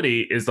name is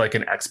Woody, is like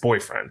an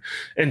ex-boyfriend.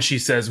 And she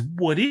says,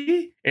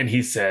 "Woody?" And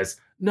he says,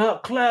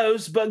 "Not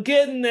close, but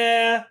getting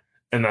there."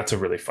 And that's a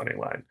really funny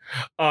line.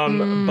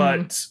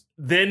 But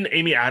then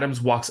Amy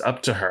Adams walks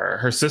up to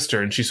her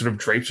sister, and she sort of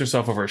drapes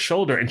herself over her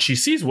shoulder, and she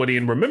sees Woody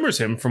and remembers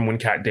him from when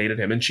Kat dated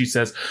him. And she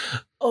says,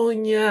 "Oh,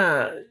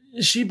 yeah,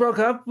 she broke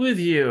up with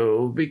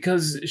you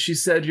because she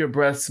said your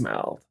breath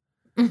smelled."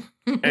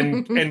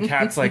 and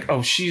Kat's like,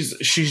 "Oh, she's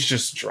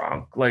just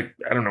drunk. Like,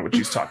 I don't know what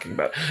she's talking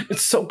about.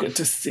 It's so good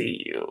to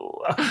see you."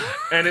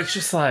 And it's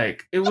just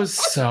like, it was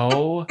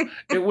so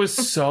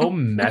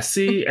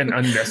messy and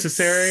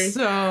unnecessary.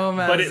 So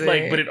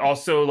messy. But it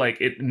also like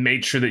it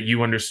made sure that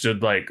you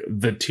understood like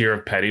the tier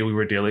of petty we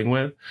were dealing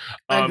with.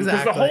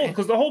 Exactly.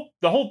 Because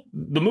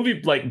the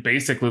movie like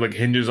basically like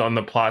hinges on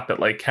the plot that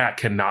like Kat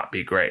cannot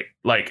be great.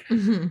 Like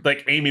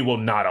like Amy will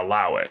not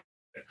allow it.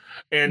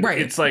 And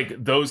it's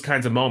like those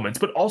kinds of moments.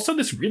 But also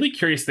this really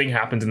curious thing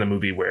happens in the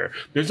movie where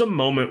there's a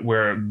moment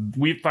where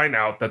we find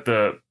out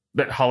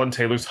that Holland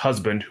Taylor's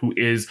husband, who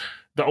is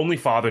the only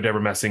father Deborah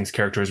Messing's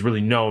character is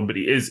really known, but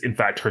he is in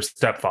fact her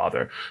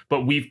stepfather.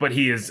 But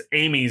he is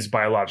Amy's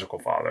biological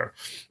father.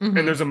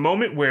 And there's a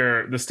moment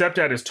where the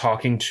stepdad is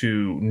talking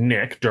to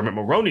Nick, Dermot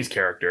Mulroney's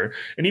character,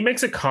 and he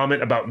makes a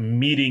comment about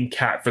meeting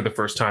Kat for the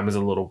first time as a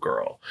little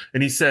girl.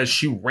 And he says,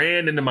 "She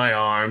ran into my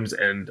arms,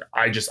 and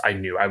I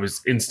knew. I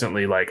was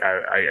instantly like,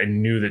 I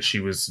knew that she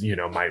was, you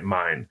know,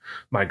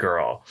 my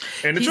girl."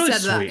 And it's really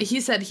sweet. He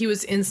said he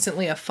was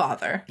instantly a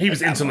father. He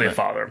was instantly a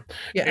father.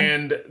 Yeah.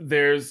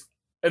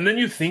 And then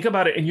you think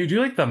about it and you do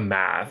like the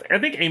math. I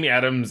think Amy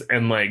Adams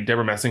and like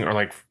Deborah Messing are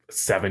like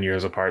 7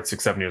 years apart,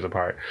 6-7 years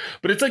apart.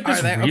 But it's like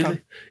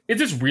it's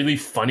this really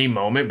funny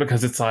moment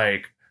because it's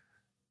like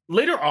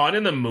later on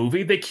in the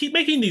movie, they keep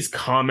making these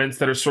comments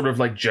that are sort of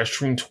like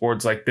gesturing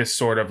towards like this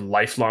sort of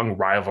lifelong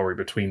rivalry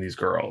between these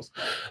girls.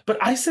 But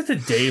I said to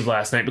Dave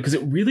last night because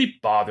it really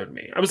bothered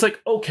me. I was like,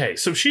 okay,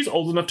 so she's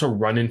old enough to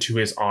run into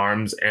his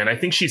arms, and I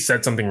think she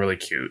said something really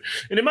cute.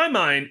 And in my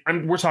mind,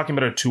 we're talking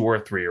about a 2 or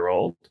a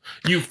 3-year-old.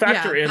 You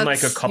factor in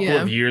like a couple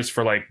of years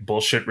for like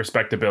bullshit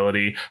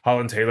respectability.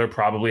 Holland Taylor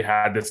probably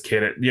had this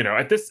kid at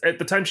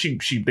the time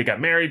they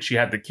got married, she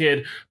had the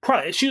kid.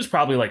 She was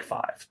probably like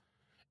 5.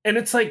 And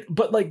it's like,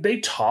 but like they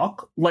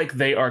talk like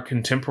they are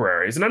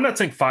contemporaries. And I'm not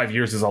saying 5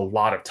 years is a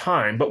lot of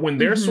time, but when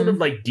they're sort of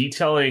like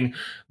detailing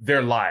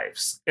their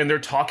lives and they're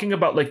talking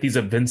about like these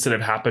events that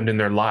have happened in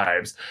their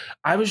lives,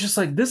 I was just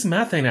like, this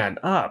math ain't adding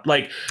up.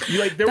 Like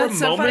there were moments.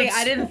 So funny.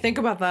 I didn't think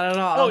about that at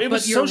all. Oh,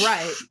 you're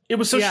right. It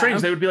was so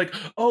strange. They would be like,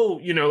 oh,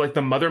 you know, like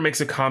the mother makes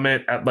a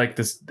comment at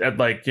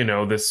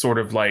this sort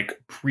of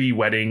like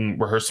pre-wedding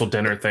rehearsal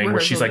dinner thing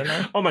where she's like,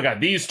 "Oh my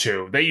God, these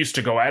two, they used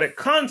to go at it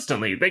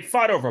constantly. They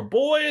fought over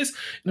boys."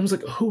 And I was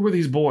like, who were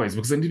these boys?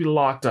 Because they need to be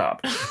locked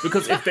up.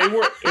 Because if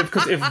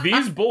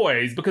these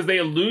boys, because they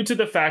allude to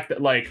the fact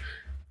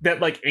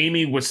that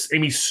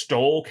Amy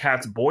stole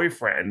Kat's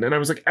boyfriend. And I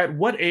was like, at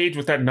what age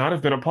would that not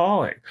have been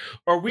appalling?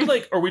 Are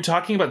we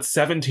talking about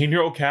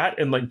 17-year-old Kat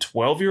and like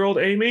 12-year-old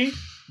Amy?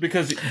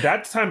 Because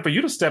that's time for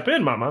you to step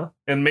in, mama,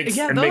 and make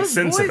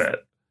sense of it.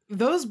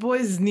 Those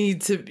boys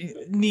need to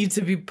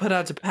be put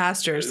out to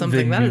pasture or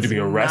something. They need to be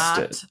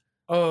arrested.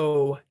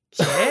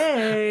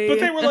 Okay.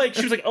 But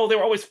she was like, oh, they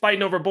were always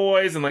fighting over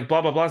boys and like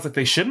blah, blah, blah. It's like,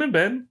 they shouldn't have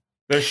been.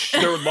 There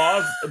are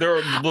laws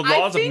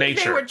of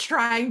nature. They were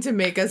trying to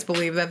make us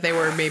believe that they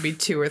were maybe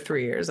 2 or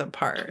 3 years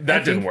apart.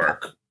 That didn't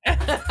work.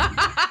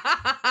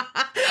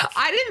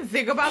 I didn't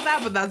think about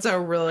that, but that's a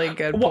really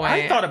good point. Well,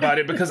 I thought about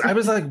it because I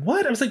was like,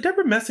 what? I was like,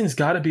 Deborah Messing's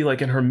got to be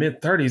like in her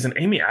mid-30s and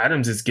Amy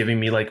Adams is giving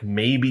me like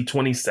maybe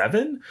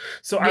 27.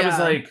 So I was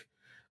like,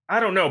 I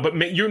don't know, but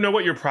you know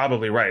what? You're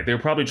probably right. They were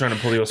probably trying to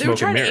pull you a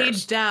smoke and mirrors. They were trying to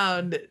age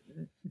down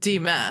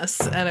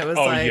D-Mess, and it was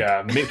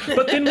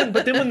but then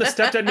when the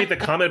stepdad made the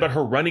comment about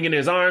her running in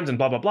his arms and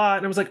blah blah blah,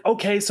 and I was like,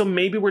 okay, so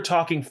maybe we're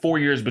talking 4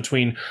 years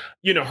between,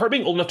 you know, her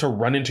being old enough to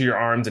run into your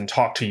arms and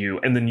talk to you,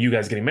 and then you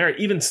guys getting married.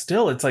 Even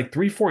still, it's like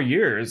 3-4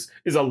 years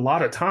is a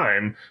lot of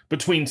time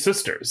between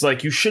sisters.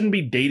 Like, you shouldn't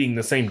be dating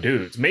the same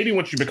dudes. Maybe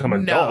once you become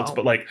adults,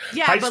 but like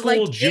high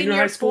school, junior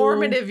high school,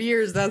 formative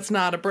years, that's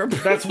not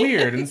appropriate. That's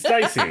weird and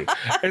dicey.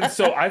 And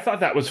so I thought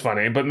that was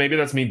funny, but maybe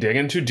that's me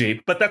digging too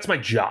deep. But that's my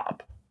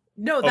job.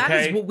 No, that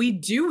is what we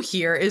do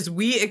here, is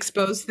we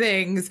expose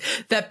things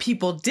that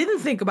people didn't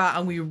think about,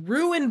 and we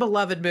ruin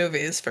beloved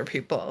movies for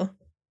people.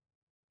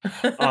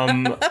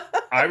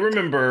 I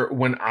remember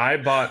when I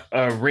bought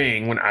a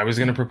ring when I was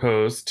going to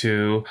propose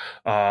to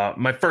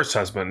my first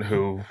husband,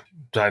 who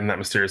died in that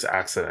mysterious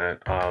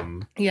accident.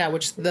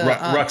 Which the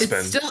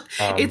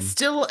Ruxpin.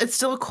 It's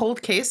still a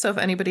cold case. So if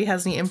anybody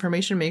has any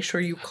information, make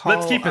sure you call.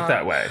 Let's keep it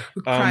that way,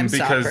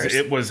 because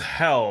it was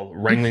hell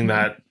wrangling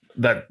that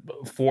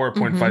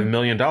 $4.5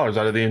 million out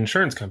of the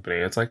insurance company.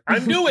 It's like, I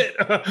knew it.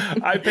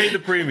 I paid the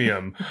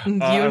premium. You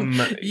and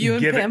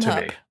give Pam it to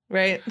Hupp, me,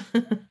 right?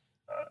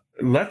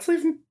 Let's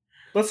leave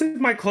let's leave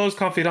my close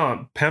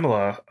confidant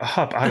Pamela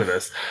Hupp out of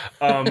this.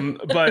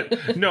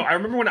 But no, I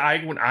remember when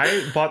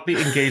I bought the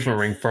engagement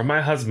ring for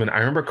my husband, I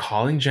remember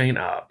calling Jane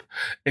up,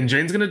 and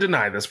Jane's gonna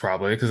deny this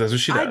probably because that's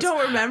what she does. I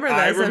don't remember this.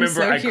 I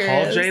remember I curious.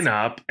 called Jane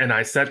up and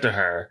I said to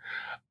her,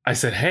 I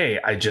said, hey,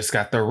 I just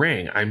got the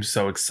ring. I'm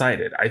so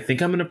excited. I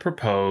think I'm going to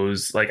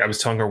propose. Like, I was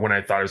telling her when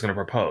I thought I was going to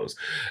propose.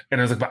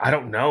 And I was like, but I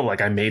don't know. Like,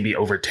 I may be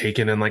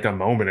overtaken in like a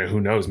moment, and who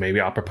knows? Maybe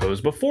I'll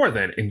propose before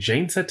then. And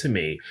Jane said to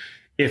me,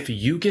 if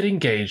you get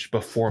engaged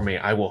before me,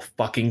 I will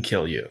fucking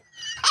kill you.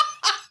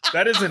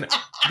 That is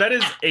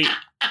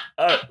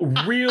a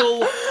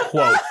real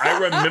quote. I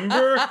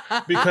remember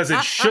because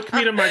it shook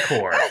me to my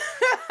core.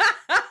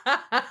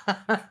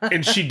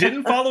 And she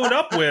didn't follow it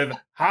up with,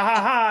 ha ha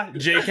ha,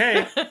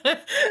 JK,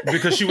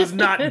 because she was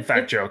not, in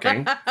fact,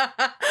 joking.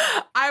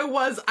 I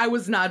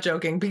was not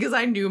joking because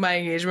I knew my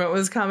engagement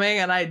was coming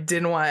and I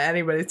didn't want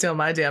anybody steal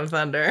my damn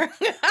thunder.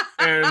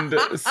 And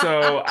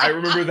so I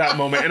remember that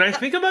moment. And I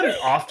think about it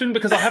often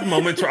because I'll have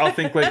moments where I'll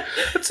think like,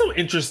 it's so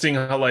interesting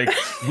how like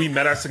we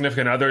met our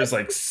significant others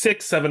like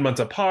 6-7 months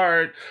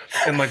apart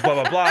and like blah,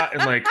 blah, blah.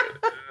 And like...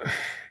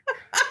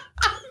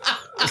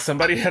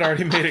 somebody had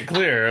already made it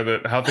clear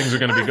that how things are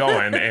going to be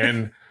going,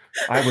 and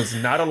I was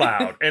not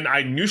allowed. And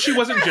I knew she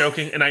wasn't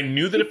joking, and I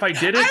knew that if I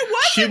did it,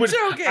 she would.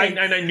 Joking. And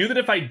I knew that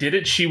if I did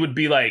it, she would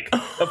be like,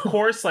 of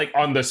course, like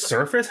on the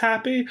surface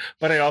happy,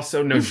 but I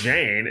also know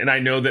Jane, and I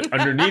know that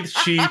underneath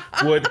she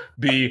would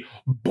be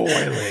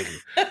boiling.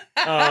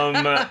 Of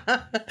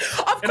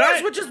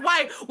course, which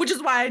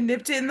is why I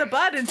nipped it in the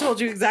bud and told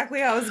you exactly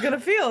how I was going to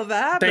feel if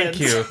that happened.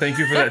 Thank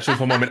you for that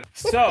truthful moment.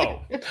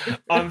 So,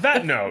 on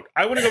that note,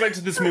 I want to go back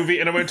to this movie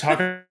and I want to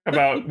talk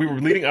about. We were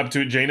leading up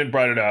to it. Jane had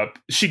brought it up.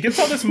 She gets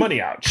all this money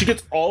out. She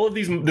gets all of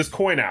this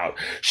coin out.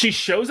 She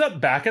shows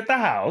up back at the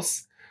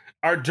house.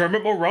 Our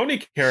Dermot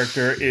Mulroney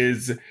character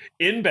is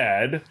in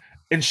bed.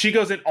 And she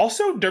goes, and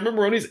also Dermot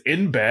Mulroney's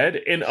in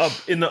bed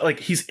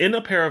he's in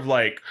a pair of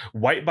like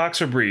white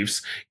boxer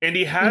briefs, and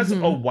he has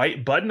a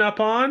white button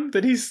up on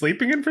that he's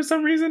sleeping in for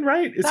some reason,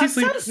 right? Is he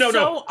sleeping?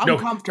 No,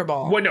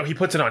 uncomfortable. Well, no, he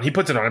puts it on.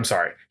 I'm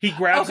sorry. He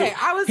grabs it. Okay,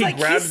 I was like,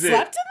 he slept in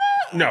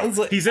that? No,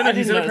 he's in a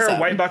pair of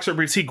white boxer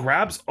briefs. He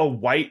grabs a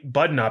white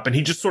button up and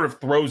he just sort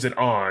of throws it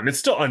on. It's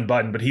still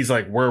unbuttoned, but he's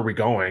like, where are we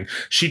going?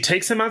 She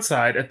takes him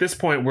outside. At this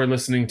point, we're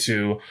listening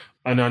to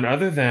none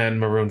other than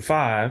Maroon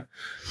 5.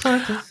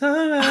 It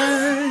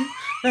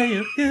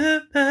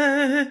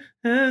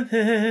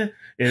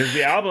is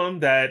the album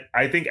that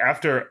I think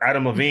after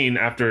Adam Levine,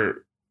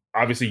 after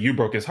obviously You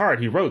Broke His Heart,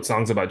 he wrote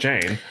Songs About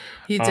Jane.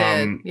 He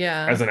did,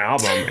 yeah. As an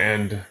album.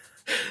 And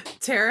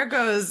Tara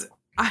goes...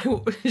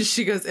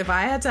 she goes, if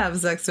I had to have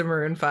sex to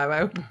Maroon 5,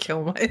 I would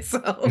kill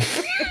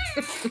myself.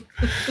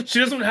 She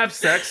doesn't have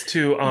sex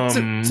to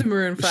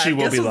Maroon 5. She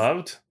Will Be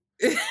Loved.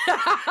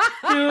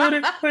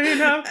 Beautifully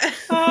now,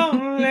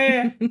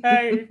 only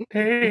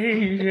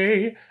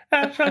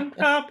have some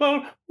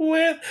trouble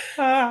with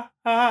her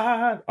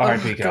heart.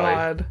 R.I.P. Kelly.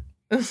 God.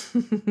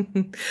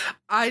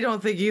 I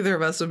don't think either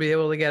of us would be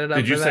able to get it up.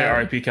 Did you say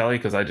R.I.P. Kelly?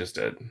 Because I just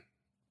did.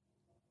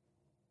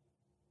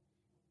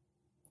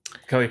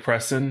 Kelly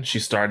Preston, she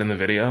starred in the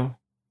video.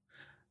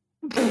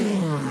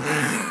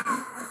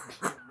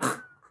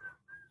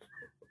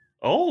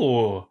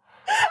 Oh.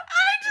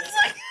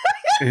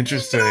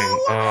 Interesting.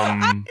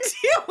 I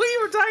idea what you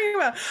were talking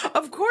about.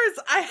 Of course,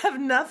 I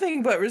have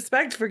nothing but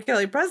respect for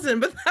Kelly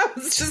Preston, but that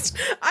was just,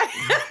 I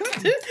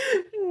had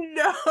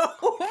no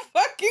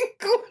fucking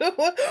clue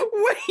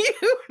what you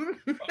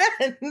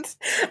meant.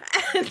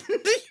 And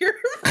your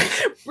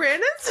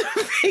Brandon's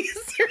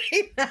face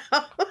right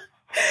now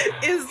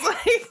is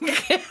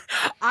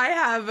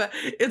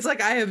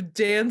like I have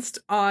danced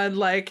on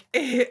like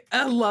a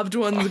loved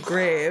one's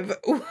grave.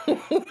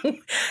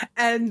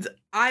 And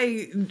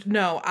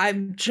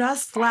I'm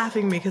just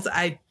laughing because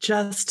I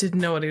just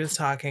didn't know what he was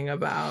talking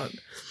about.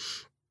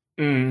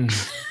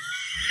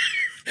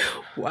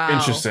 Wow.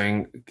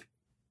 Interesting.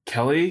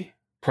 Kelly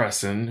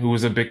Preston, who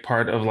was a big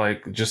part of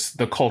like just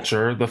the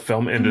culture, the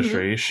film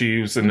industry. She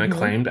was an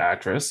acclaimed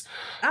actress.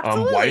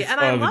 Absolutely. Wife and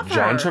I of love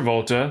John her.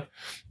 Travolta.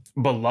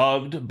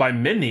 Beloved by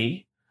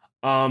many.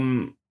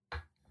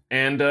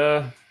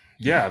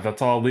 Yeah,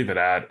 that's all I'll leave it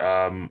at.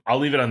 I'll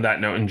leave it on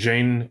that note, and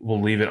Jane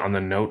will leave it on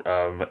the note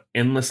of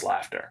endless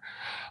laughter.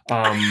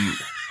 You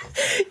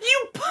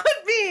put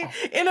me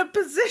in a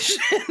position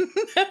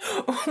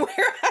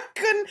where I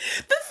couldn't.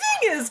 The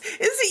thing is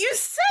that you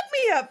set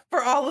me up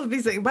for all of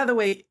these things. By the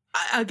way,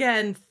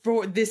 again,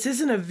 this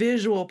isn't a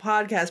visual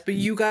podcast, but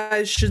you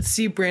guys should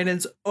see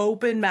Brandon's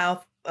open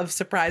mouth of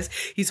surprise.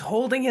 He's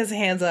holding his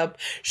hands up,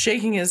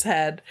 shaking his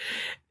head,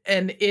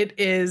 and it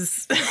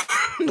is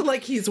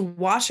like he's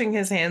washing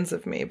his hands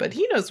of me, but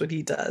he knows what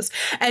he does.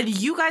 And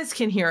you guys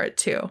can hear it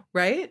too,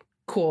 right?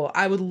 Cool.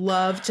 I would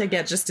love to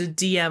get just a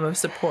DM of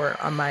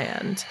support on my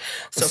end.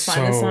 So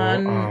find us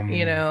on,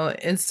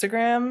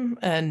 Instagram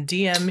and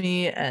DM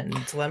me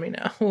and let me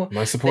know.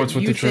 My support's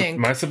with the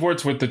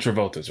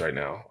Travoltas right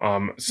now.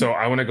 So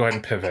I want to go ahead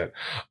and pivot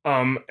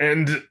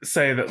and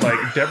say that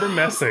like Deborah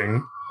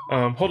Messing.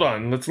 Hold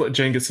on, let's let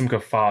Jane get some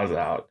guffaws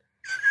out.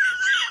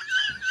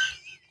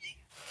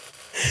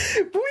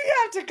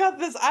 have to cut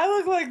this. I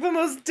look like the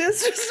most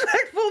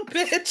disrespectful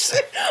bitch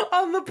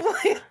on the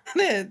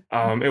planet.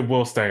 It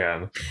will stay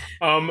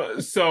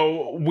in.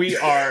 So we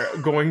are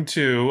going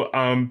to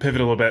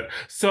pivot a little bit.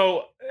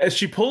 So as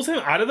she pulls him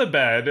out of the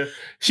bed,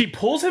 she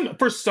pulls him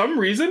for some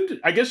reason.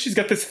 I guess she's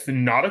got this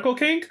nautical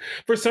kink.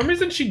 For some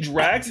reason, she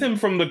drags him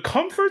from the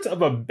comforts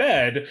of a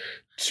bed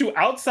to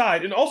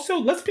outside. And also,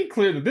 let's be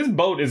clear that this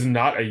boat is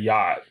not a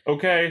yacht,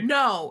 okay?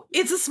 No,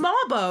 it's a small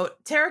boat.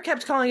 Tara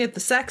kept calling it the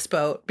sex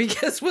boat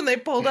because when they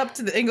pulled up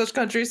to the English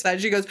countryside,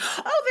 she goes,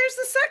 "Oh, there's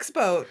the sex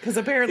boat," because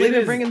apparently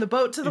they're bringing the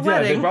boat to the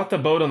wedding. Yeah, they brought the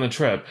boat on the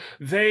trip.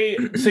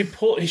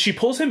 She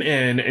pulls him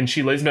in and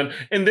she lays him down.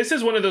 And this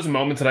is one of those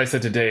moments that I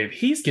said to Dave,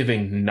 he's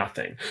giving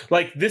nothing.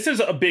 Like, this is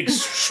a big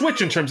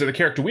switch in terms of the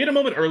character. We had a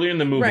moment earlier in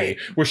the movie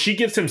where she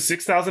gives him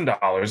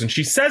 $6,000 and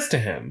she says to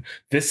him,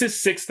 this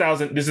is the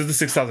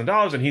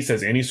 $6,000. And he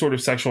says any sort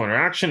of sexual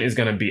interaction is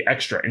going to be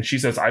extra. And she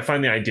says, I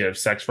find the idea of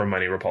sex for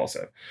money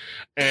repulsive.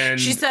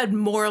 And she said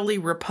morally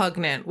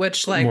repugnant,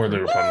 which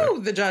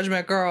the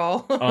judgment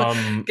girl.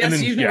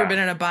 Guess you've never been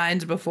in a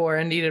bind before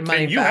and needed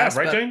money. And you have,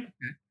 right, Jane?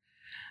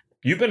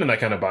 You've been in that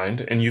kind of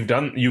bind and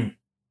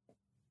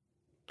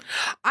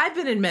I've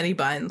been in many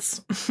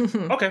binds.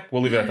 Okay,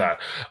 we'll leave it at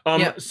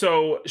that.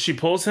 So she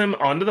pulls him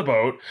onto the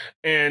boat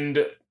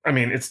and I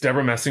mean, it's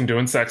Deborah Messing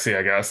doing sexy,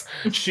 I guess.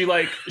 She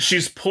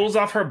pulls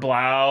off her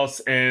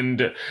blouse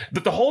and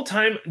the whole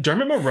time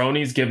Dermot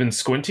Mulroney's given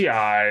squinty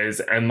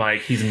eyes and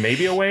like he's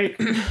maybe awake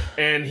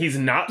and he's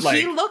not like.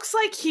 He looks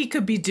like he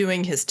could be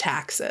doing his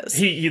taxes.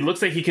 He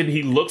looks like he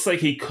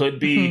could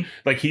be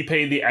like he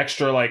paid the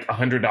extra like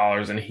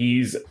 $100 and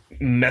he's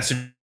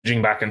messaging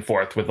back and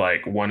forth with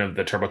like one of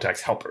the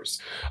TurboTax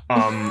helpers.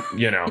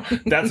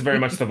 That's very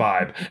much the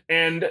vibe.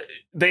 And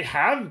they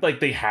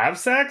have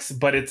sex,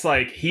 but it's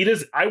like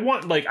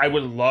I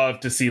would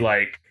love to see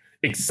like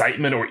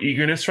excitement or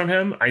eagerness from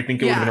him. I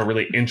think it would have been a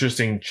really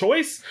interesting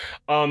choice.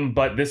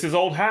 But this is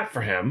old hat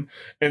for him.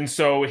 And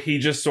so he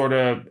just sort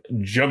of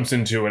jumps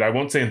into it. I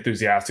won't say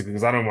enthusiastically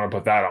because I don't want to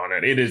put that on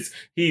it.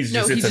 He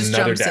just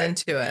another jumps day.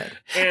 into it.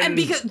 And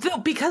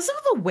because of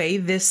the way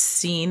this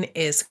scene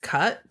is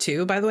cut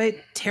too, by the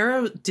way,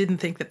 Tara didn't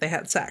think that they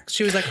had sex.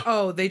 She was like,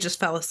 oh, they just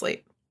fell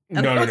asleep.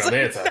 And no,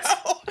 they had sex.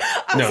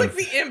 I was like,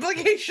 the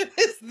implication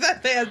is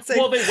that they had sex.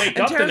 Well, they wake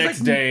up the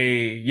next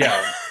day.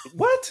 Yeah.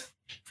 What?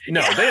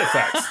 No, they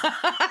had sex.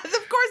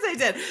 Of course they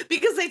did,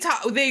 because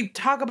they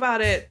talk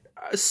about it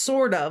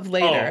sort of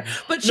later.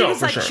 But she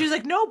was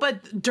like, no,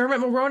 but Dermot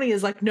Mulroney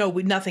is like, no,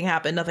 nothing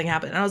happened.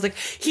 And I was like,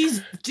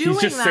 he's doing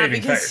just that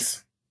saving because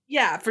face.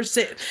 Yeah,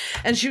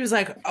 and she was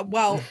like,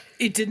 well,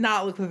 it did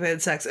not look like they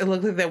had sex. It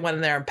looked like they went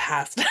in there and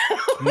passed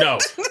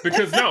out.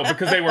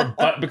 because they were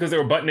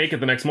butt naked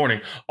the next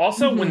morning.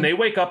 Also, when they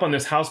wake up on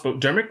this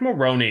houseboat, Dermot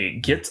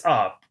Mulroney gets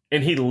up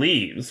and he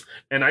leaves.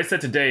 And I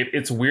said to Dave,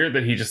 it's weird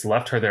that he just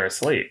left her there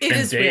asleep.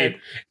 Weird.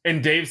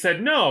 And Dave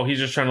said, no, he's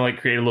just trying to like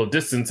create a little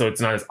distance so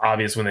it's not as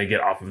obvious when they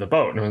get off of the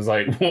boat. And I was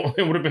like, well,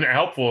 it would have been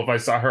helpful if I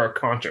saw her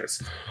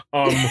conscious.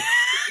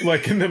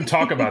 Like, and them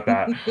talk about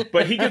that.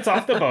 But he gets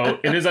off the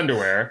boat in his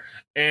underwear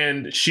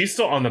and she's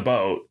still on the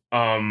boat.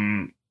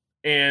 And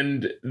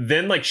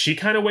then like she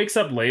kind of wakes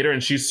up later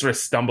and she sort of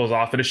stumbles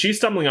off. And as she's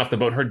stumbling off the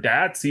boat, her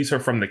dad sees her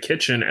from the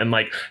kitchen and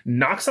like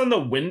knocks on the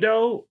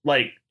window,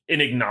 like, in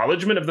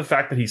acknowledgement of the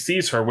fact that he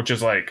sees her, which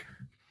is like,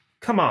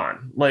 come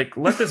on, like,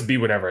 let this be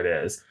whatever it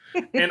is.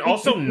 And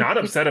also not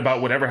upset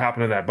about whatever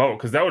happened to that boat,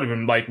 because that would have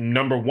been like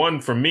number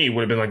one for me would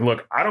have been like,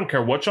 look, I don't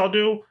care what y'all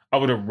do. I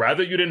would have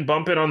rather you didn't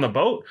bump it on the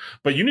boat,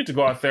 but you need to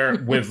go out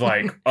there with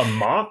like a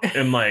mop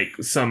and like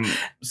some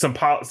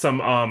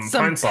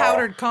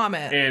powdered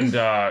Comet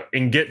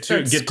and get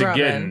to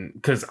getting,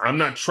 because I'm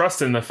not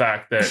trusting the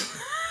fact that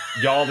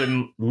y'all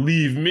didn't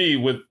leave me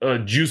with a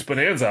juice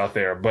bonanza out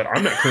there, but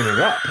I'm not cleaning it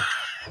up.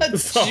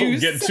 So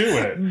get to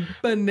it.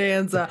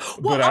 Bonanza.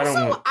 Well, but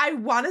also, I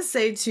want to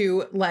say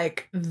too,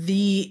 like,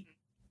 the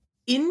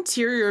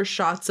interior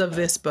shots of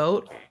this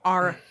boat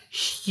are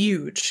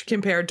huge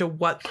compared to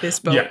what this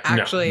boat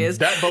actually is.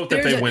 That boat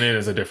that they went in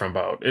is a different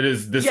boat. It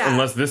is this,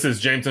 unless this is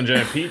James and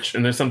Janet Peach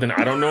and there's something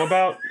I don't know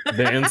about,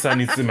 the inside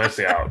needs to be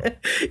messy out.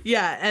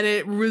 Yeah, and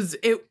it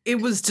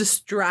was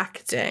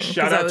distracting.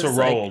 Shout out to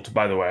Rolled,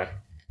 by the way.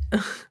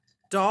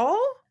 Doll?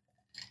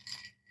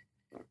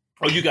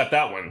 Oh, you got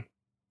that one.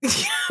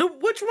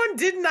 Which one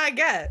didn't I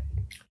get?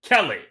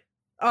 Kelly.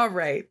 All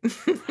right.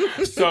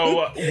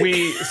 So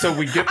we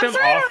get them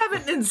off. I don't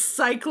have an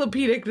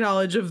encyclopedic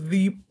knowledge of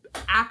the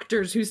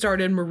actors who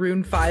starred in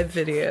Maroon 5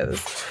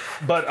 videos.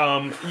 But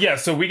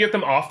so we get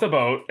them off the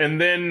boat,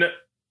 and then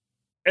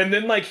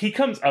like he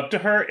comes up to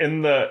her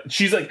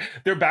she's like,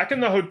 they're back in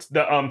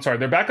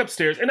they're back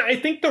upstairs. And I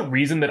think the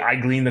reason that I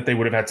gleaned that they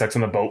would have had sex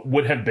on the boat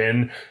would have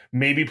been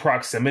maybe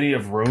proximity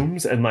of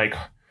rooms and like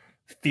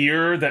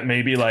fear that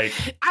maybe like,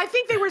 I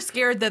think they were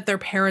scared that their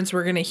parents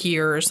were going to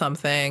hear or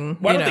something.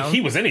 Well, I don't think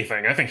he was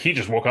anything. I think he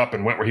just woke up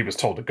and went where he was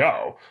told to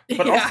go.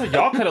 But also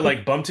y'all could have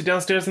like bumped it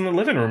downstairs in the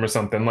living room or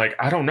something. Like,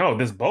 I don't know,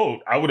 this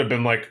boat, I would have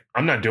been like,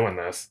 I'm not doing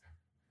this.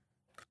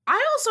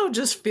 I also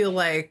just feel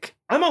like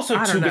I'm also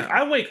I too don't big. know.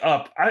 I wake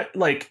up.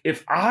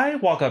 If I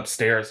walk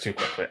upstairs too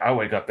quickly, I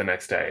wake up the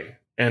next day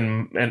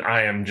and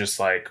I am just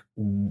like,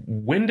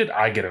 when did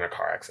I get in a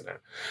car accident?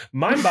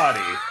 My body,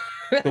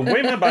 the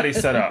way my body's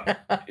set up,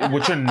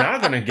 what you're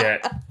not gonna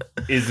get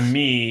is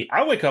me.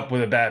 I wake up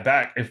with a bad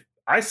back if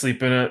I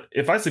sleep in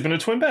a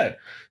twin bed.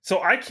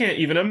 So I can't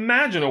even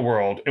imagine a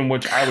world in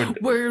which I would.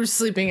 We're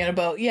sleeping in a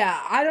boat. Yeah,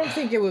 I don't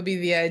think it would be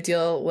the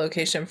ideal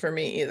location for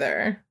me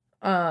either.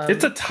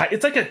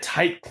 It's like a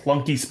tight,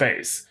 clunky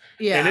space.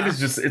 Yeah. And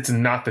it's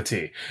not the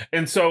tea.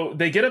 And so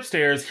they get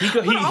upstairs.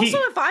 Also,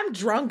 if I'm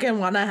drunk and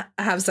want to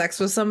have sex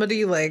with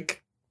somebody,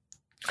 like,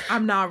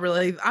 I'm not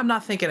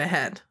thinking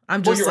ahead.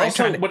 I'm just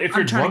but if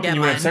you're drunk and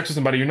you want to have sex with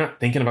somebody, you're not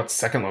thinking about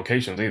second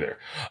locations either.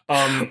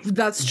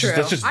 That's true.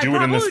 Let's just do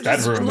it in this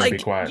bedroom and be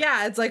quiet.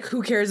 Yeah, it's like,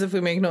 who cares if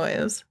we make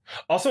noise?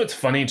 Also, it's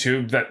funny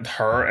too that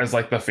her as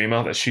like the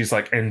female, that she's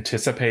like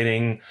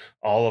anticipating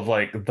all of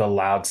like the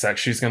loud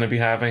sex she's going to be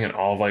having and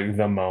all of like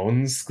the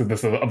moans of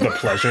the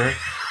pleasure.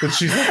 That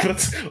she's like,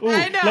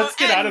 let's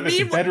get out of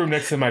this bedroom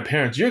next to my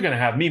parents. You're going to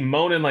have me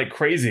moaning like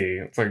crazy.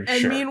 It's like,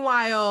 and sure.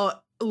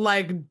 Meanwhile,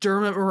 like,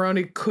 Dermot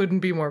Mulroney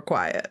couldn't be more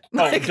quiet.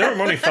 Dermot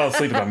Mulroney fell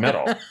asleep in the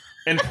middle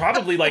and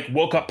probably like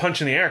woke up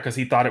punching the air because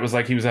he thought it was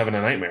like he was having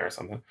a nightmare or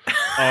something.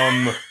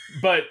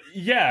 But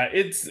yeah,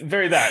 it's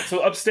very that.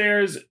 So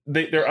upstairs,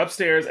 they're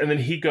upstairs, and then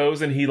he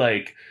goes and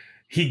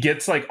he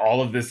gets like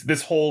all of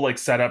this whole like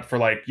setup for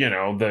like, you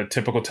know, the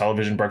typical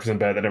television breakfast in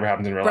bed that ever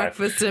happens in real life.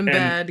 Breakfast in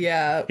bed,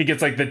 yeah. He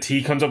gets like the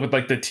tea, comes up with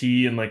like the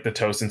tea and like the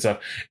toast and stuff.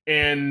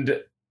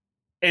 And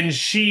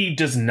she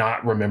does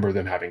not remember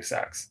them having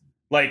sex.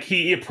 Like,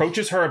 he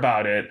approaches her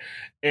about it,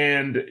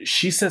 and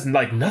she says,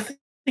 like, nothing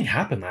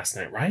happened last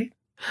night, right?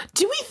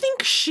 Do we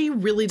think she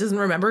really doesn't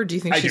remember? Or do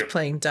you think she's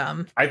playing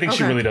dumb? I think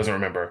she really doesn't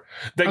remember.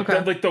 The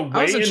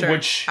way in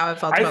which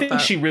I think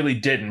she really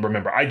didn't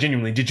remember. I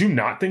genuinely did. You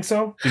not think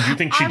so? Did you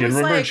think she did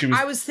remember? Like,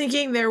 I was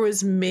thinking there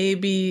was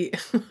maybe.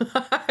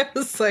 I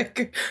was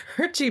like,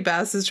 her cheap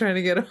ass is trying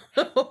to get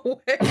away.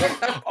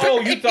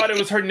 Oh, you thought it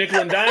was her nickel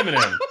and diming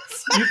him.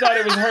 You thought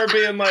it was her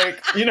being like,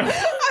 you know,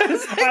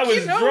 I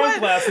was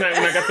drunk last night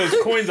when I got those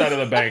coins out of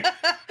the bank.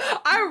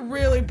 I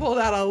really pulled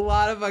out a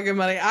lot of fucking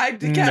money. I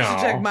cash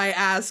a check my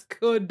ass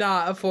could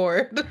not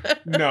afford.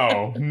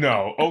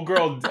 No. Oh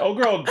girl.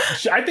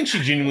 I think she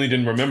genuinely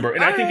didn't remember.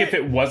 And I think if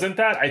it wasn't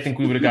that, I think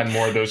we would have gotten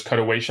more of those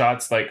cutaway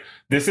shots. Like,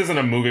 this isn't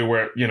a movie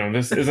where, you know,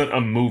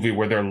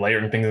 they're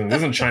layering things in. This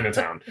isn't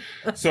Chinatown.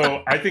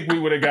 So I think we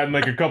would have gotten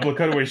like a couple of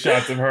cutaway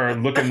shots of her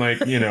looking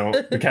like, you know,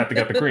 the cat that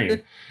got the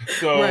cream.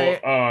 So,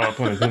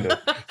 pun intended.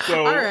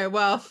 So, all right,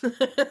 well.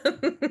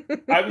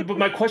 But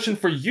my question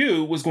for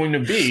you was going to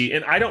be,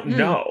 and I don't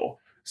know.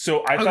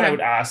 So I thought I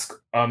would ask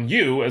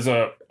you as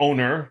a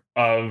owner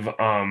of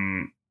how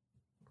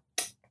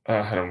do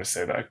I want to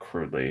say that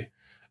crudely?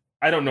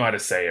 I don't know how to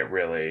say it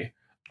really.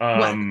 I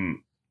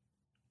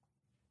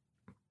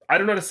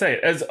don't know how to say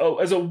it. As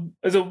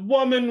a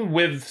woman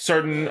with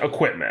certain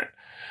equipment,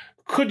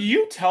 could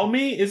you tell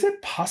me, is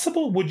it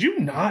possible? Would you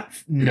not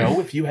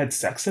know if you had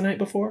sex the night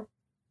before?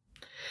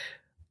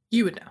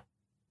 You would know.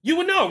 You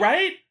would know,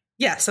 right?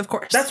 Yes, of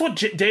course. That's what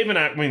Dave and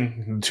I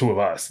mean, two of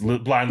us,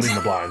 blind leading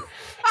the blind.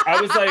 I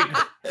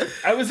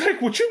was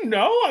like, would you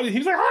know? He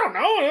was like, I don't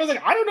know. And I was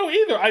like, I don't know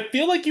either. I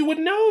feel like you would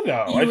know,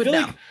 though. I feel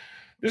like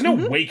there's no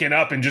waking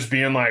up and just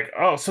being like,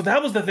 oh. So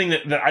that was the thing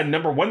that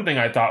number one thing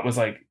I thought was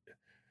like,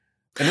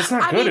 and it's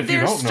not good if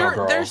you don't know,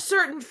 girl. There's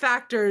certain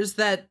factors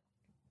that,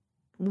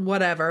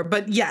 whatever.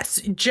 But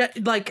yes,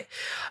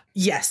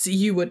 yes,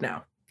 you would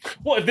know.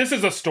 Well, if this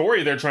is a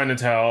story they're trying to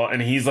tell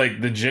and he's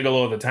like the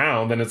gigolo of the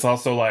town, then it's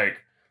also like,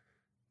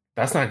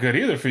 that's not good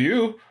either for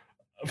you,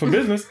 for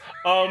business.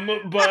 But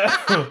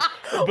well,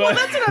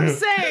 that's what I'm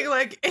saying.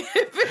 Like,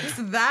 if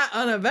it's that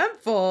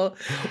uneventful,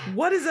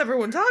 what is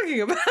everyone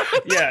talking about?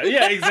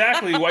 yeah,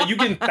 exactly. Why you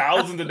getting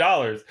thousands of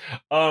dollars?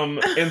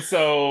 And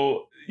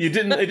so it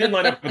didn't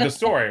line up with the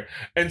story.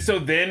 And so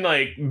then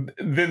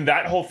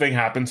that whole thing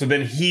happened. So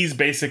then he's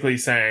basically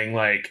saying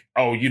like,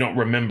 oh, you don't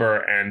remember.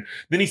 And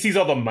then he sees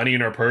all the money in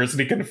her purse and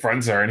he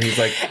confronts her and he's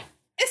like,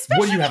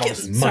 what do you have all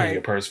this money in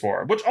your purse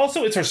for? Which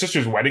also, it's her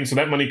sister's wedding, so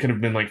that money could have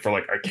been like for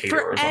like a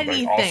caterer or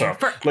something.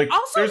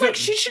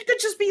 She should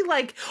just be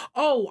like,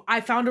 "Oh,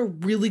 I found a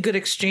really good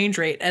exchange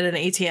rate at an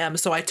ATM,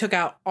 so I took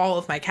out all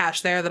of my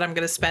cash there that I'm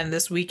going to spend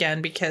this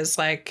weekend because,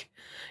 like,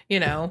 you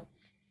know,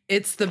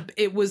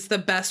 it was the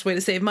best way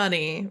to save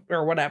money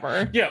or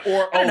whatever." Yeah,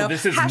 or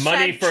this is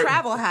money for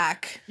travel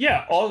hack.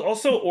 Yeah,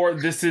 also, or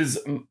this is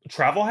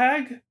travel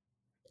hag.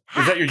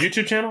 Is that your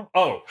YouTube channel?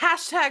 Oh,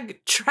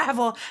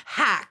 #travel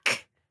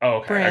hack. Oh,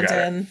 okay.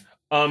 Brandon.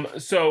 But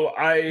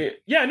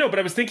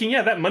I was thinking,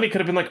 that money could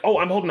have been like, oh,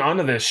 I'm holding on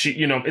to this. She,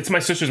 you know, it's my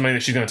sister's money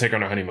that she's going to take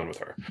on her honeymoon with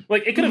her.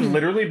 Like, it could have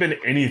literally been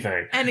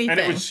anything. And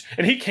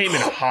he came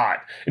in hot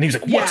and he was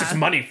like, what's this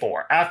money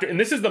for? And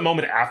this is the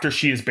moment after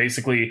she has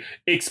basically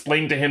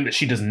explained to him that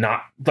she does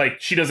not, like,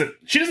 she doesn't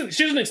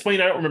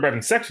explain, I don't remember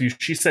having sex with you.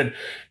 She said,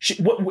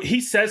 he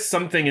says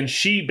something and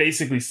she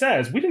basically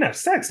says, we didn't have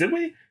sex, did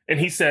we? And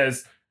he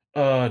says,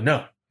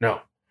 no.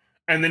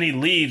 And then he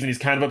leaves and he's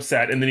kind of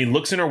upset. And then he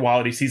looks in her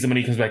wallet. He sees the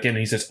money, comes back in and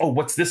he says, oh,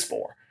 what's this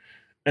for?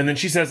 And then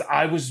she says,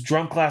 I was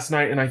drunk last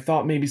night and I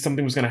thought maybe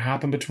something was going to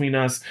happen between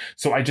us.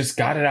 So I just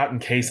got it out in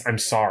case. I'm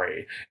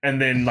sorry.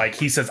 And then like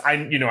he says, I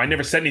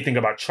never said anything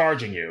about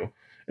charging you.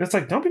 And it's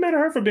like, don't be mad at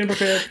her for being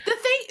prepared.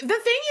 The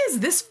thing is,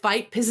 this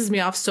fight pisses me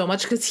off so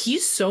much because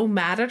he's so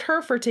mad at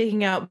her for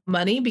taking out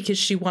money because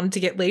she wanted to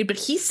get laid. But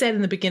he said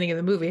in the beginning of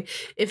the movie,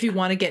 if you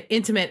want to get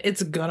intimate,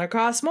 it's gonna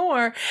cost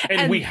more.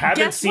 And we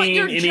haven't seen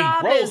any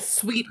growth,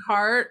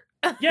 sweetheart.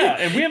 Yeah,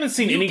 and we haven't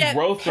seen any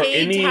growth or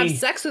any to have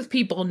sex with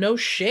people. No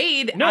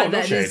shade. No,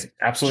 that shade. Is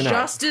absolutely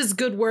not. Just as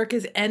good work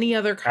as any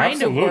other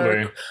kind of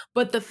work.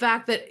 But the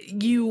fact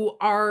that you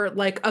are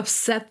like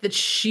upset that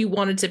she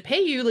wanted to pay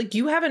you, like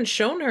you haven't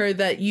shown her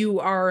that you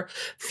are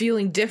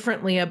feeling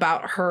differently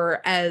about her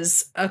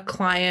as a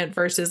client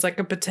versus like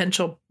a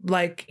potential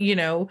like,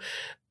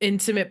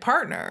 intimate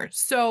partner.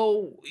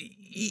 So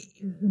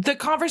the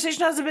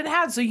conversation hasn't been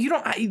had. So you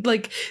don't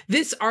like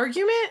this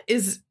argument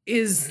is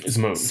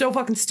so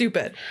fucking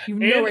stupid. You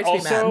have no right to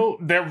be mad. Also,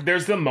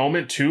 there's the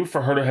moment too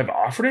for her to have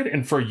offered it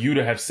and for you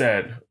to have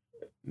said,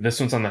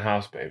 "This one's on the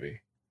house, baby."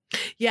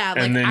 Yeah,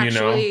 like then,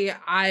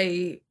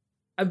 actually,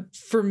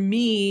 for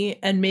me,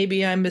 and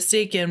maybe I'm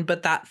mistaken,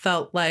 but that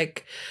felt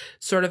like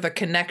sort of a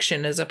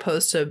connection as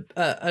opposed to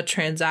a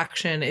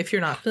transaction. If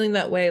you're not feeling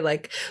that way,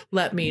 like,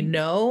 let me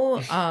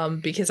know,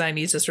 because I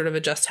need to sort of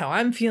adjust how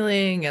I'm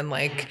feeling and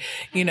like,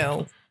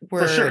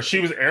 for sure. She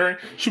was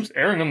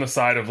erring on the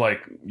side of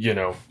like, you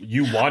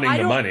wanting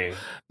the money.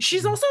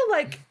 She's also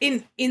like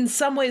in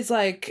some ways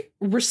like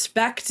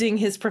respecting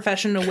his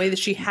profession in a way that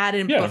she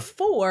hadn't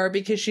before,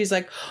 because she's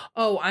like,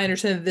 oh, I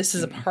understand that this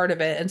is a part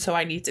of it, and so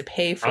I need to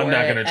pay for it. I'm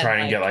not going to try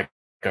and get like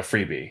a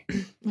freebie.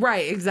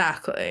 Right,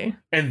 exactly.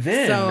 And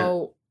then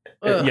so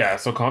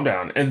calm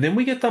down. And then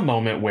we get the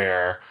moment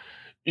where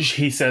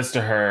he says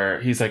to her,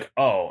 he's like,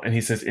 oh, and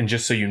he says, and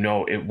just so you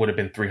know, it would have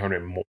been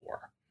 $300 more.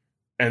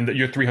 And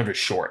you're $300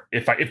 short.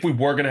 If we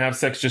were going to have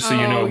sex, just so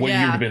you know, you would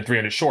have been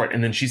 $300 short.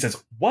 And then she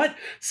says, what?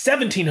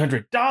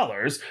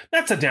 $1,700?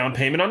 That's a down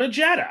payment on a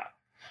Jetta.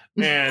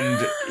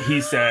 And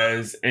he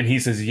says,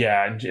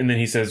 yeah. And then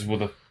he says,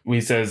 he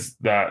says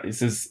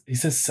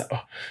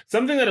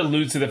something that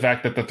alludes to the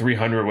fact that the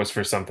 300 was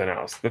for something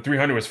else. The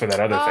 300 was for that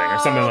other thing or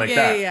something like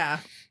that. Yeah.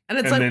 And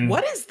it's like,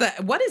 what is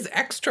that? What is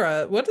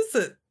extra? What is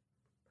it?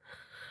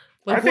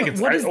 Like, I think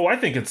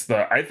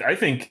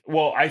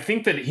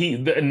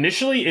that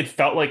initially it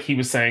felt like he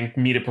was saying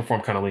me to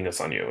perform cunnilingus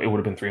on you. It would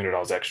have been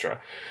 $300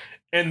 extra.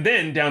 And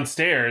then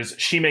downstairs,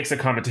 she makes a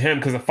comment to him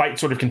because the fight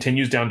sort of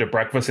continues down to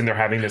breakfast and they're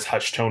having this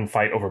hushed tone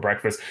fight over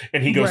breakfast.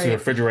 And he goes to the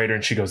refrigerator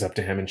and she goes up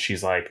to him and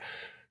she's like,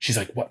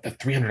 what, the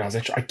 $300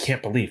 extra? I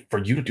can't believe for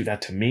you to do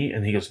that to me.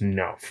 And he goes,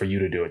 no, for you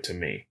to do it to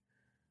me.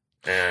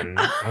 And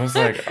I was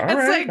like, all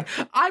right. It's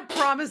like, I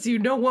promise you,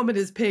 no woman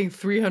is paying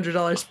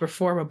 $300 to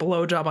perform a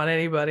blowjob on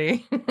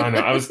anybody. I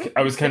know. I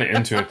was kind of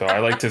into it though. I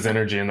liked his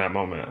energy in that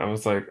moment. I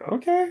was like,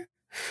 okay.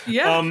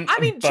 Yeah. I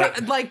mean, sure.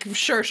 I'm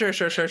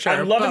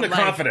loving the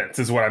confidence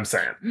is what I'm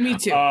saying. Me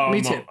too.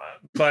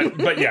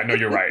 But yeah, no,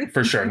 you're right.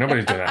 For sure.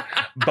 Nobody's doing that.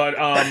 But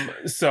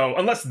so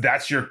unless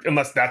that's your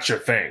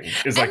thing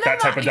is like that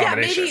type of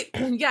domination.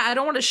 I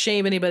don't want to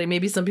shame anybody.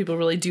 Maybe some people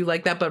really do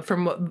like that, but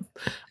from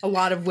a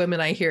lot of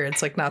women I hear,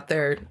 it's like not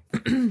their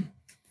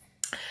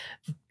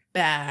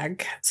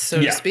bag,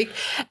 so to speak.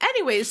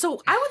 Anyway, so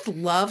I would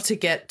love to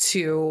get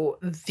to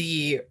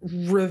the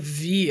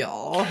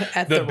reveal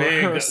at the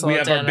rehearsal we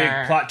have dinner.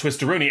 Our big plot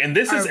twist-a-rooney, and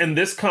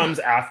this comes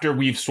after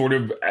we've sort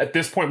of at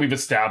this point we've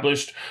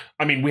established.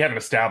 I mean, we haven't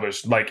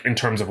established like in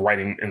terms of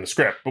writing in the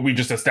script, but we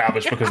just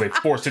established because they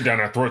forced it down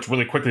our throats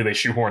really quickly. They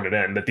shoehorned it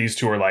in that these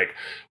two are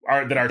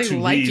our two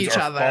leads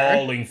are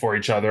falling for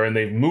each other, and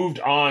they've moved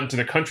on to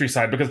the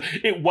countryside because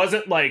it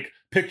wasn't like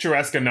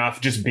picturesque enough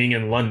just being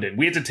in London.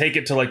 We had to take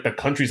it to like the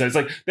countryside. It's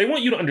like they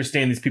want you to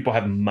understand these people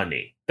have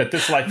money, that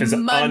this life is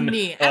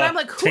money. And I'm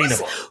like,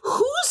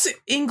 whose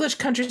English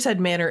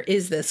countryside manor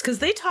is this? Because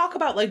they talk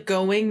about like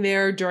going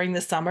there during the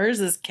summers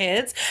as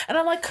kids, and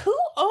I'm like, who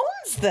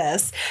owns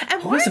this?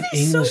 And why are they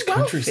English so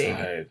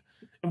countryside?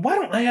 And why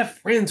don't I have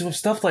friends who have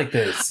stuff like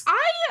this?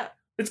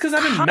 It's because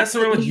I've been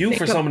messing around with you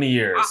for so many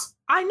years.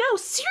 I know.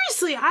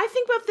 Seriously, I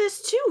think about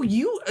this too.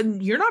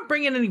 You're not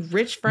bringing any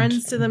rich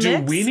friends to the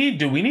mix.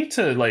 Do we need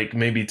to like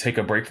maybe take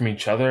a break from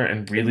each other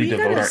and really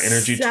devote our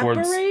energy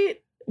towards?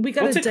 We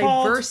gotta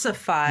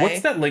diversify. Called?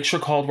 What's that lakeshore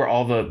called where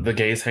all the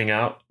gays hang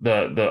out?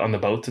 The on the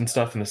boats and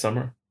stuff in the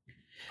summer.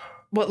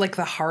 What, like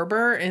the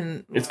harbor?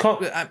 It's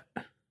called.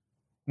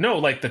 No,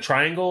 like the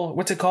triangle.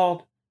 What's it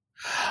called?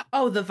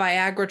 Oh, the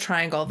Viagra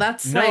Triangle.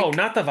 That's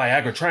not the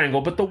Viagra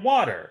Triangle, but the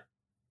water.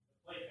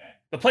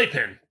 The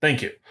playpen.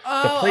 Thank you.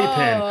 The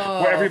playpen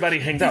where everybody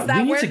hangs out. Is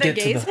that where the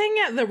gays hang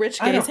out? The rich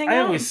gays hang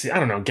out? I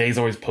don't know. Gays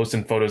always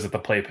posting photos at the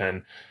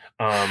playpen.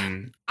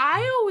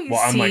 I always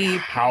I'm see like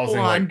housing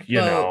like,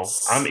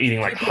 I'm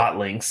eating like hot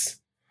links.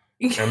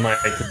 And like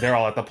they're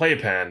all at the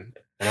playpen.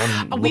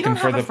 And I'm looking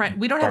for the friend.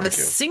 We don't barbecue. have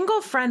a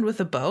single friend with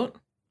a boat.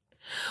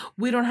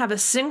 We don't have a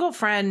single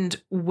friend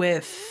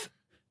with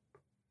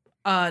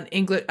an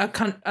English a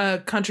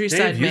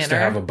countryside Dave used to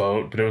manor. have a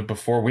boat, but it was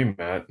before we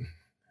met.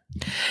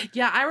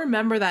 Yeah, I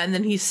remember that, and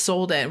then he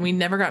sold it, and we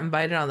never got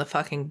invited on the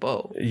fucking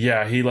boat.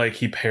 Yeah,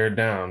 he pared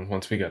down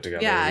once we got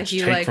together. Yeah, Which he,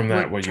 take like, from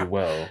that would what you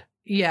will.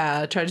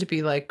 Yeah, tried to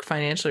be like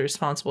financially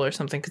responsible or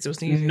something because it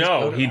was using his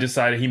No, boat a he lot.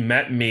 decided he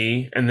met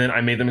me, and then I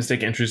made the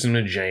mistake of introducing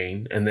him to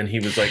Jane, and then he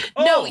was like,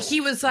 "Oh, No,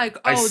 he was like,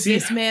 I "Oh, see.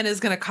 this man is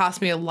going to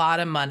cost me a lot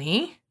of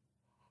money.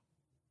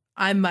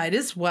 I might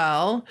as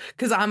well,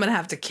 because I'm going to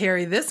have to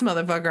carry this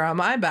motherfucker on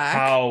my back."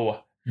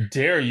 How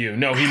dare you?"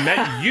 No, he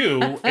met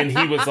you, and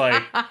he was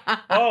like,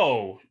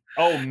 "Oh,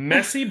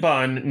 messy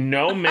bun,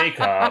 no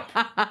makeup,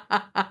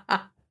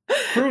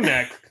 crew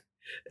neck.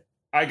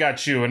 I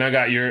got you, and I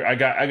got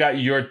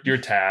your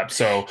tab,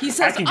 so He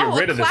says, I can get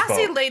rid of a this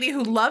classy boat." lady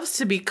who loves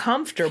to be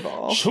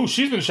comfortable.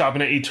 She's been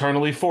shopping at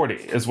Eternally 40,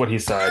 is what he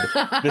said.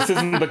 This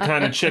isn't the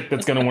kind of chick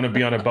that's going to want to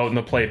be on a boat in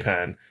the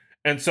playpen.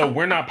 And so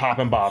we're not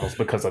popping bottles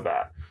because of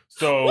that.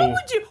 So What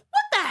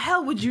the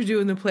hell would you do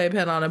in the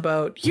playpen on a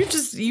boat? I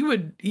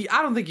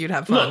don't think you'd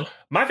have fun. look,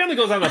 my family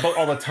goes out on a boat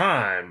all the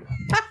time.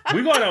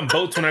 We go out on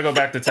boats when I go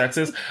back to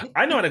Texas.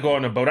 I know how to go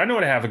on a boat. I know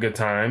how to have a good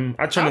time.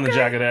 I turn on the Okay.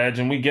 jagged edge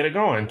and we get it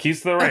going. Keys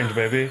to the range,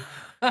 baby.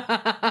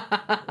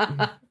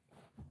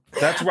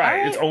 That's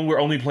right. All We're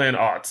only playing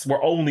odds.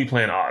 We're only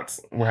playing odds.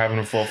 We're having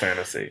a full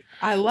fantasy.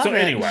 I love So it.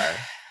 anyway.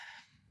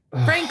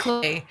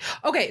 Frankly.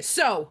 Okay,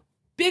 so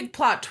big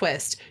plot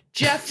twist.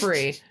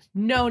 Jeffrey,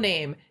 no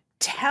name,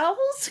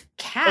 tells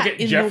Kat Okay,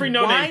 in Jeffrey the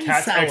No wine Name,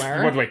 Kat's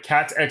cellar.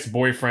 Kat's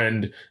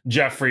ex-boyfriend,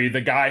 Jeffrey,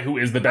 the guy who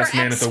is the best her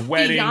man at the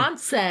wedding.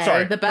 ex-fiancé,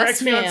 Sorry, the her best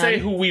ex-fiance man.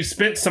 who we've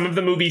spent some of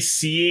the movie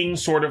seeing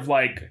sort of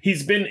like,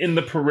 he's been in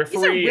the He's a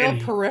periphery. real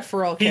and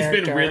peripheral he's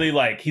character. been really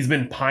like, he's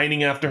been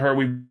pining after her.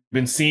 We've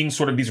been seeing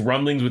sort of these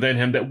rumblings within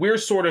him that we're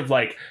sort of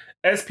like,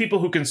 as people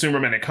who consume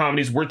romantic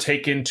comedies, we're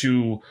taken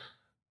to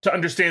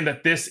understand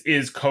that this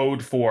is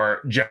code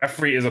for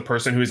Jeffrey is a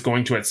person who is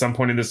going to, at some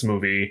point in this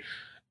movie,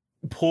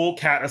 pull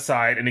Kat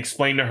aside and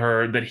explain to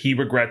her that he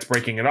regrets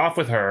breaking it off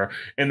with her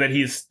and that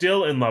he is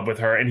still in love with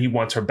her and he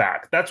wants her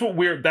back. That's what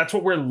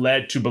we're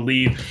led to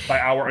believe by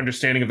our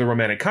understanding of the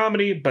romantic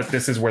comedy, but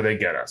this is where they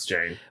get us,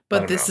 Jane.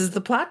 But this is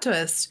the plot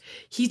twist.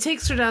 He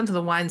takes her down to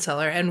the wine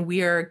cellar, and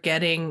we are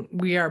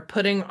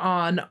putting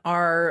on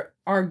our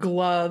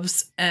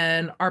gloves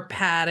and our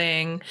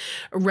padding,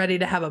 ready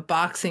to have a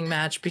boxing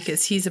match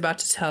because he's about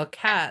to tell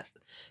Kat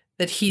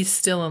that he's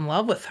still in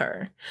love with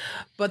her.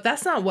 But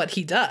that's not what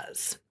he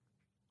does.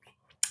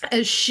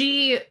 As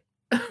she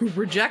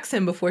rejects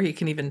him before he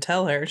can even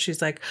tell her,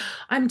 she's like,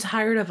 "I'm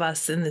tired of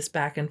us in this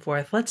back and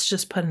forth. Let's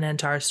just put an end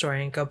to our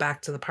story and go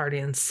back to the party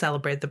and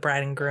celebrate the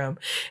bride and groom."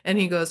 And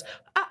he goes,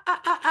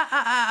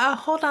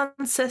 hold on,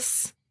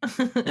 sis.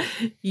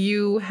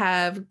 You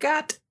have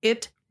got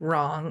it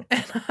wrong.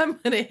 And I'm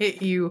going to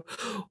hit you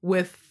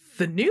with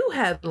the new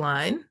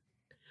headline,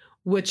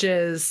 which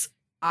is,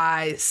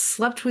 "I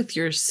slept with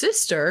your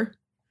sister,"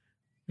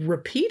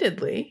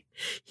 repeatedly.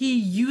 He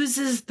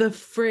uses the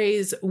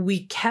phrase,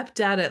 "we kept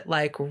at it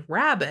like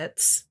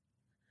rabbits,"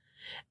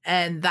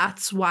 and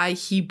that's why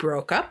he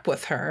broke up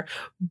with her.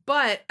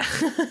 But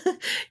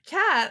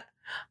Kat,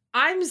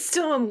 I'm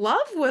still in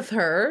love with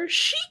her.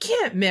 She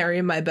can't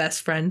marry my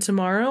best friend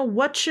tomorrow.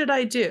 What should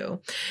I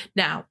do?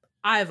 Now,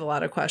 I have a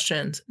lot of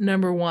questions.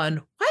 Number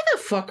one, why the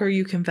fuck are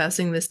you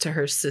confessing this to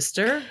her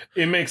sister,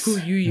 It makes who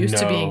you used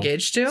to be no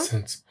engaged to?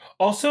 sense.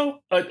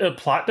 Also, a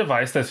plot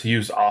device that's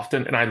used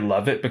often, and I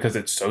love it because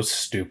it's so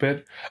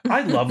stupid.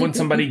 I love when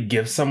somebody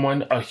gives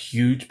someone a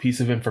huge piece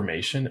of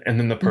information and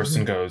then the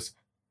person goes,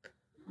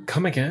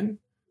 "Come again?"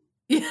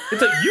 Yeah.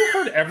 It's like, you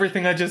heard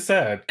everything I just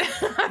said.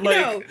 I Like,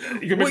 know.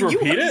 you're going to Well, you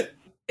repeat heard- it?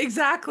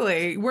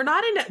 Exactly. We're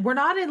not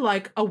in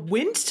like a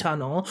wind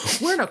tunnel.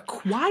 We're in a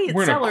quiet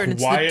We're in cellar, a and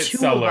quiet it's the two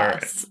cellar,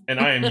 of us. and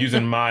I am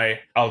using my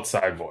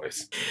outside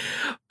voice.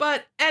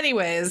 But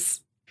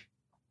anyways,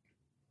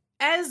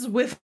 as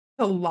with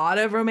a lot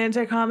of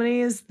romantic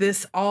comedies,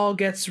 this all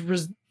gets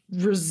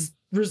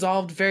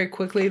resolved very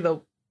quickly.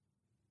 The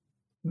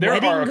There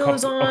wedding are a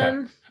goes couple, on.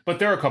 okay. But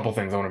there are a couple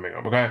things I want to bring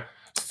up, okay?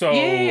 So,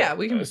 Yeah,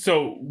 we can.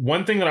 So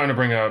one thing that I want to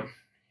bring up,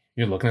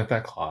 you're looking at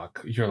that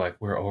clock. You're like,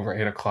 we're over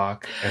 8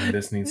 o'clock, and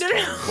this needs No, to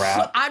no.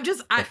 wrap. I'm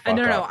just. the fuck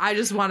No. up. I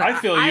just want to. I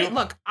feel you.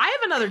 Look, I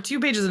have another 2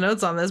 pages of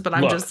notes on this, but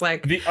I'm Look, just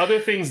like. The other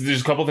things,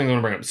 there's a couple things I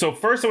want to bring up. So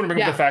first, I want to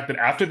bring up Yeah. the fact that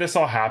after this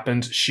all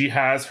happens, she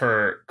has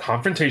her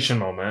confrontation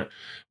moment.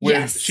 With,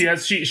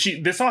 Yes.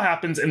 She this all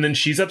happens, and then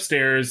she's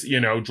upstairs,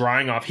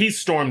 drying off. He's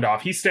stormed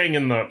off. He's staying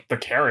in the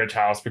carriage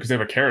house because they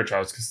have a carriage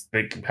house because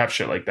they can have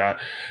shit like that.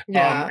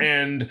 Yeah.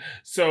 And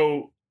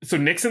so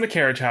Nick's in the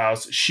carriage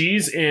house.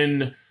 She's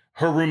in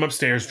her room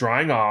upstairs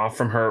drying off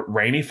from her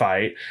rainy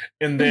fight.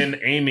 And then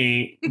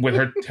Amy, with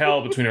her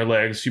tail between her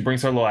legs, she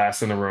brings her little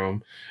ass in the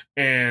room.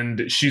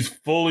 And she's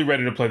fully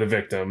ready to play the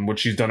victim, which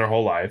she's done her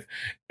whole life.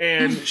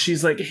 And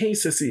she's like, "Hey,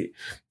 sissy."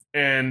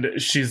 And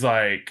she's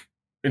like,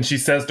 and she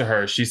says to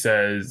her, she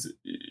says,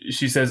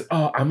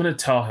 "Oh, I'm going to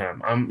tell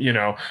him."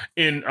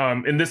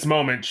 In this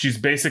moment, she's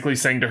basically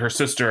saying to her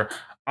sister,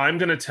 I'm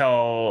going to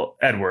tell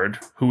Edward,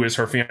 who is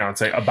her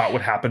fiance, about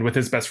what happened with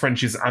his best friend.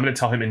 I'm going to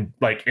tell him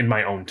in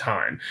my own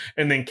time.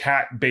 And then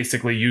Kat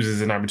basically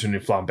uses an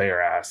opportunity to flambe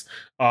her ass.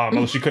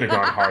 Although she could have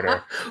gone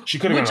harder. She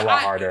could have gone a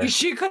lot harder.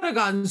 She could have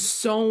gone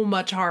so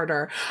much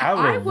harder.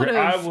 I would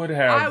have read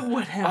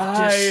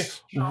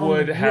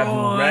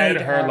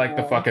her like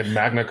the fucking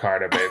Magna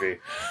Carta, baby.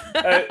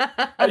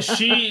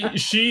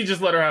 She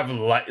just let her have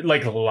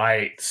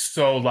light.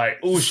 So light.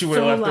 Ooh, she would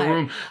have left the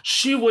room.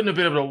 She wouldn't have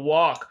been able to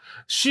walk.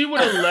 She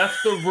would have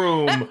left the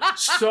room,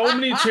 so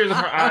many tears in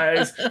her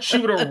eyes. She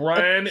would have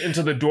ran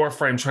into the door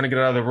frame trying to get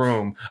out of the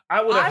room.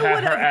 I would have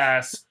had her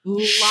ass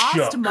lost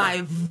shook.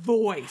 my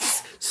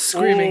voice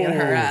screaming at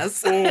her ass.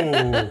 So,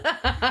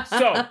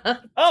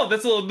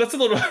 that's a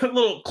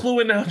little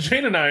clue in how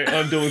Jane and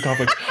I deal with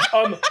conflict.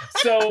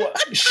 So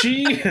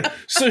she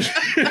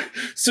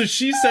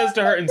says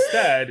to her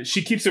instead,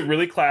 she keeps it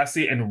really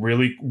classy and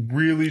really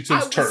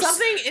just terse.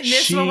 Something in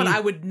this moment I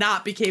would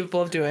not be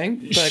capable of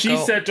doing. She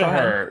said to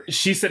her,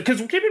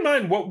 because keep in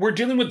mind what we're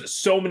dealing with,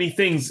 so many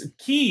things.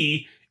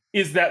 Key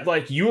is that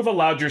like you have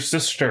allowed your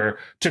sister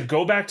to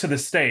go back to the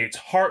States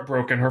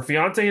heartbroken. Her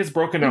fiance has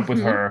broken up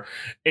with her,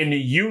 and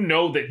you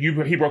know that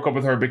he broke up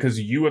with her because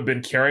you have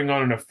been carrying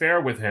on an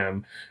affair with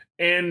him,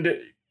 and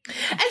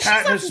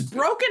she's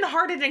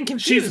brokenhearted and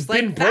confused. She's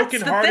been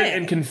brokenhearted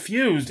and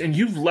confused, and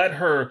you've let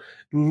her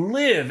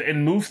live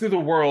and move through the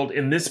world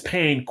in this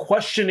pain,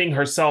 questioning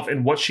herself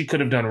and what she could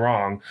have done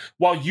wrong,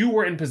 while you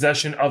were in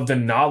possession of the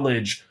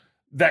knowledge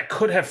that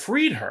could have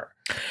freed her.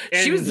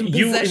 And she was in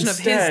possession of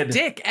his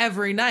dick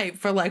every night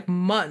for like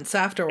months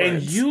afterwards.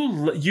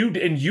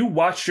 And you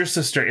watched your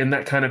sister in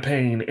that kind of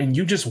pain, and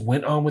you just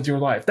went on with your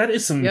life. That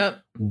is some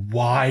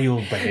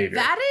wild behavior.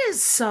 That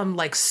is some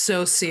like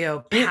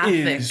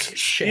sociopathic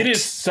shit. It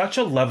is such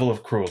a level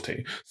of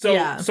cruelty. So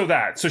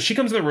she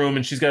comes in the room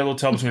and she's got a little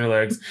tail between her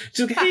legs.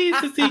 She's like, "Hey,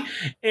 sissy,"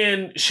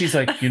 and she's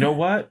like, "You know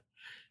what?"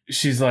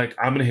 She's like,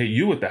 "I'm gonna hit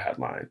you with the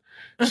headline."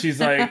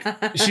 She's like,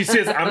 she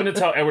says, "I'm gonna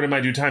tell Edward in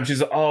my due time."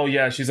 She's like, "Oh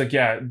yeah." She's like,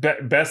 "Yeah,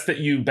 best that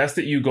you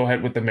go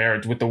ahead with the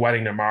marriage, with the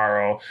wedding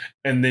tomorrow,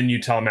 and then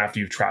you tell him after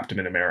you've trapped him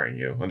into marrying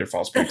you under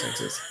false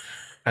pretenses."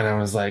 And I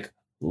was like,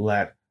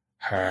 "Let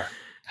her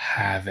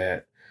have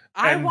it."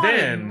 I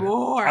wanted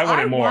more.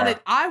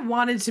 I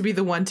wanted to be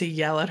the one to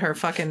yell at her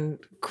fucking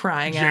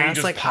crying Jane ass.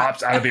 just like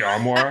pops out of the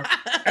armoire.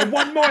 And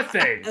one more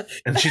thing.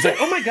 And she's like,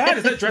 "Oh my God,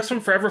 is that dress from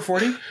Forever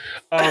 40?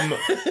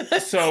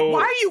 So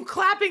why are you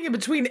clapping in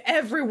between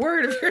every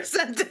word of your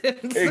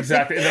sentence?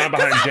 Exactly. And then I'm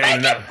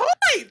behind Jane.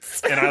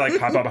 Points. And I like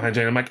pop out behind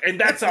Jane. I'm like,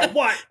 "And that's a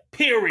what?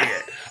 Period."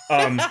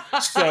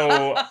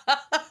 So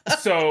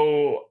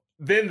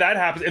then that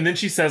happens. And then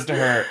she says to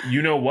her,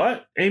 "You know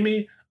what,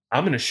 Amy?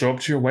 I'm going to show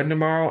up to your wedding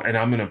tomorrow, and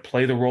I'm going to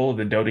play the role of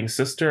the doting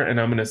sister,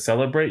 and I'm going to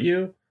celebrate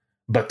you.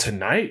 But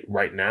tonight,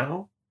 right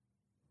now,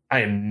 I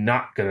am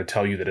not going to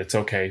tell you that it's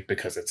okay,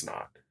 because it's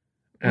not."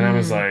 And I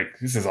was like,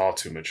 this is all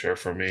too mature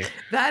for me.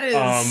 That is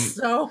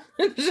so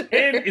mature.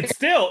 And it's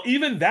still,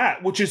 even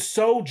that, which is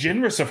so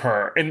generous of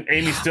her, and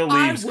Amy still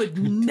leaves. I would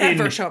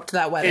never show up to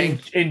that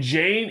wedding. And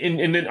Jane,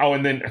 and then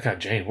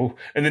Jane, whoa,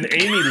 and then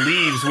Amy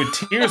leaves with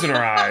tears in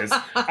her eyes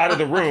out of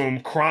the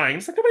room, crying.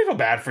 It's like, nobody feel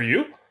bad for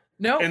you.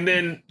 No. And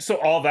then, so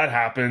all that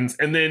happens,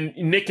 and then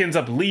Nick ends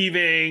up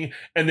leaving,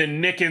 and then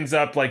Nick ends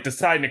up like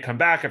deciding to come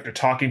back after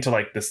talking to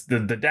like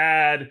the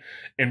dad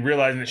and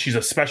realizing that she's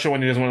a special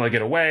one. He doesn't want to like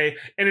get away.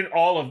 And in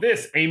all of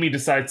this, Amy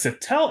decides to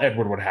tell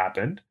Edward what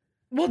happened.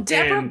 Well,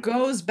 Deborah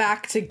goes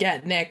back to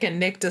get Nick, and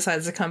Nick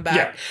decides to come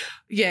back.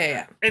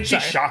 Yeah. And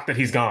she's shocked that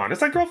he's gone.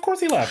 It's like, girl, of course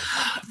he left.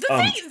 The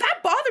thing that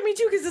bothered me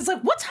too, because it's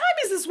like, what time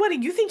is this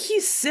wedding? You think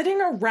he's sitting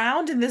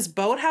around in this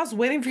boathouse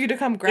waiting for you to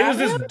come grab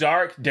him? It was this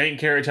dark, dank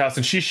carriage house,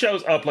 and she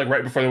shows up like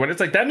right before the wedding.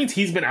 It's like, that means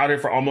he's been out here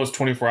for almost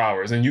 24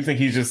 hours, and you think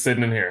he's just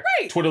sitting in here,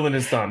 twiddling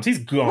his thumbs. He's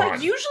gone.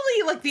 Like,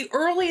 usually, like, the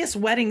earliest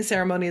wedding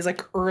ceremony is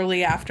like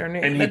early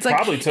afternoon. And he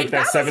probably took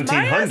that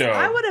 1700.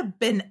 I would have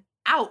been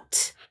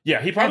out. Yeah,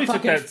 he probably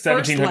took that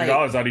 $1,700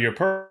 out of your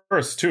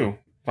purse too.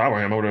 If I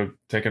were him, I would have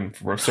taken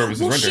for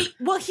services rendered.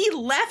 He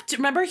left.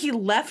 Remember, he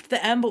left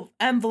the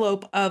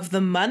envelope of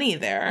the money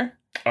there.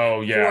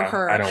 Oh yeah, for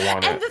her. I don't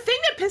want it. And the thing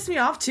that pissed me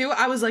off too,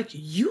 I was like,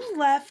 you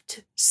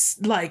left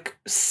like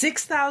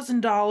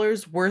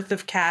 $6,000 worth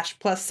of cash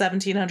plus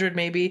 $1,700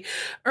 maybe,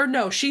 or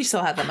no, she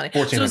still had that money.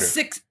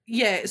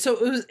 $1,400.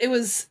 So it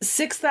was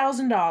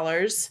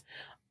 $6,000.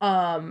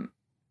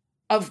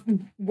 Of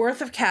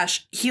worth of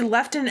cash. He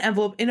left an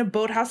envelope in a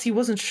boathouse he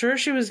wasn't sure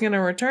she was going to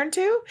return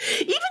to.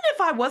 Even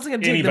if I wasn't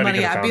going to take the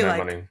money, I'd be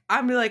like,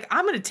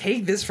 I'm going to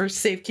take this for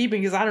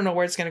safekeeping because I don't know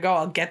where it's going to go.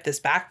 I'll get this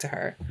back to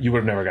her. You would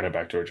have never got it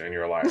back to her, Jane.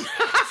 You're alive.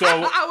 So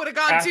I would have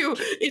gone to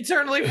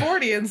Eternally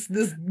 40 and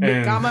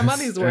got my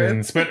money's worth.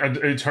 And spent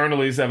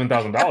eternally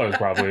 $7,000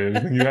 probably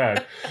everything you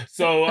had.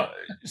 So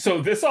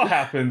this all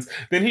happens.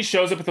 Then he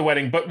shows up at the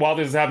wedding. But while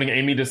this is happening,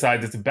 Amy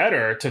decides it's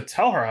better to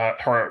tell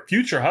her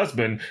future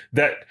husband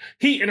that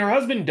and her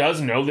husband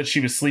does know that she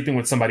was sleeping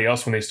with somebody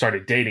else when they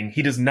started dating.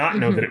 He does not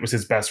know that it was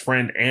his best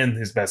friend and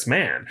his best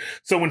man.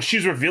 So when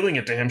she's revealing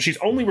it to him, she's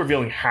only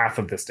revealing half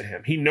of this to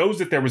him. He knows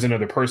that there was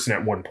another person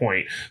at one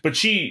point, but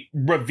she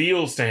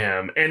reveals to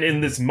him. And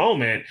in this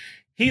moment,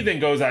 he then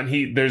goes out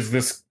and there's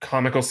this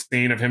comical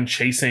scene of him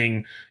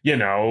chasing, Jeffrey,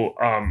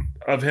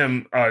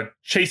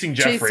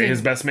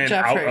 his best man,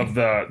 out of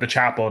the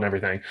chapel and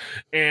everything.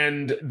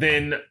 And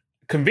then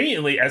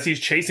conveniently, as he's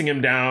chasing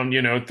him down,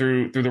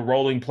 through the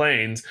rolling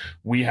plains,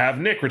 we have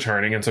Nick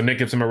returning. And so Nick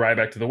gives him a ride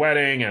back to the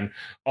wedding, and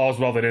all's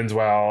well that ends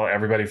well.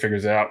 Everybody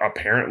figures it out,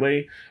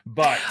 apparently.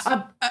 But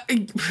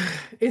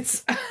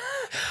it's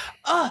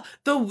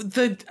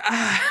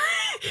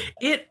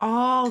it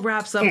all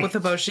wraps up with the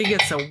bow. She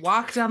gets to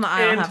walk down the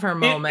aisle and have her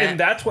moment. And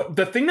that's what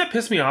the thing that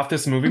pissed me off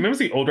this movie, maybe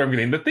the older I'm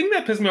getting, the thing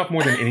that pissed me off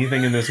more than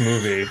anything in this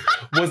movie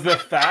was the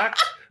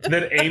fact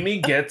that Amy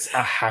gets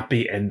a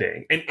happy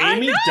ending. And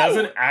Amy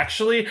doesn't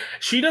actually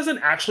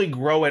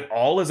grow at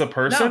all as a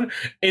person. No.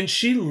 And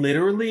she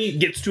literally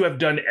gets to have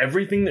done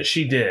everything that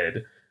she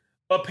did.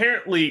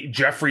 Apparently,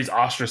 Jeffrey's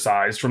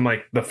ostracized from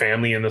the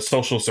family and the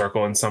social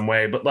circle in some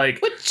way. But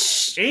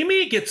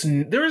Amy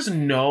there is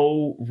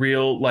no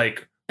real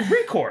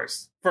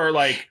recourse for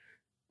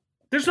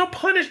there's no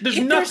punish. There's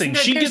nothing.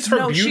 She gets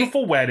her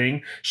beautiful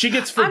wedding. She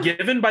gets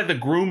forgiven by the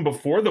groom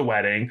before the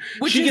wedding.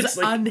 Which is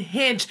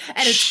unhinged.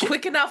 And it's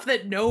quick enough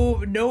that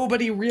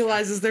nobody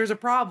realizes there's a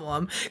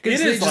problem. Because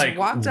they just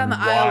walk down the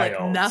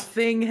aisle like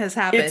nothing has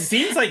happened. It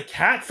seems like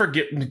Kat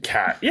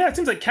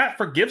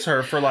forgives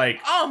her for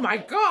oh my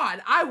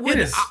God. I would.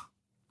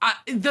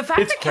 The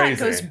fact that Kat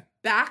goes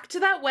back to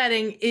that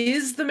wedding,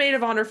 is the maid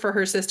of honor for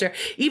her sister,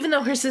 even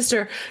though her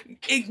sister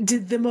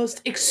did the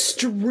most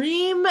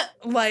extreme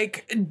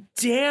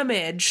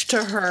damage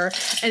to her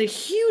and a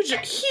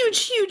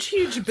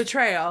huge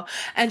betrayal,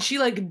 and she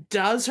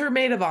does her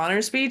maid of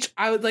honor speech.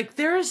 I would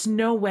there is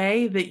no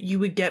way that you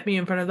would get me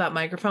in front of that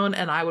microphone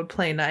and I would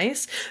play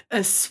nice,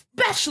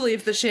 especially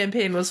if the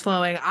champagne was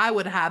flowing. I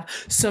would have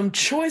some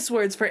choice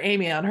words for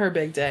Amy on her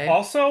big day.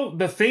 Also,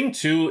 the thing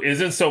too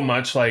isn't so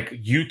much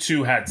you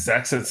two had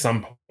sex at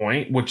some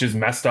point, which is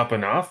messed up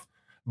enough,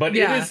 but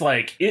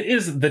it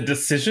is the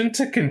decision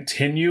to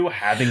continue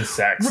having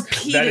sex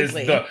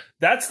repeatedly.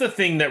 That's the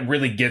thing that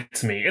really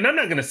gets me. And I'm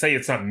not going to say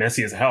it's not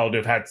messy as hell to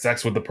have had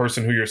sex with the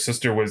person who your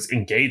sister was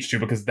engaged to,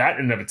 because that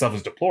in and of itself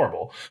is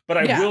deplorable. But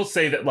I will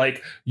say that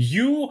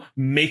you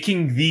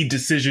making the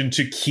decision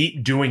to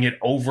keep doing it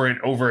over and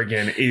over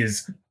again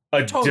is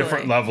a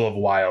different level of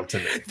wild to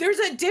me. There's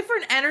a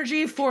different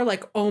energy for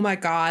oh my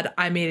God,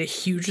 I made a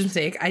huge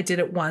mistake. I did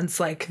it once.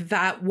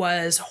 That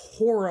was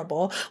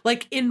horrible.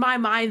 In my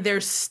mind,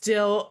 there's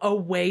still a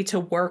way to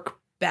work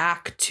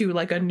back to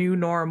a new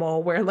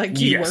normal where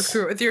you work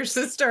through it with your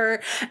sister,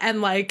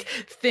 and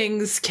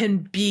things can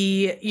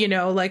be,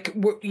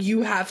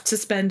 you have to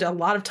spend a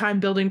lot of time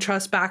building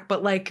trust back,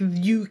 but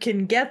you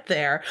can get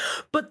there.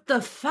 But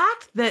the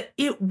fact that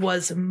it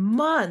was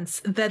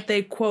months that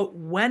they quote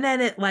went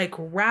at it like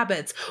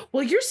rabbits,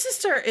 well, your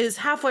sister is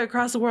halfway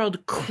across the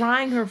world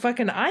crying her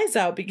fucking eyes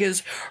out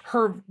because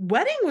her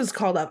wedding was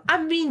called up.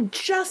 I mean,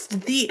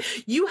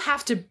 you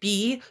have to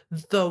be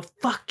the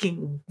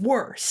fucking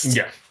worst.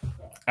 Yeah.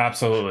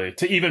 Absolutely.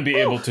 To even be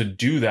able to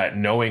do that,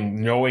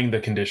 knowing the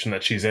condition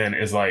that she's in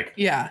is and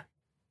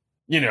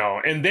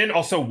then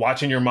also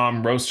watching your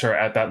mom roast her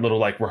at that little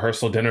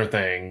rehearsal dinner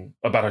thing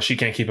about how she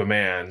can't keep a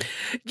man.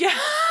 Yeah.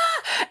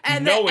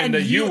 And knowing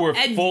that you were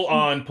full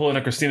on pulling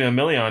a Christina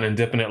Milian and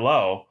dipping it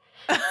low.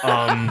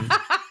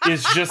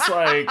 It's just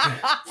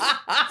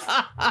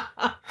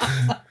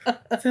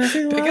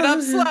pick it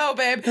up slow,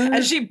 babe.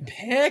 And she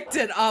picked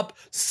it up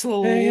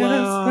slow.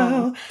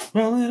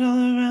 Roll it all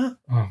around.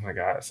 Oh my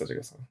God, it's such a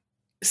good song.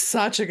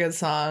 Such a good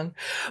song.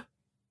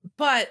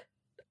 But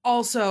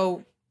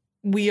also,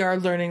 we are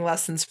learning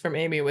lessons from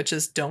Amy, which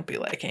is don't be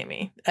like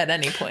Amy at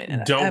any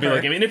point. Don't be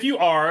like Amy. And if you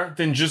are,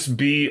 then just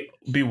be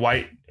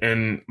white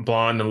and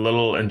blonde and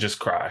little and just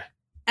cry.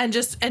 And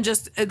just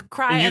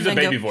cry and use a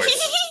baby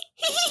voice.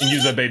 And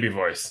use a baby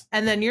voice.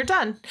 And then you're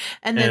done.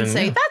 And then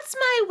say, that's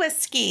my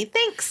whiskey.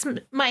 Thanks,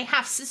 my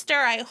half-sister.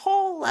 I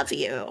love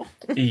you.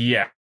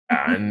 Yeah.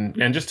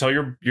 And just tell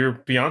your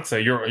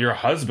fiance, your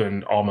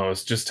husband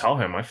almost, just tell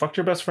him, I fucked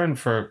your best friend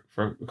for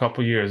a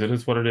couple years. It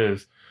is what it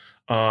is.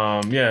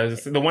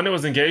 The one that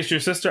was engaged to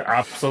your sister?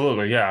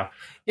 Absolutely, yeah.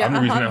 I'm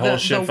the reason that whole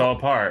shit fell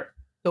apart.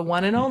 The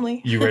one and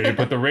only. You ready to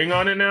put the ring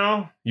on it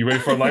now? You ready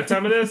for a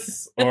lifetime of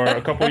this? Or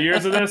a couple of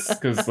years of this?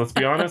 Because let's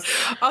be honest.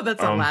 Oh,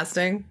 that's not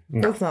lasting.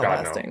 That's not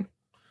lasting.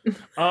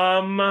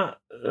 No.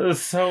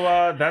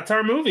 So that's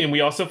our movie. And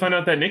we also found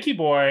out that Nicky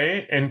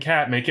Boy and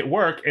Kat make it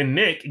work. And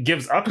Nick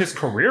gives up his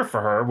career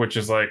for her, which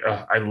is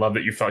I love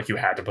that you felt like you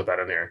had to put that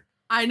in there.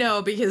 I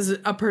know, because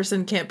a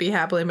person can't be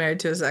happily married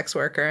to a sex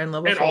worker and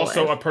live a full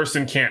also life. A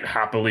person can't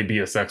happily be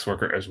a sex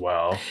worker as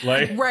well.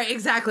 Right,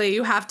 exactly.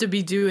 You have to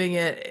be doing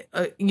it,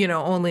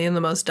 only in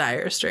the most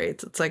dire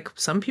straits. It's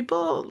some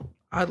people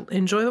I'll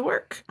enjoy the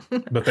work.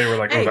 But they were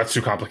like, "Oh, that's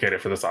too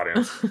complicated for this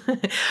audience."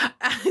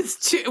 It's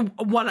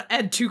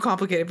too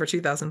complicated for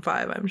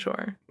 2005, I'm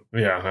sure.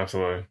 Yeah,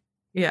 absolutely.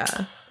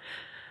 Yeah.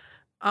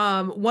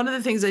 One of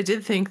the things I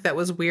did think that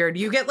was weird,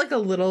 you get like a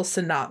little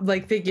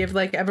like they give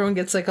like everyone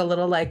gets like a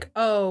little like,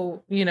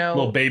 oh, you know,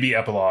 little baby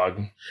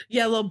epilogue.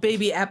 Yeah, little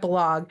baby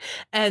epilogue.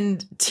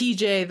 And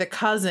TJ, the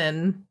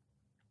cousin,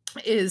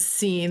 is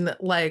seen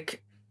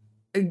like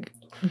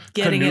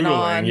getting it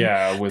on,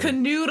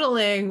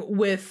 canoodling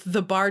with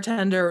the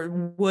bartender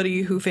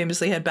Woody, who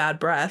famously had bad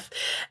breath.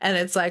 And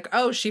it's like,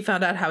 oh, she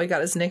found out how he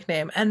got his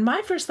nickname. And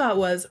my first thought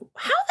was,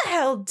 how the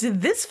hell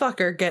did this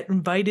fucker get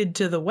invited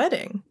to the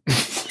wedding?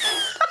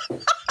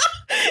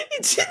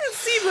 It didn't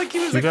seem like he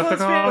was a close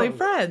family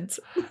friend.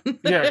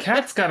 Yeah,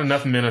 Kat's got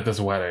enough men at this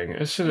wedding.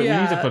 It should.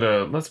 Yeah. We need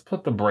to let's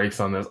put the brakes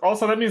on this.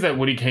 Also, that means that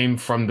Woody came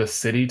from the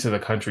city to the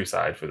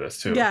countryside for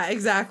this too. Yeah,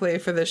 exactly,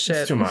 for this shit.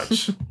 It's too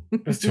much.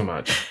 It's too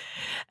much.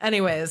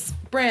 Anyways,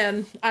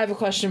 Bran, I have a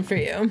question for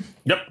you.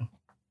 Yep.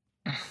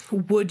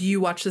 Would you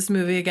watch this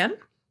movie again?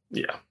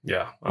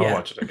 Yeah. I'll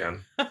watch it again.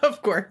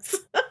 Of course.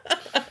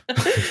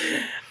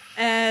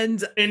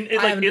 And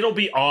it'll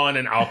be on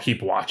and I'll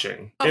keep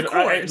watching. Of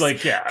course.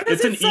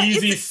 It's an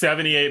easy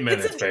 78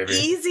 minutes, baby.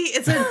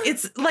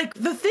 It's like,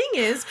 the thing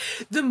is,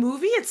 the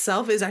movie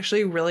itself is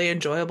actually really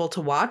enjoyable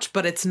to watch,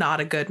 but it's not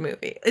a good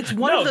movie. It's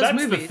one of those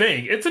movies. That's the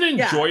thing. It's an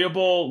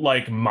enjoyable,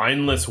 like,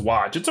 mindless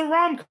watch. It's a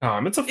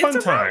rom-com. It's a fun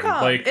time.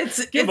 Like,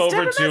 give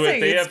over to it.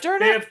 They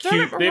have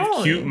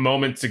cute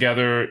moments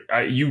together.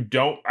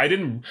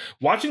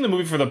 Watching the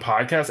movie for the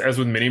podcast, as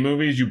with many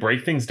movies, you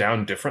break things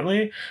down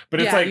differently.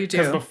 But it's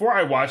because before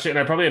I watched it, and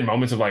I probably had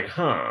moments of like,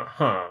 but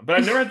I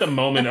never had the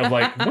moment of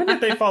like, when did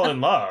they fall in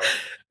love?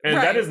 And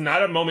that is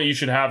not a moment you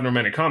should have in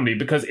romantic comedy,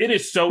 because it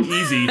is so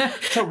easy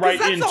to write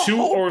in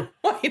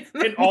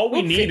all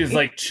we need is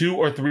like 2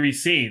 or 3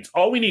 scenes.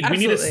 All we need, we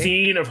need a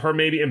scene of her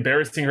maybe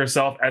embarrassing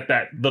herself at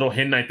that little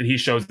hen night that he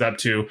shows up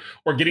to,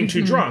 or getting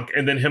too drunk,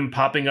 and then him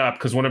popping up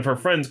because one of her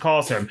friends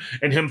calls him,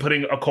 and him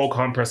putting a cold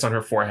compress on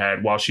her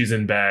forehead while she's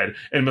in bed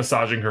and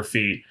massaging her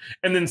feet,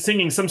 and then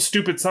singing some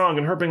stupid song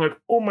and her being like,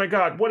 oh my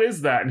God, what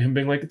is that? And him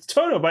being like, it's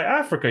Toto by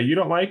Africa. You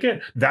don't like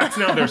it? That's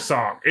now their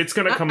song. It's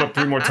going to come up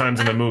 3 more times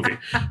in the movie.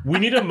 We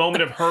need a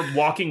moment of her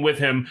walking with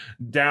him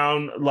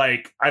down,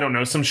 like, I don't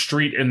know, some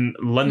street in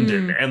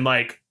London. And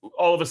like,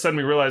 all of a sudden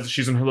we realize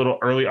she's in her little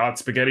early aught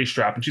spaghetti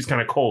strap and she's kind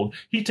of cold.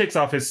 He takes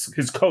off his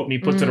coat and he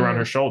puts it around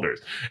her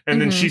shoulders.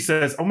 And then she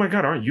says, oh my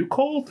God, aren't you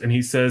cold? And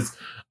he says,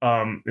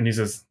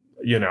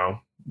 you know,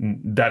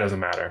 that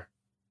doesn't matter.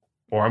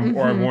 Or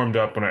I'm warmed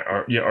up when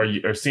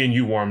or seeing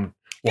you warmed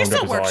You're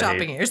still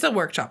workshopping it. You're still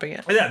workshopping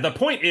it. Yeah, the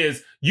point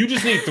is, you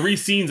just need 3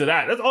 scenes of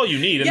that. That's all you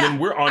need, and then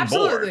we're on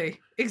board. Absolutely.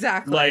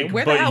 Exactly. Like,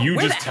 where the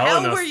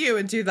hell were you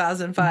in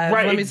 2005?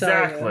 Right, Let me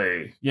exactly. Tell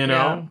you. You know?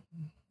 Yeah.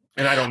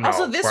 And I don't know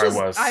also, this where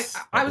was, I was.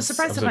 I was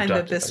surprised to find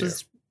that this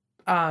was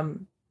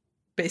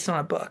based on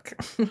a book.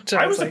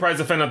 I was surprised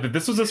to find out that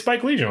this was a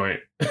Spike Lee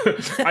joint.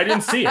 I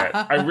didn't see it.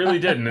 I really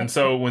didn't. And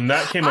so when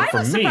that came up for me...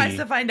 I was surprised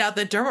to find out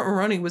that Dermot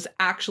Mulroney was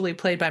actually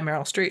played by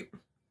Meryl Streep.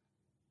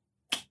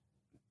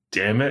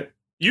 Damn it.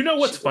 You know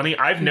what's funny?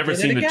 I've never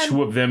seen the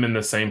 2 of them in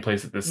the same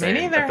place at the same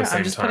time. Me neither.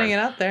 I'm just putting it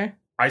out there.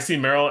 I see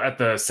Meryl at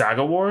the SAG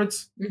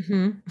Awards.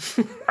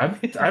 I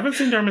haven't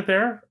seen Dermot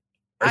there.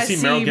 I see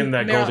Meryl getting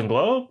that Golden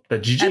Globe, the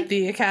Gigi. At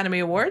the Academy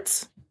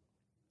Awards.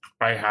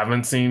 I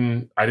didn't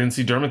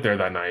see Dermot there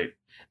that night.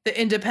 The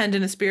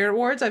Independent Spirit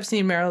Awards, I've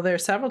seen Meryl there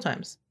several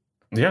times.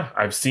 Yeah,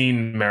 I've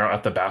seen Meryl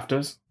at the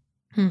BAFTAs.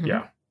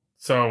 Yeah.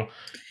 So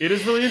it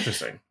is really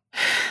interesting.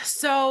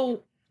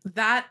 So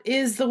that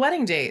is the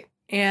wedding date.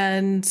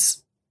 And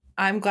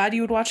I'm glad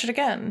you would watch it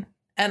again.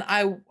 And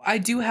I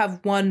do have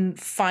one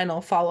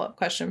final follow-up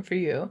question for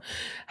you.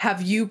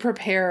 Have you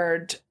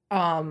prepared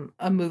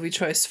a movie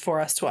choice for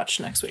us to watch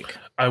next week?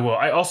 I will.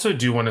 I also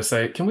do want to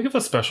say, can we give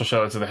a special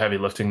shout out to the heavy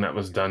lifting that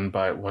was done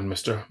by one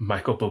Mr.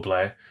 Michael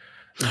Bublé?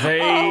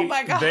 Oh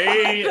my God.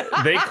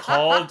 They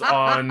called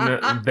on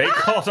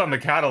the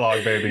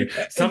catalog, baby.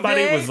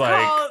 Somebody was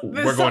like,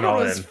 we're going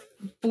all in.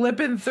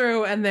 Flipping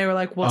through and they were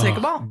like, we'll take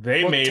them all.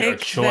 They made a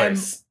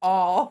choice.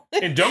 All.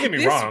 And don't get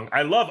me wrong,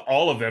 I love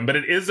all of them, but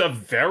it is a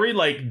very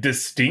like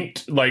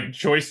distinct like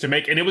choice to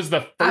make. And it was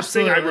the first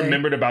thing I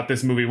remembered about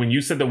this movie. When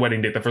you said the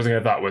wedding date, the first thing I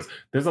thought was,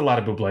 there's a lot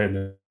of Bublé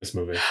in this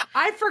movie.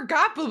 I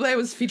forgot Bublé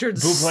was featured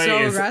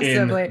so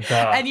aggressively.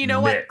 And you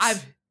know what?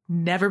 I've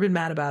never been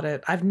mad about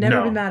it. I've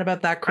never been mad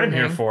about that crooning.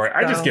 I'm here for it.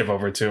 I just give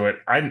over to it.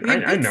 I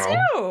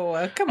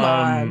know. Too. Come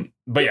on.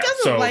 But yeah,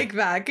 doesn't like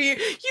that. You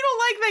don't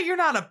like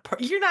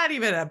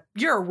that.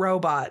 You're a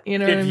robot. You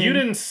know what I mean? If you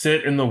didn't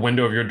sit in the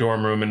window of your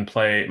dorm room and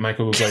play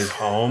Michael Bublé's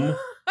Home,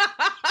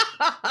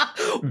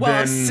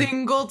 while a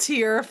single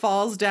tear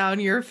falls down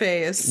your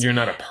face, you're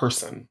not a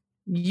person.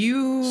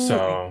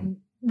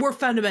 We're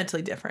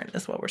fundamentally different,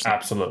 is what we're saying.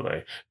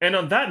 Absolutely. And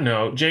on that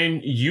note,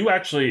 Jane, you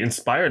actually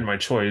inspired my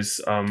choice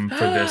for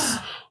this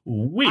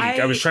week.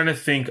 I was trying to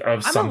think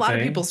of something. I'm a lot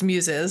of people's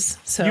muses.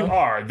 So you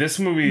are. This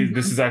movie,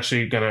 this is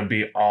actually going to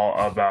be all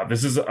about.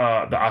 This is the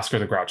Oscar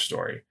the Grouch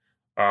story.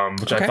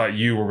 which I thought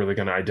you were really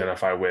going to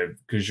identify with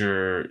because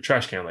you're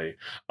trash can lady.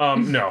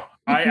 No,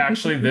 I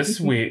actually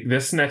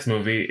this next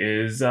movie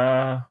is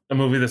a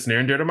movie that's near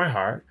and dear to my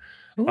heart.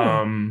 Ooh.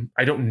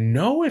 I don't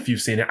know if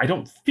you've seen it. I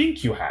don't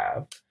think you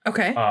have.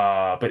 Okay.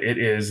 But it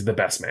is The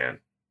Best Man.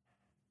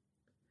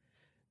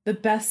 The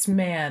Best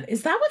Man.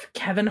 Is that with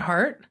Kevin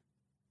Hart?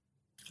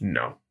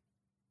 No.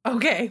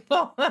 Okay,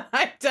 well,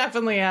 I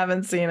definitely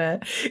haven't seen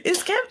it.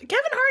 Is Kevin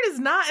Hart is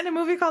not in a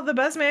movie called The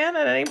Best Man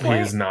at any point?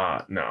 He's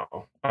not,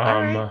 no.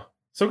 Right.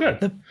 So good.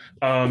 The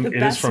it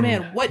Best is from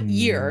Man. What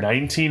year?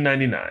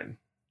 1999.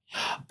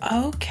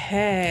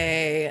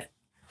 Okay.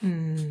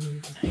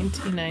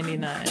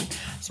 1999.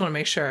 Just want to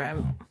make sure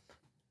I'm...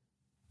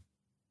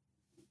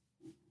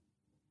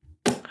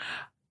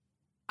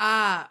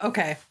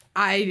 okay.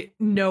 I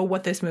know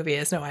what this movie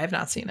is. No, I have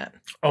not seen it.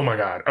 Oh my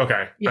God.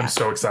 Okay. Yeah. I'm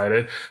so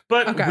excited.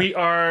 But we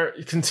are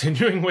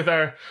continuing with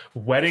our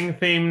wedding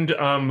themed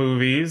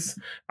movies.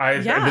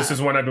 This is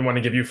one I've been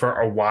wanting to give you for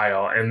a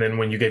while. And then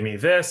when you gave me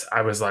this,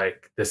 I was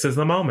like, this is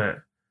the moment.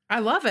 I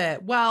love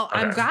it. Well,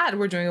 okay. I'm glad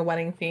we're doing a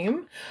wedding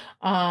theme.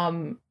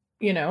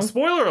 You know,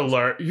 spoiler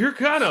alert, you're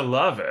gonna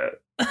love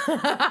it.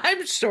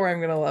 I'm sure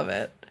I'm gonna love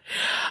it.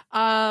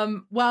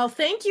 Well,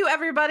 thank you,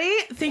 everybody.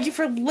 Thank you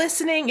for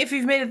listening. If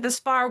you've made it this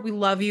far, we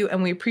love you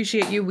and we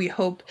appreciate you. We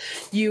hope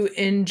you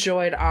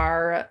enjoyed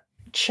our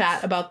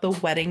chat about the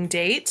wedding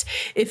date.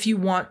 If you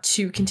want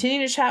to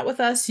continue to chat with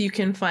us, you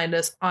can find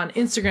us on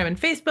Instagram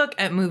and Facebook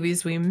at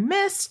Movies We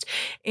Missed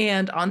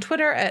and on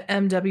Twitter at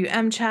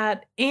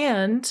MWMChat.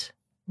 And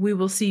we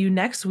will see you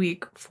next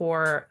week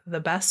for The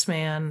Best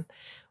Man.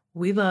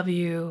 We love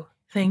you.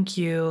 Thank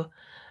you.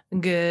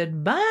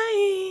 Goodbye.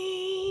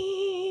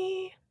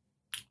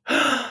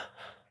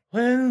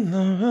 When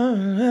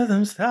the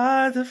rhythm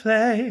starts to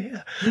play,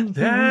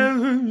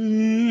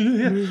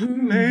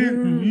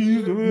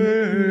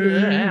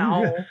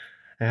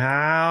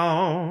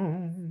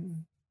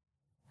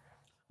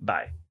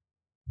 Bye.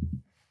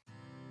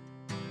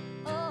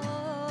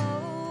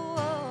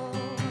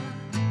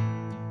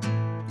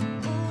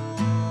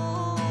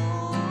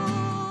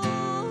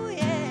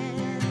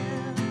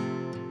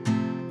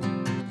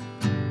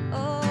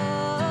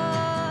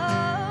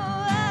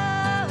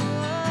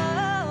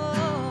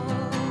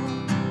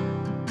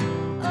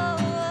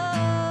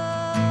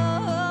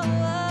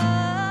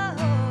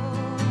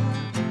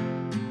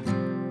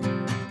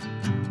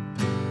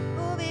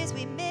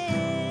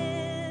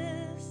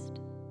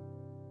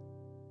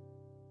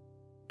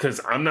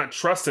 Because I'm not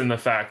trusting the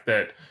fact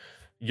that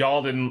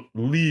y'all didn't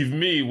leave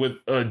me with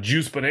a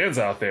juice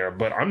bonanza out there,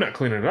 but I'm not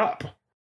cleaning it up.